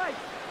green light.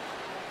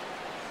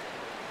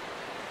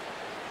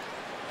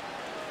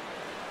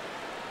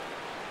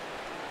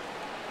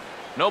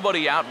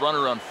 Nobody out,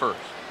 runner on first.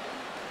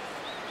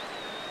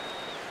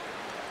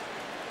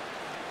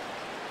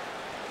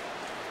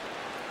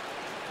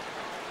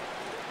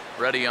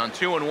 Ready on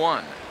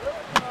 2-1.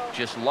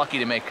 Just lucky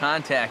to make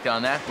contact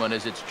on that one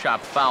as it's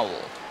chopped foul.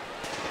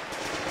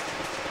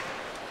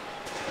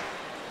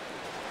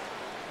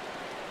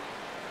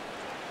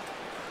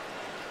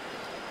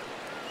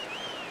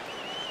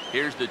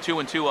 Here's the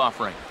 2-2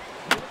 offering.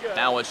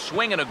 Now a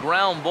swing and a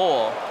ground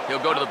ball. He'll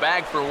go to the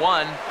bag for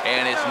 1,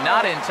 and it's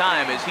not in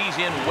time as he's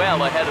in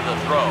well ahead of the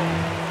throw.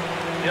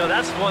 You know,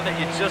 that's one that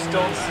you just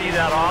don't see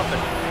that often.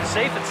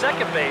 Safe at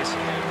second base,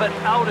 but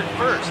out at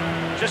first.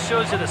 Just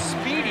shows you the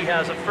speed he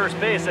has at first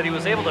base that he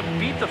was able to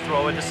beat the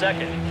throw into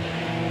second.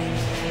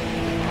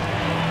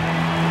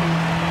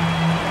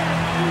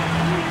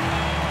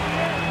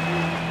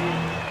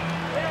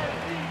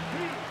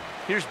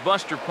 Here's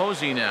Buster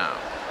Posey now.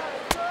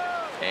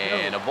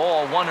 And a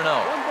ball 1-0.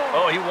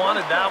 Oh, he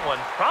wanted that one.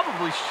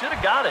 Probably should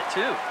have got it,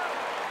 too.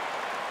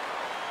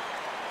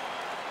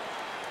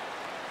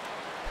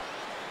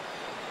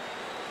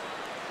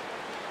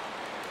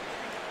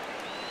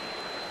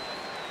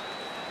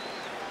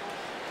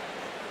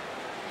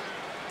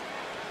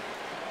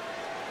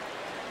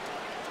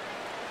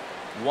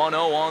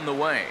 On the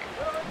way.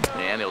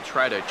 And he'll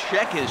try to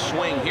check his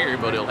swing here,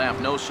 but he'll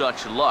have no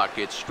such luck.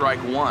 It's strike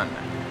 1.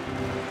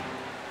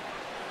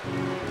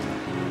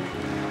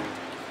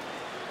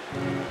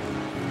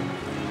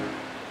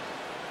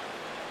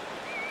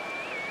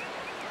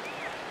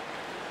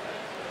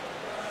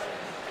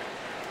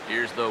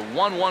 Here's the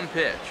 1-1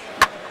 pitch.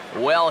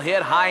 Well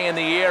hit high in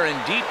the air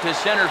and deep to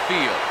center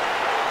field.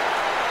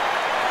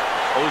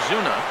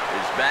 Ozuna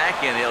is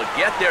back, and he'll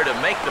get there to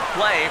make the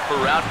play for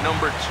route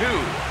number 2.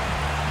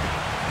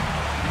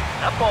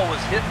 That ball was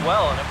hit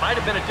well, and it might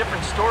have been a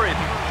different story if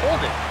he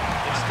pulled it.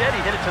 Instead,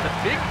 he hit it to the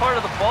big part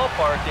of the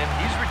ballpark, and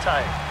he's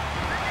retired.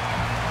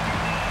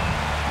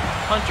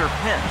 Hunter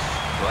Pence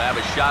will have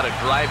a shot at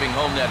driving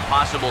home that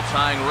possible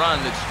tying run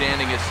that's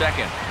standing at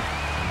second.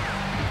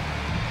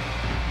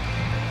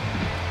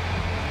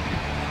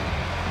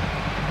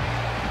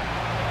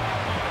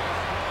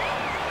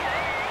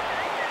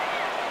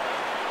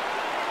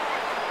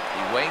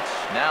 He waits,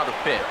 now the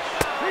pitch.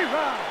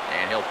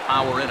 And he'll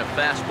power in a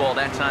fastball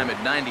that time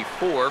at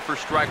 94 for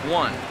strike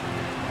 1.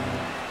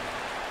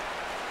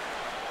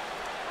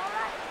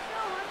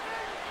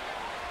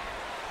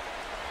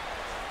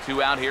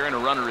 Two out here and a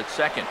runner at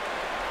second.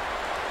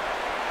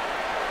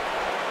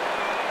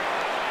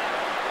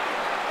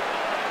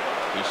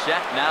 He's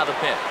set, now the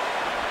pitch.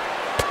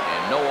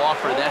 And no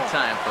offer that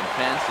time from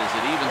Pence as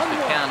it evens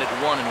the count at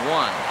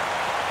 1-1.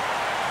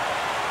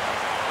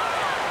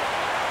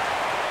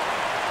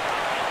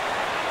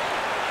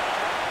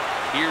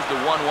 Here's the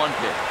 1-1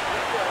 pitch.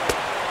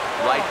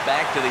 Right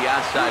back to the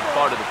outside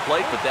part of the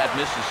plate, but that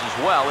misses as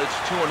well. It's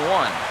 2-1.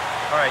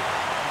 All right,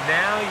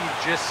 now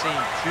you've just seen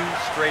 2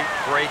 straight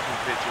breaking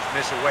pitches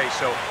miss away.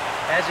 So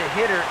as a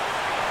hitter,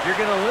 you're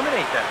going to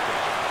eliminate that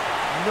pitch.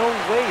 No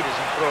way does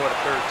he throw it a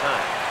third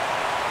time.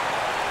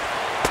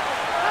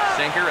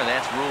 Sinker, and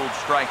that's ruled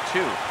strike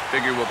 2.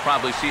 Figure we'll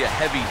probably see a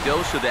heavy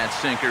dose of that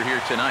sinker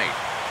here tonight.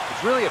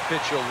 It's really a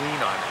pitch you'll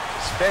lean on,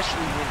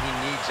 especially when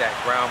he needs that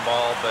ground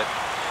ball, but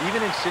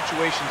even in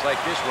situations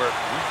like this where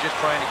he's just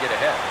trying to get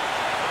ahead.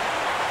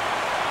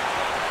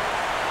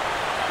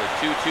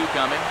 The 2-2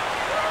 coming.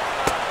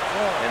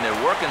 And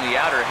they're working the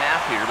outer half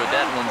here, but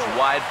that one's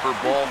wide for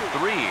ball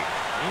 3.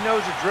 He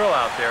knows the drill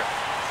out there.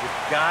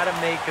 You've got to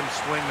make him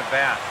swing the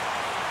bat.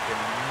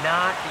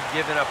 Cannot be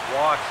giving up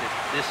walks at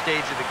this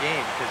stage of the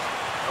game because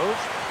those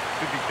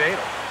could be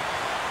fatal.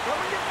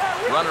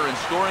 Runner in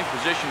scoring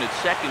position at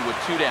second with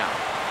 2 down.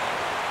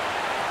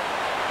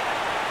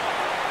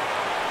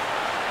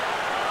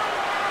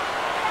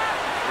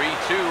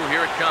 3-2,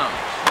 here it comes.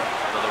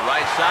 To the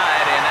right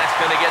side, and that's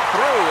going to get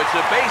through. It's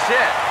a base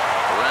hit.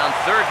 Around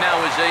third now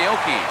is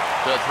Aoki.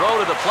 The throw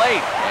to the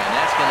plate, and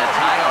that's going to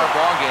tie our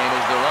ball game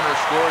as the runner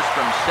scores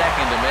from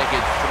second to make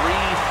it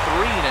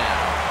 3-3 now.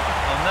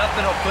 Well,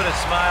 nothing will put a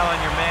smile on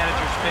your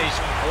manager's face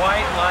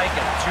quite like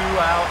a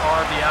 2-out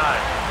RBI.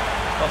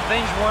 Well,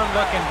 things weren't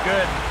looking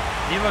good.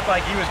 He looked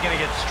like he was going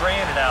to get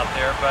stranded out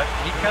there, but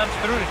he comes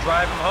through to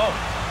drive him home.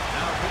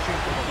 Now pitching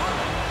for the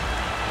Marlins.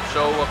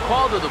 So a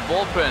call to the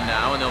bullpen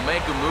now, and they'll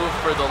make a move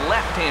for the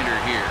left-hander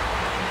here.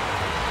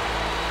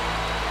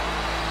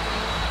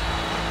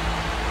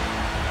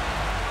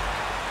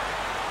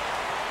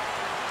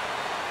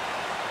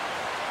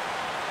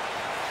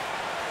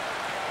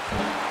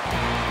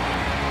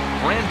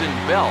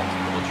 Brandon Belt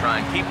will try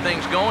and keep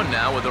things going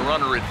now with a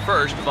runner at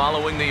first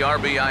following the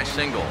RBI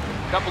single.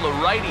 A couple of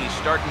righties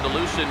starting to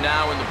loosen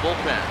now in the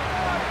bullpen.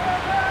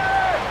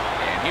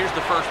 And here's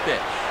the first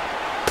pitch.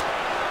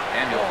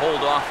 And he'll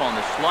hold off on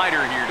the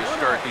slider here to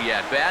start the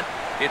at-bat.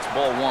 It's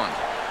ball 1. The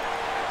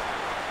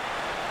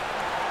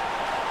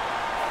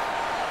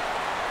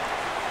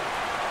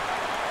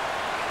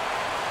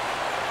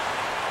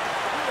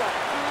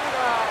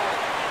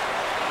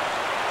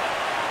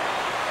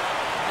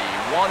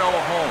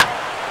 1-0 home.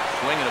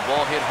 Swinging a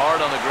ball hit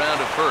hard on the ground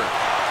to first.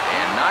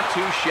 And not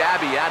too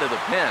shabby out of the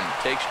pen.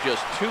 Takes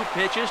just 2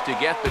 pitches to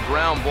get the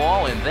ground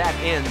ball, and that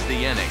ends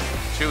the inning.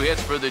 2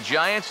 hits for the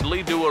Giants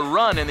lead to a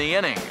run in the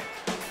inning.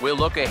 We'll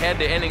look ahead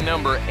to inning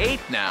number 8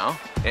 now,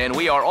 and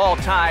we are all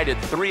tied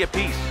at 3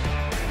 apiece.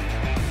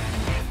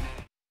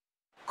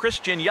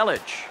 Christian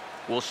Yelich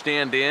will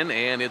stand in,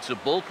 and it's a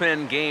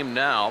bullpen game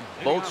now.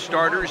 Both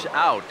starters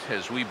out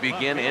as we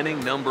begin inning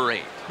number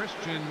 8.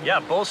 Yeah,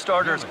 both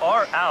starters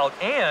are out,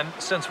 and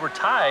since we're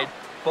tied,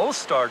 both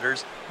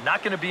starters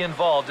not going to be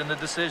involved in the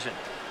decision.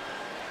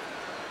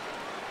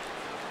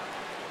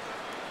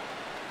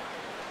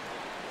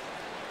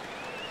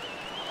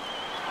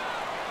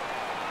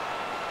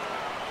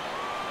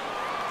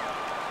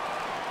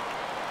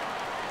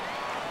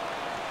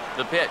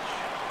 The pitch.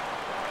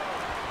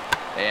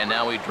 And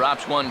now he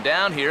drops one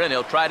down here, and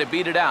he'll try to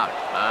beat it out.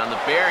 On the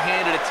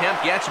barehanded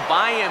attempt, gets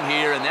by him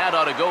here, and that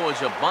ought to go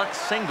as a bunt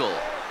single.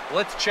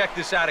 Let's check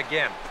this out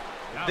again.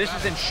 This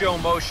is in show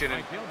motion,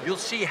 and you'll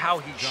see how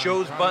he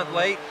shows bunt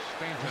late.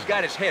 He's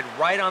got his head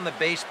right on the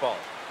baseball,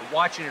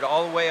 watching it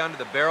all the way under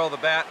the barrel of the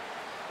bat.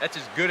 That's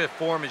as good a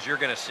form as you're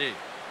going to see.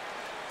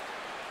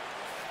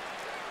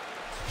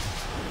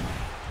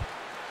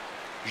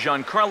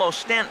 Giancarlo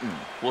Stanton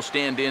will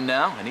stand in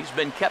now, and he's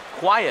been kept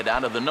quiet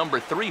out of the number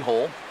 3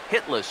 hole,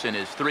 hitless in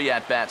his 3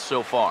 at-bats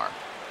so far.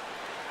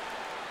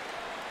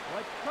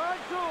 Let's turn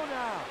 2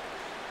 now.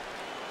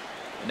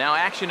 Now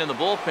action in the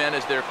bullpen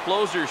as their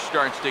closer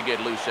starts to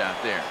get loose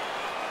out there.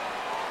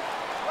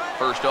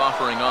 First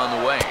offering on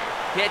the way.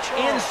 Pitch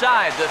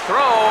inside the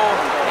throw,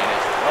 and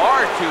it's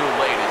far too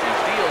late as he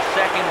steals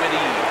second with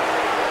ease.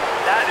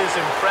 That is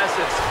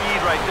impressive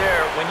speed right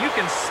there when you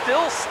can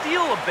still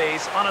steal a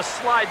base on a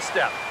slide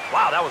step.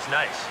 Wow, that was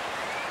nice.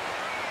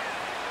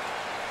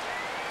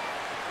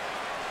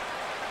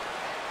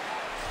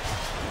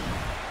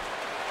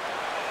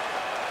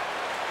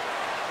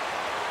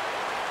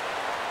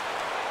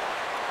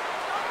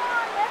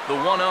 The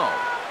 1-0.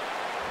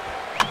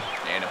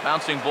 And a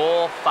bouncing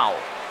ball, foul.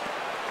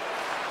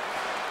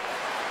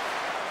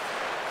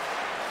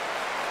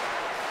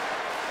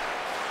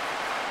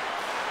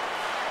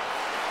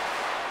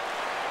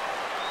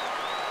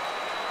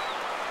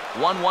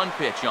 One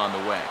pitch on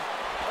the way.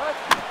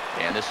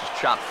 And this is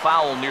chopped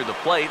foul near the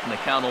plate, and the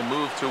count will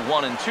move to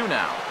 1-2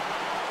 now.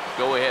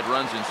 Go-ahead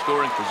runs in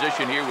scoring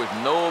position here with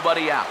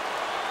nobody out.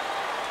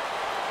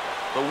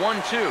 The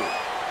 1-2.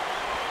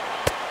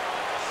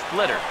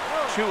 Splitter,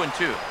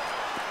 2-2.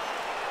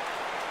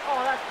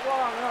 Oh, that's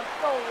wrong. That's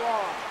so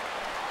wrong.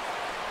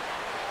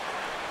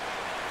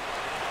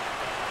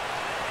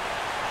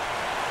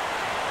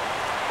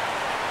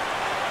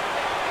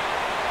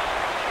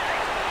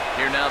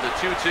 Here now the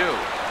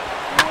 2-2.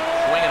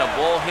 Swinging a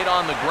ball hit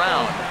on the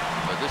ground,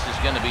 but this is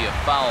going to be a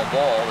foul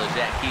ball as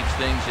that keeps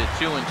things at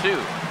 2-2.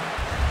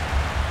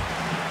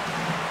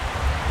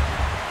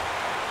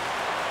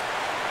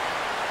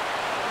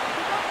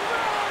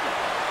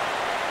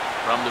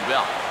 From the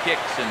belt,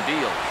 kicks and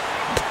deals.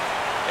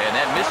 And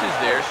that misses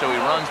there, so he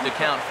runs the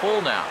count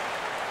full now.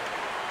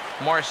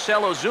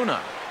 Marcell Ozuna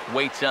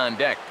waits on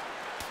deck.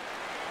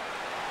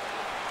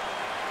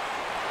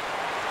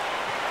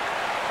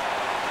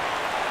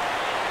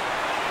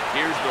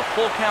 Here's the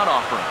full count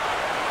offering.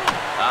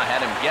 I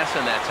had him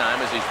guessing that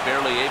time as he's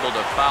barely able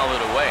to foul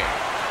it away.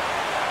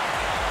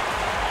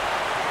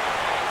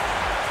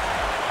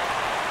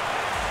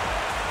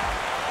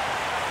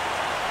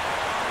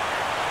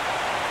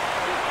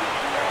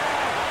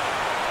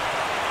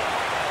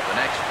 The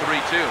next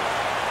 3-2.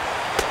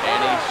 And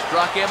he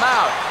struck him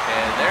out.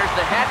 And there's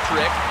the hat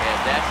trick, and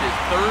that's his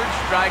third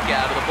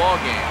strikeout of the ball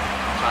game.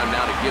 Time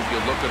now to give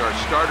you a look at our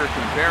starter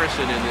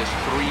comparison in this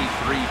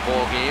 3-3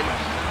 ball game.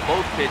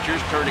 Both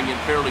pitchers turning in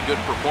fairly good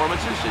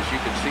performances, as you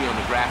can see on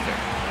the graphic.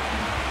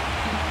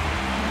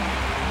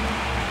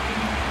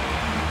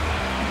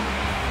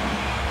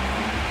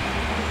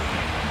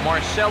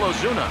 Marcell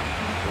Ozuna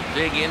will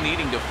dig in,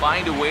 needing to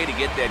find a way to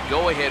get that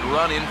go-ahead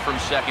run in from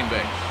second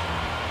base.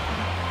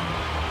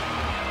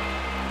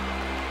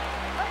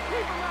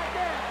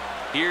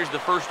 Here's the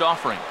first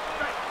offering.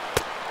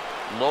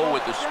 Low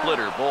with the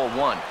splitter, ball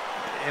 1.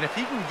 And if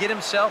he can get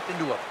himself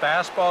into a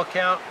fastball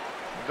count,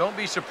 don't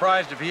be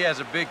surprised if he has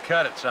a big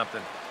cut at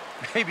something.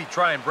 Maybe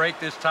try and break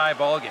this tie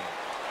ball game.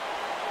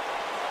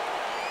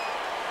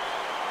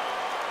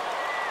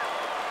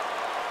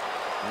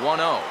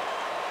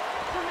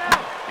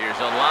 Here's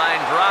a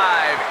line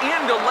drive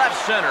into left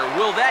center.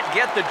 Will that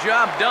get the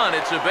job done?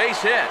 It's a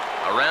base hit.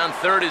 Around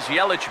third is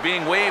Yelich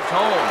being waved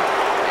home.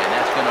 And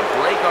that's going to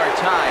break our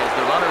tie as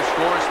the runner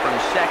scores from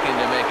second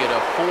to make it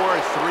a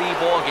 4-3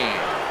 ball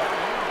game.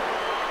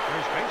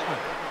 First baseman,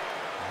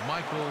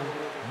 Michael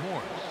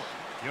Morse.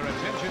 Your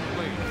attention,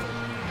 please.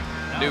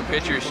 New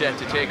pitcher set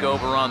to take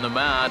over on the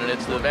mound, and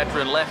it's the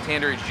veteran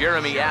left-hander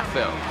Jeremy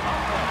Affeldt.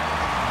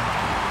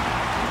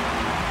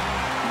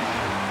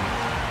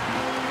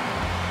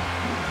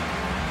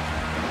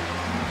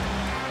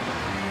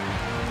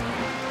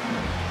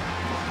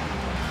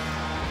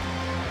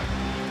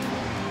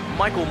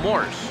 Michael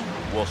Morse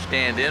will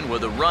stand in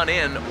with a run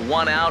in,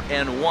 1 out,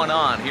 and 1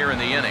 on here in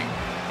the inning.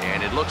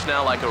 And it looks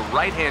now like a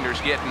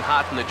right-hander's getting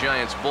hot in the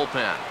Giants'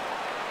 bullpen.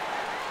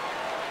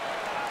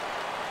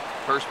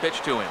 First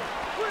pitch to him.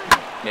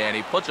 And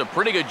he puts a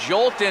pretty good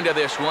jolt into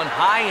this one,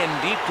 high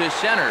and deep to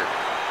center.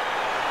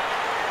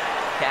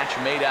 Catch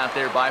made out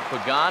there by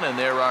Pagan, and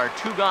there are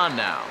 2 gone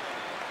now.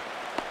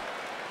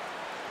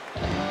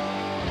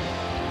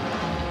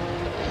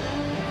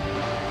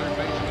 Third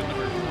baseman,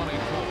 number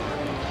 24,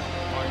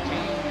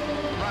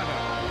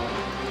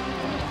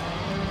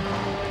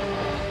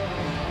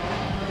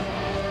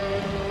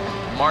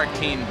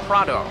 Martin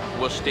Prado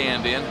will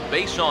stand in.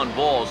 Base on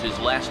balls his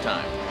last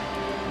time.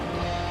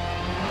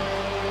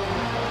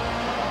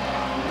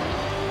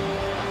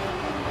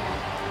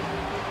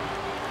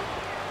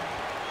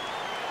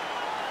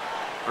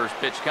 First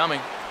pitch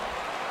coming.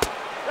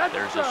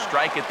 There's a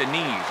strike at the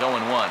knees,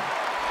 0-1.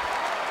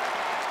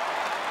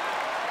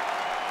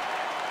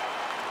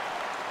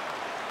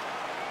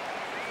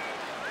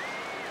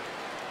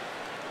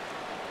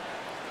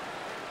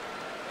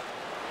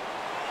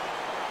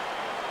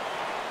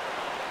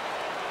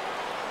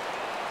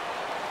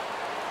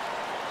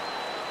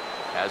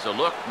 Has a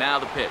look, now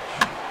the pitch.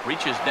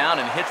 Reaches down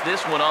and hits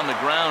this one on the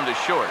ground to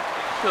short.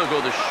 He'll go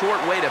the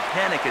short way to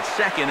panic at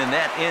second, and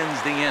that ends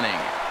the inning.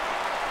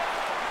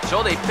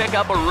 So they pick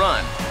up a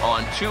run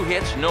on 2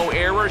 hits, no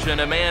errors,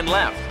 and a man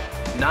left.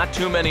 Not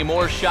too many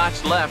more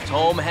shots left.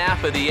 Home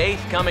half of the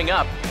 8th coming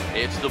up.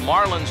 It's the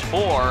Marlins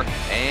 4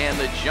 and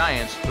the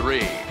Giants 3.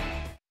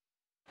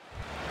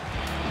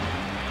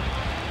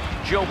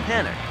 Joe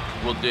Panik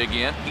will dig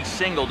in. He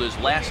singled his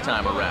last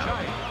time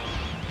around.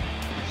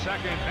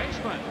 Second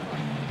baseman,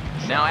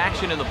 Now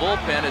action in the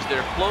bullpen as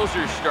their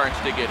closer starts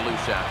to get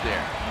loose out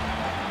there.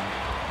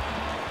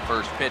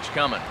 First pitch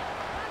coming.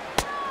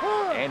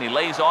 And he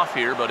lays off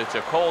here, but it's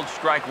a cold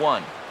strike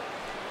one.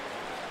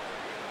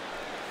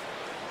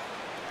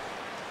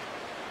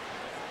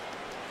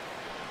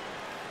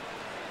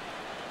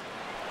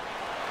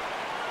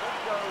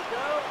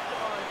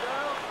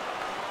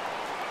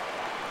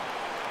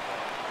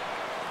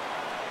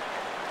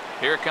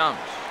 Here it comes.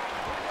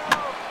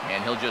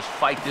 And he'll just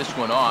fight this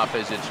one off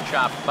as it's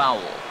chopped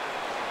foul.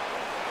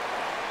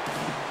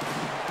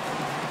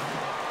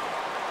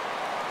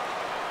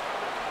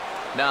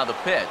 Now the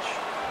pitch.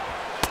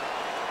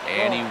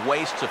 And he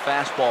wastes a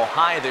fastball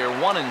high there,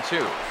 1-2.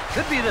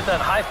 Could be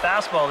that high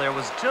fastball there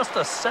was just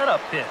a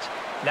setup pitch.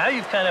 Now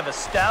you've kind of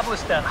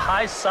established that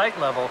high sight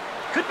level.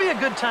 Could be a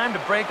good time to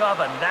break off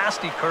a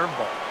nasty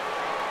curveball.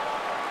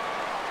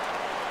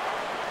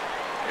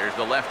 Here's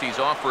the lefty's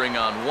offering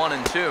on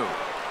 1-2.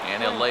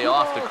 And he'll lay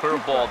off the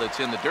curveball that's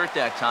in the dirt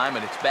that time,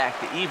 and it's back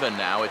to even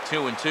now at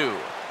 2-2.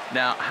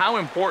 Now, how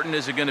important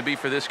is it going to be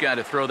for this guy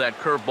to throw that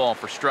curveball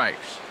for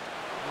strikes?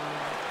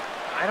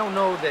 I don't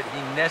know that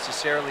he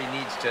necessarily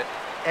needs to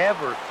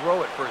ever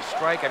throw it for a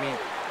strike. I mean,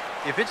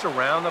 if it's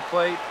around the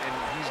plate and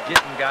he's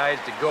getting guys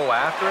to go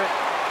after it,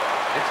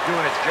 it's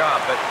doing its job.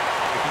 But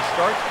if he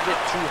starts to get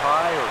too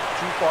high or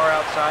too far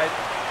outside,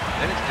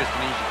 then it's just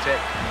an easy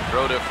take.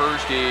 Throw to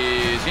first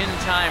is in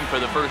time for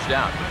the first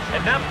out.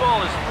 And that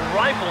ball is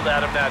rifled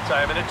at him that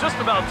time, and it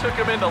just about took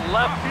him into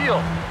left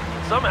field.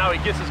 Somehow he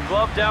gets his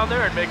glove down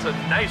there and makes a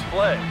nice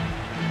play.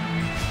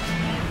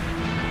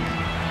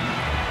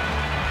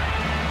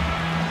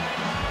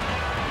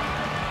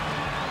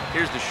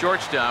 Here's the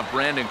shortstop,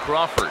 Brandon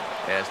Crawford,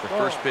 as the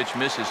first pitch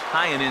misses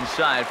high and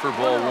inside for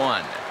ball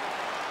one.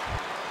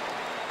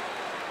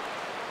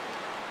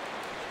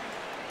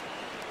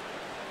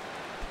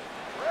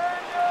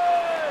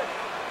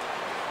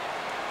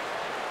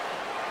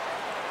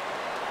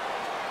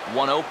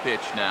 One-0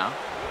 pitch now.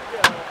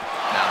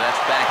 Now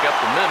that's back up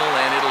the middle,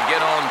 and it'll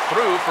get on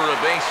through for a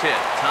base hit.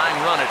 Tying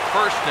run at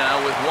first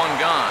now with one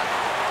gone.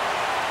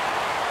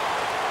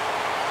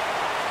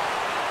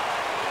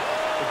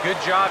 A good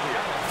job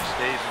here.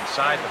 Stays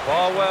inside the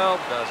ball well,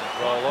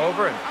 doesn't roll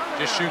over, and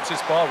just shoots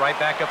this ball right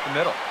back up the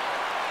middle.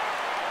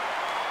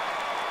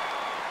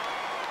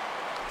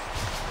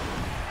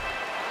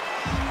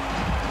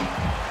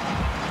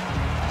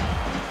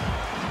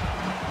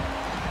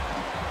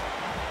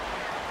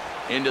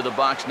 Into the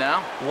box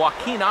now,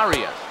 Joaquin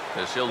Arias,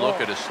 as he'll look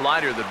at a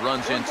slider that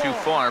runs in too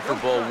far for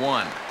ball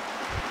one.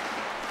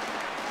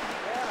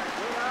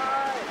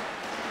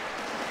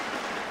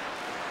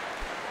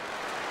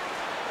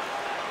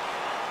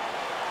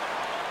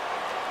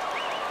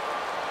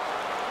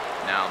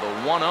 Now the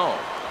 1-0.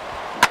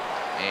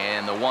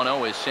 And the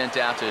 1-0 is sent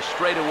out to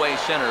straightaway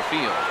center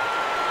field.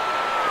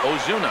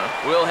 Ozuna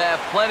will have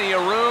plenty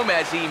of room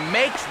as he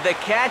makes the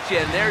catch,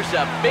 and there's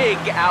a big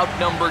out,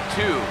 number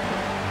 2.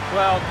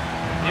 Well,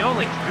 the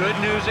only good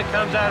news that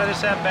comes out of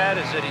this at-bat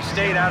is that he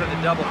stayed out of the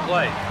double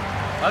play.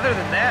 Other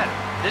than that,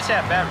 this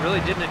at-bat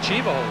really didn't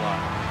achieve a whole lot.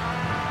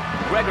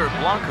 Gregor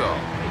Blanco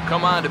will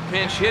come on to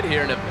pinch hit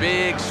here in a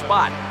big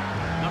spot.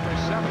 Number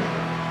 7.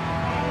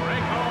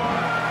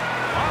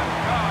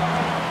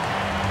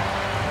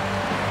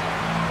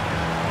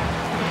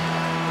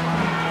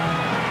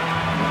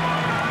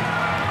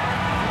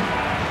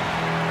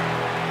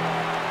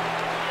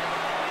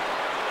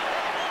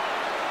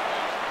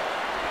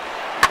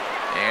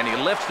 And he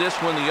lifts this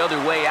one the other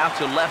way out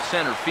to left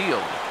center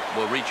field.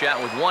 Will reach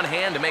out with one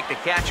hand to make the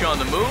catch on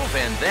the move,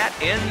 and that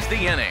ends the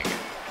inning.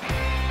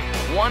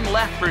 One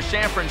left for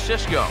San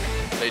Francisco.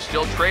 They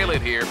still trail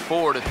it here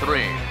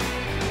 4-3.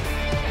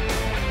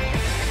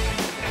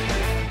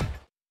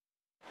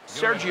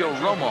 Sergio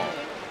Romo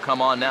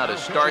come on now to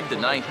start the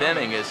 9th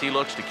inning as he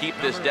looks to keep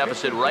this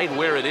deficit right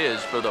where it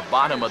is for the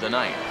bottom of the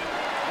 9th.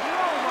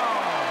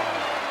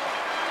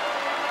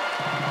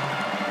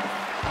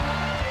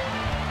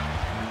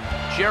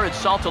 Jared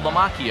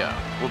Saltalamacchia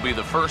will be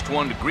the first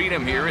one to greet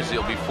him here as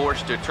he'll be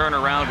forced to turn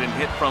around and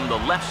hit from the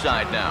left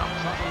side now.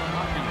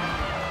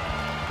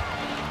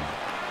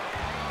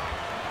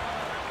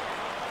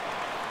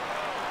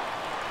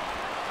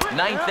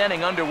 Ninth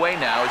inning underway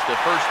now as the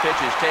first pitch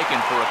is taken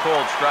for a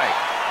cold strike.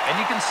 And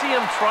you can see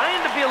him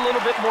trying to be a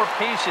little bit more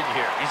patient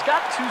here. He's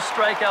got 2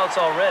 strikeouts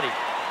already,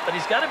 but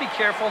he's got to be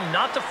careful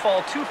not to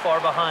fall too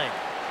far behind.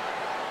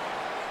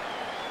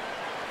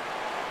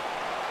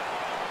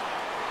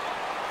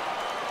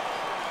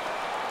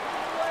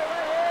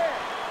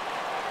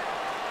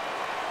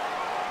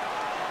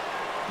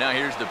 Now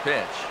here's the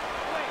pitch.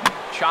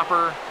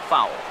 Chopper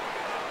foul.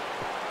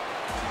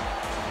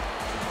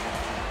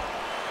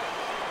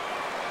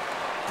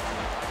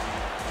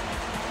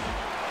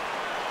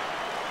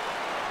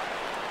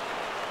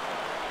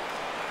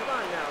 Come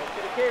on now, let's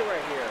get a K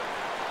right here.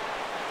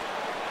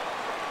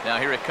 Now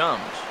here it comes.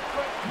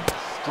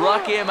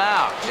 Struck him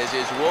out as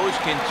his woes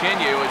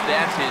continue as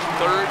that's his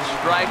 3rd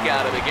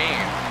strikeout of the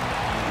game.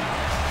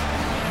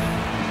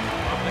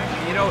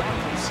 You know,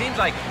 seems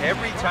like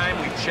every time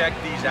we check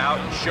these out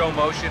in show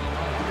motion,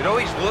 it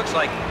always looks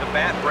like the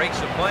bat breaks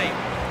the plane.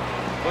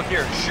 Look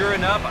here, sure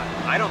enough,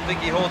 I don't think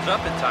he holds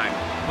up in time.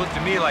 Looked to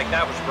me like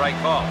that was the right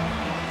call.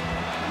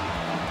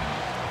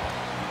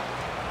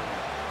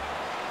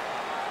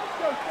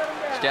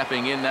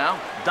 Stepping in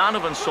now,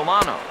 Donovan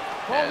Solano,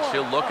 as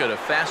he'll look at a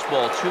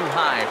fastball too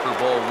high for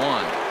ball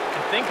one.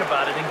 And think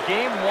about it, in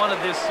game one of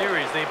this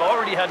series, they've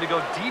already had to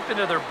go deep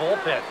into their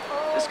bullpen.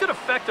 This could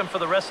affect them for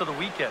the rest of the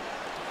weekend.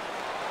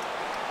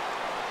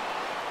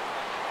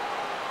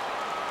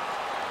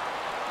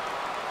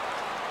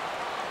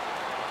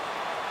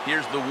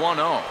 Here's the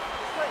 1-0.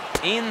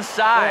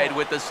 Inside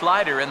with the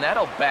slider, and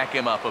that'll back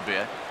him up a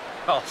bit.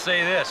 I'll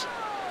say this,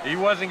 he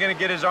wasn't going to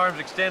get his arms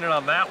extended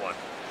on that one.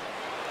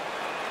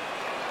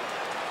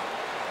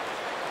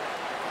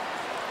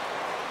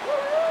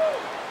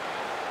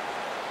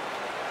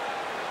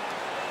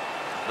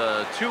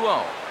 The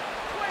 2-0.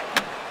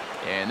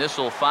 And this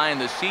will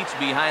find the seats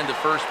behind the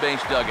first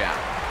base dugout.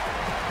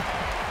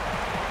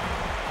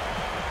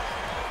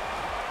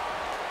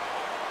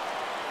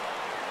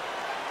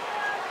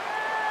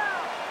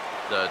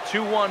 The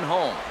 2-1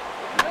 home.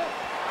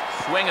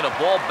 Swing and a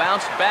ball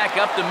bounced back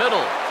up the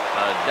middle.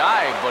 A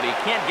dive, but he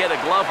can't get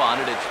a glove on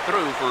it. It's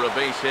through for a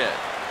base hit.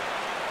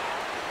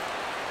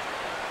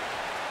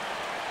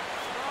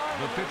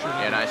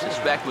 And I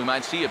suspect we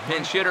might see a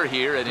pinch hitter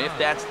here, and if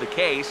that's the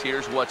case,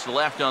 here's what's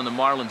left on the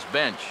Marlins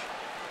bench.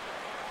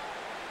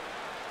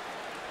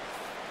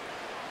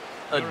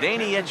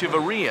 Adeiny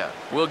Echeverria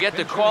will get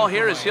the call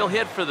here as he'll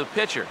hit for the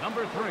pitcher.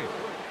 Number 3,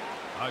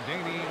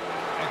 Adeiny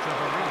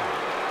Echeverria.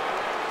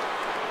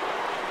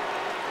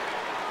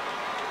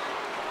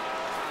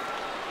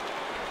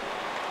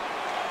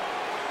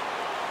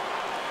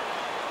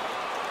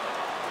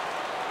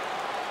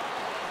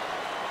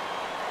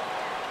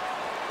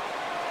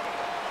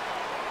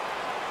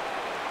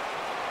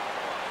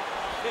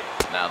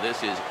 Now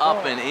this is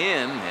up and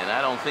in, and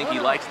I don't think he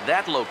likes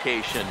that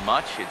location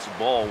much. It's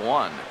ball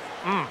one.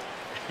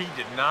 He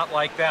did not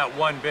like that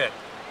one bit.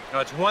 You know,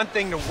 it's one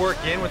thing to work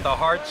in with the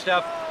hard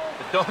stuff,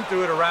 but don't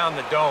do it around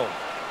the dome.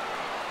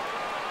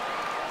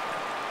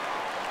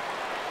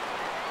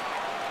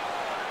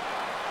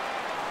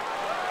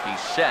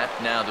 He's set,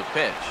 now the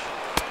pitch.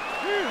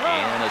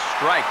 And a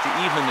strike to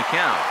even the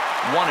count.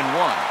 1-1.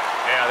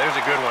 Yeah, there's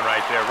a good one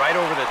right there, right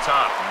over the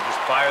top. And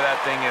just fire that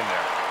thing in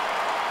there.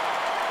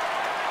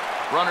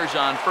 Runners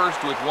on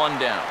first with one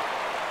down.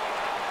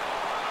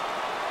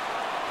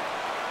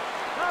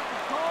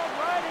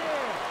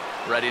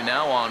 Ready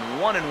now on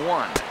 1-1.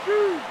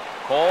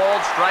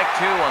 Called strike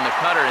two on the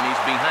cutter, and he's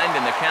behind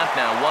in the count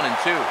now,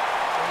 1-2.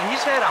 And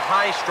he's had a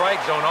high strike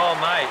zone all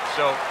night,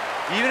 so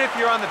even if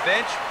you're on the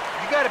bench,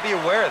 you got to be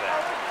aware of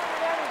that.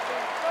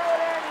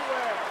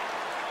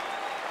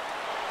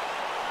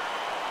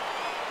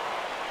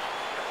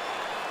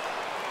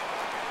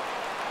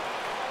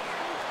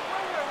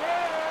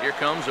 Here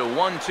comes a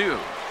 1-2.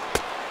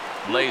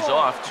 Lays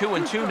off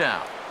 2-2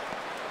 now.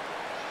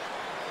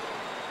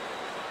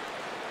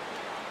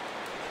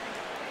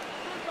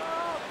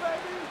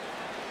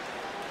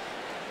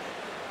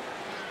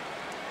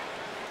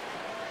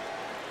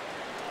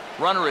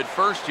 Runner at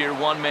first here,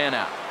 one man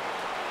out.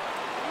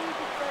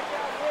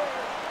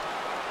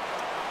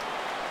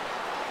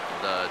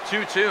 The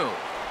 2-2.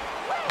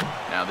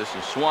 Now this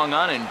is swung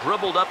on and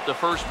dribbled up the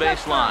first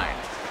base line.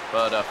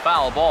 But a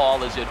foul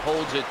ball as it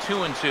holds it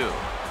 2-2.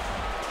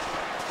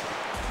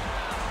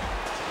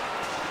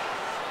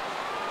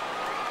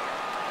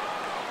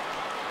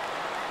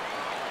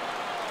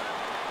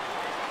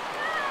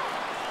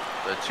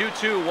 The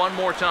 2-2 one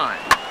more time.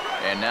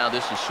 And now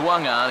this is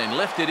swung on and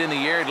lifted in the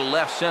air to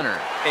left center.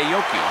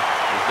 Aoki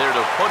is there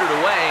to put it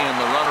away, and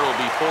the runner will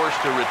be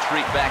forced to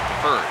retreat back to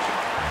first.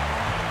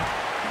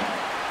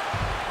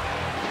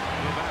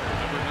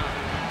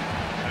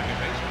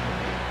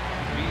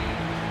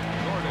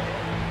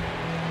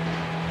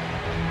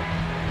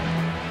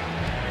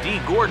 D.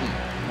 Gordon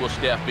will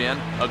step in,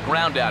 a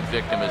ground-out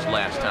victim as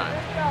last time.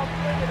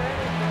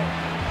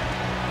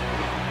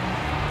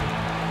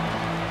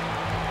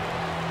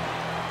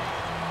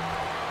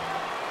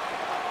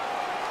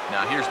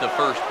 Now here's the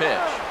first pitch.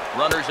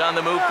 Runners on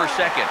the move for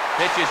second.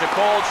 Pitch is a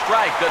cold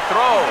strike. The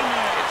throw.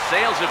 It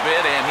sails a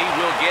bit, and he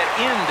will get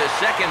into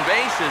second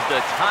base as the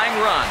tying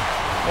run.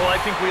 Well, I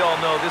think we all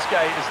know this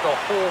guy is the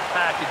whole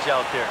package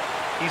out there.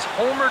 He's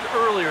homered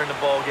earlier in the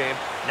ball game.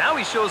 Now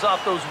he shows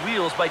off those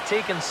wheels by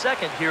taking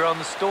second here on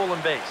the stolen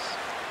base.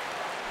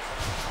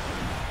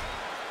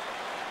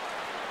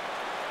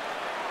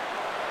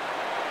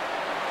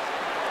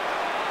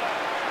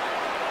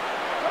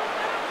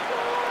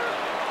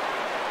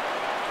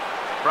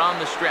 From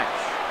the stretch.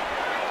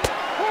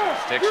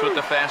 Sticks with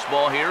the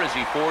fastball here as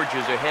he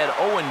forges ahead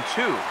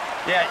 0-2.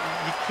 Yeah,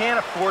 you can't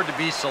afford to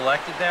be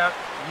selected now.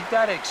 You've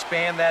got to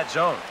expand that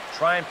zone.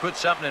 Try and put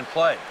something in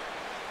play.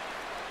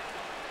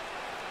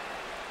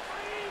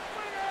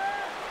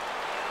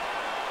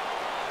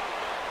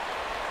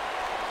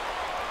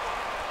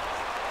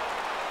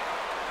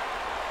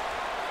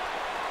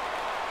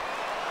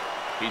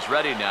 He's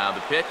ready now.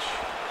 The pitch.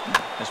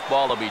 This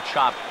ball will be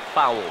chopped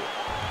foul.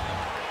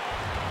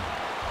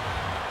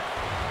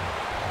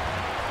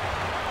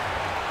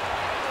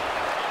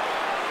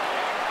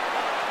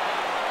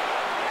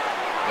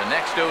 The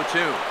next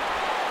 0-2.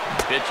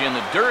 Pitch in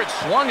the dirt,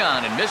 swung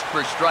on and missed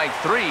for strike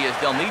 3 as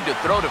they'll need to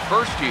throw to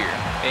first here.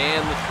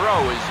 And the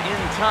throw is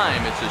in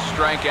time. It's a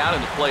strikeout,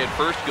 and the play at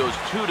first goes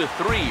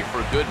 2-3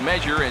 for good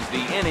measure as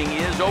the inning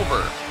is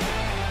over.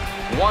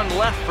 One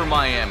left for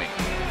Miami,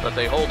 but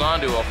they hold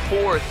on to a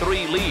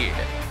 4-3 lead.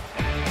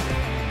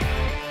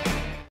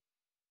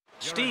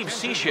 Steve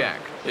Cishek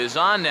is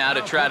on now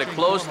to try to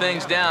close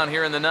things down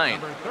here in the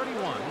ninth. Number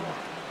 31,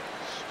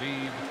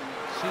 Steve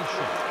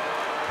Cishek.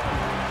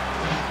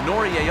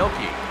 Nori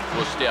Aoki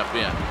will step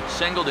in.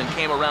 Singled and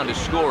came around to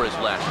score his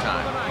last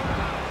time.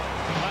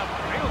 Left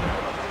fielder,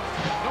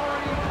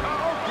 Nori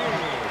Aoki.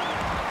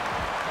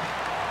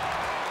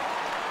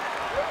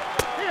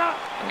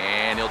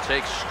 And he'll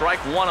take strike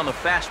 1 on the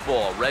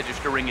fastball,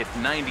 registering at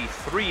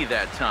 93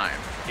 that time.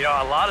 You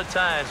know, a lot of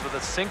times with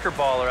a sinker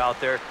baller out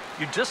there,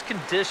 you're just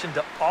conditioned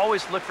to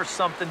always look for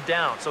something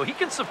down. So he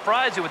can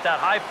surprise you with that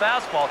high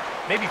fastball,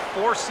 maybe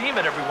four-seam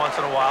it every once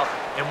in a while,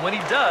 and when he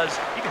does,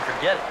 you can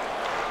forget it.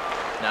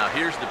 Now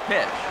here's the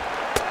pitch.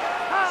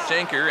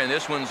 Sinker, and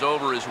this one's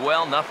over as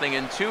well.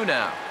 0-2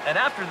 now. And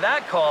after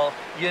that call,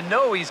 you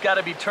know he's got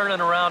to be turning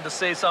around to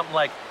say something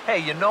like, hey,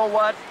 you know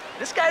what?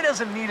 This guy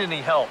doesn't need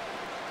any help.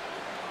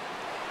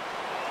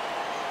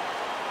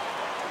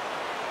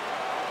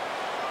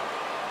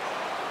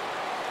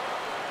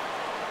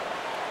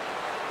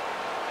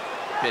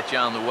 Pitch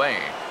on the way.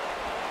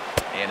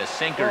 And a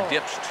sinker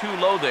dips too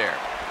low there.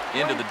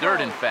 Into the dirt,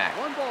 in fact.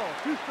 1 ball,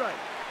 2 strikes.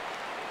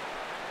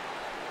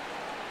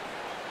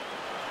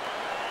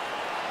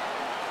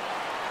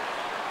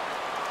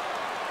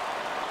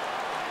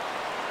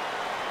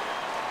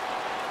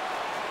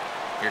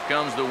 Here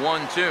comes the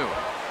 1-2.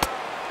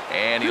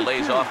 And he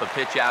lays off a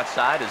pitch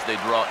outside as they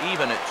draw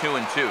even at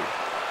 2-2.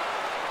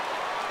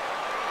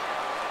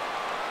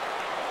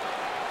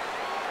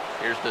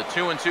 Here's the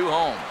 2-2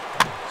 home.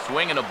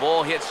 Swing and a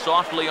ball hit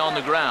softly on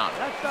the ground.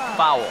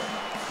 Foul.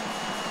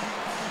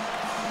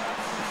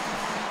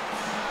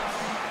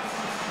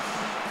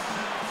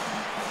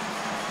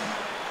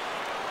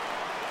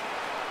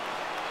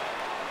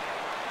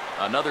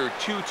 Another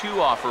 2-2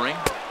 offering.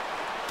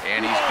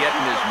 And he's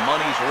getting his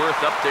money's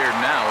worth up there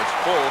now. It's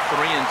full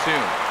 3-2.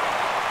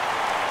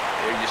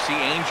 There you see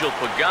Angel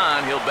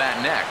Pagan. He'll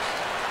bat next.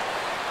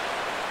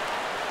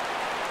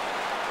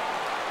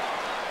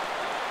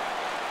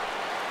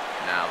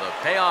 Now the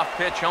payoff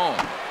pitch home.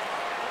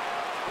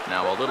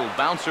 Now a little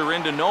bouncer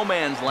into no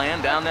man's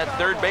land down that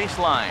third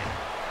baseline.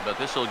 But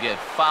this will get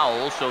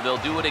foul, so they'll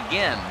do it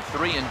again.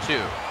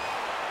 3-2.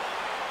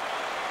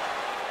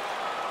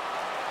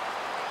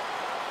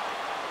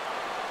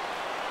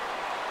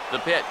 The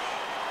pitch.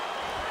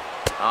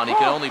 And he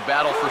can only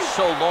battle for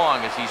so long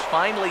as he's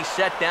finally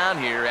set down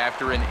here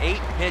after an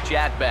 8-pitch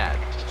at-bat.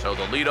 So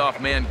the leadoff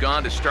man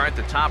gone to start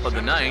the top of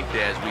the ninth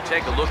as we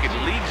take a look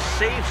at league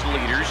saves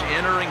leaders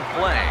entering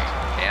play.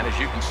 And as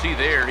you can see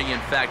there, he in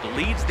fact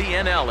leads the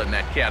NL in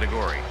that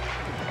category.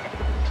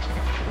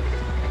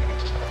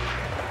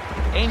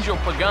 Angel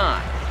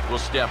Pagan will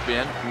step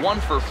in, 1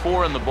 for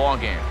 4 in the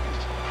ballgame.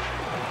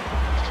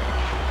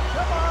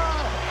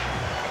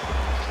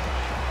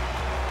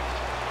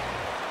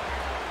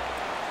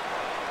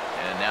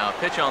 Now a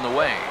pitch on the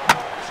way.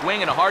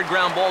 Swing and a hard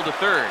ground ball to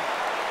third.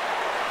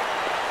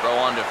 Throw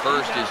on to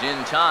first is in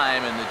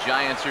time, and the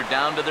Giants are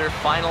down to their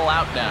final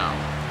out now.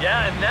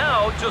 Yeah, and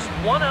now just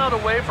 1 out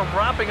away from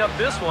wrapping up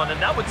this one,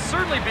 and that would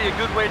certainly be a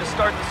good way to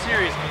start the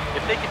series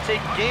if they could take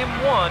Game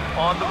 1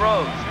 on the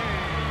road.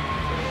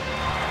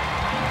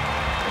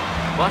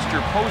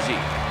 Buster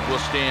Posey will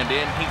stand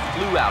in. He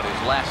flew out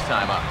his last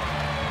time up.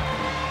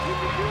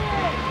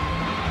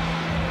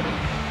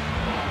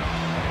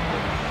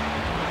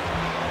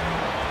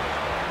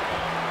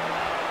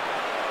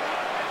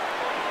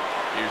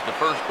 Here's the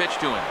first pitch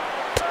to him.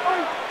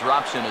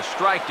 Drops in a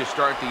strike to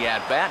start the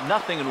at-bat.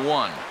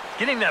 0-1.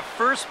 Getting that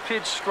first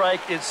pitch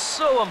strike is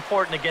so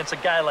important against a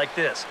guy like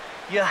this.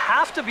 You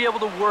have to be able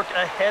to work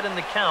ahead in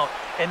the count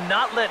and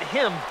not let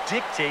him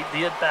dictate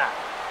the at-bat.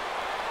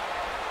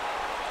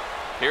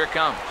 Here it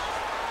comes.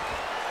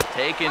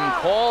 Taken,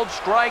 called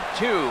strike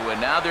 2,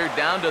 and now they're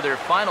down to their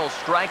final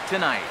strike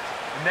tonight.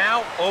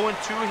 Now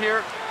 0-2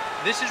 here.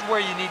 This is where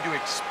you need to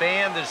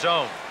expand the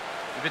zone.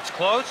 If it's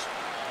close,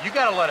 you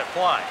got to let it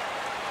fly.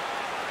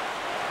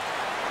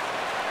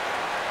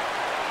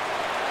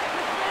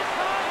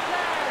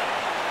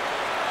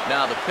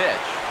 Now the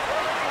pitch.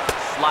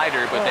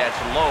 Slider, but that's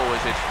low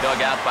as it's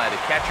dug out by the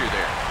catcher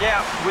there.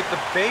 Yeah, with the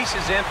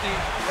bases empty,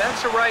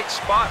 that's the right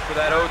spot for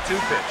that 0-2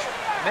 pitch.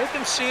 Make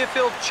him see if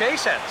he'll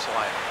chase that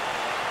slider.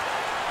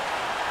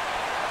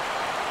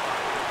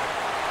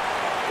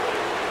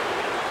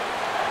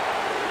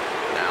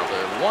 Now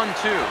the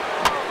 1-2.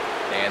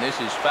 And this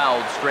is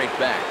fouled straight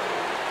back.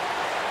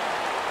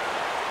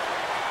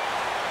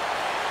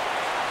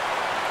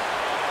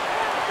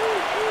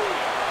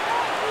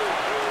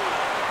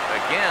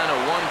 Again, a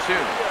 1-2.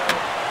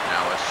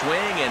 Now a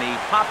swing, and he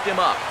popped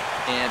him up.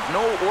 And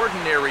no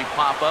ordinary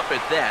pop-up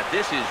at that.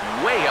 This is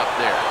way up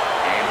there.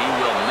 And he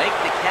will make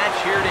the catch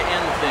here to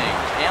end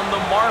things. And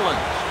the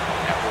Marlins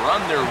have run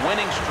their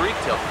winning streak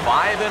to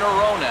 5 in a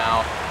row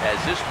now as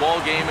this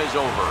ball game is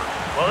over.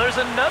 Well,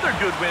 there's another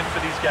good win for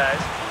these guys.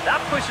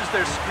 That pushes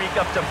their streak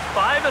up to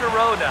 5 in a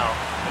row now.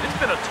 And it's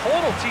been a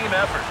total team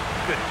effort.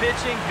 Good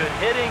pitching, good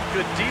hitting,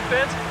 good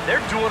defense. They're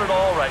doing it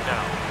all right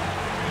now.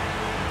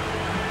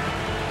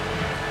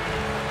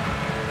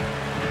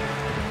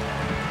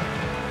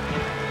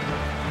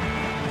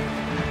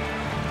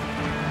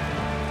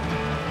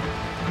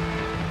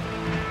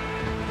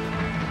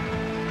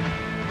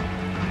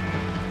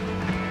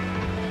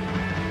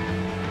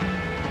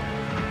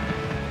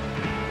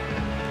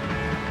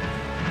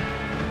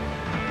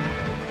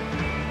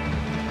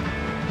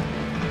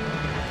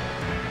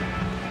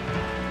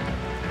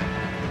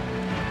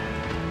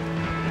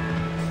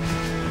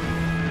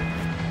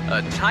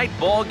 A tight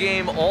ball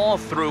game all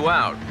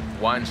throughout.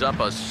 Winds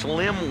up a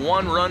slim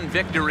 1-run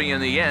victory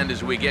in the end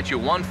as we get you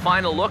one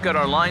final look at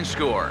our line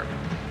score.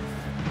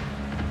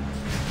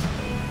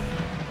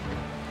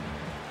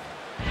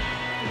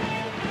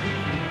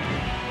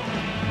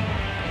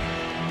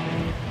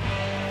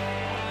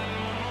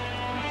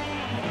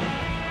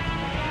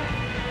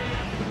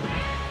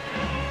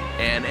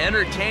 An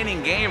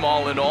entertaining game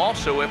all in all,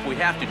 so if we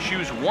have to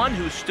choose one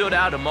who stood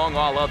out among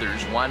all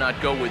others, why not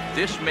go with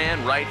this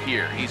man right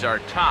here? He's our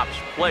tops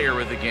player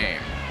of the game.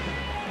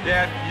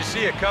 Yeah, you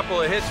see a couple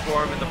of hits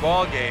for him in the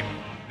ball game.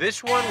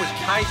 This one was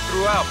tight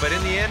throughout, but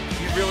in the end,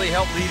 he really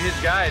helped lead his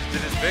guys to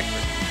this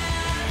victory.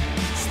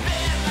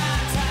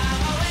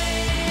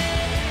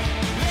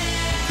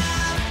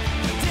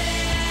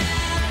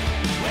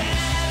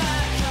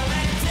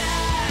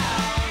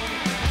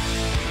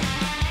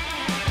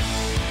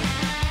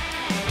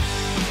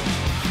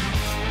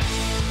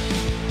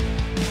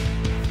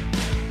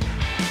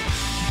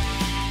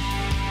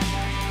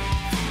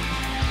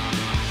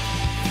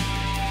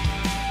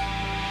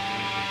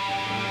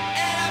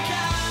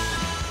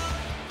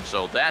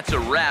 So that's a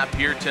wrap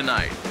here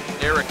tonight.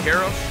 Eric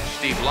Harros,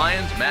 Steve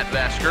Lyons, Matt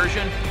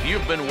Vasgersian,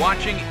 you've been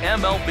watching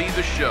MLB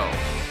The Show.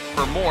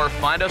 For more,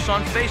 find us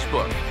on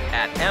Facebook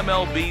at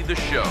MLB The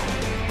Show.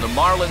 The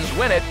Marlins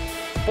win it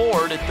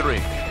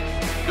 4-3.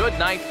 Good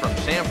night from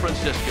San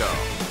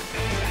Francisco.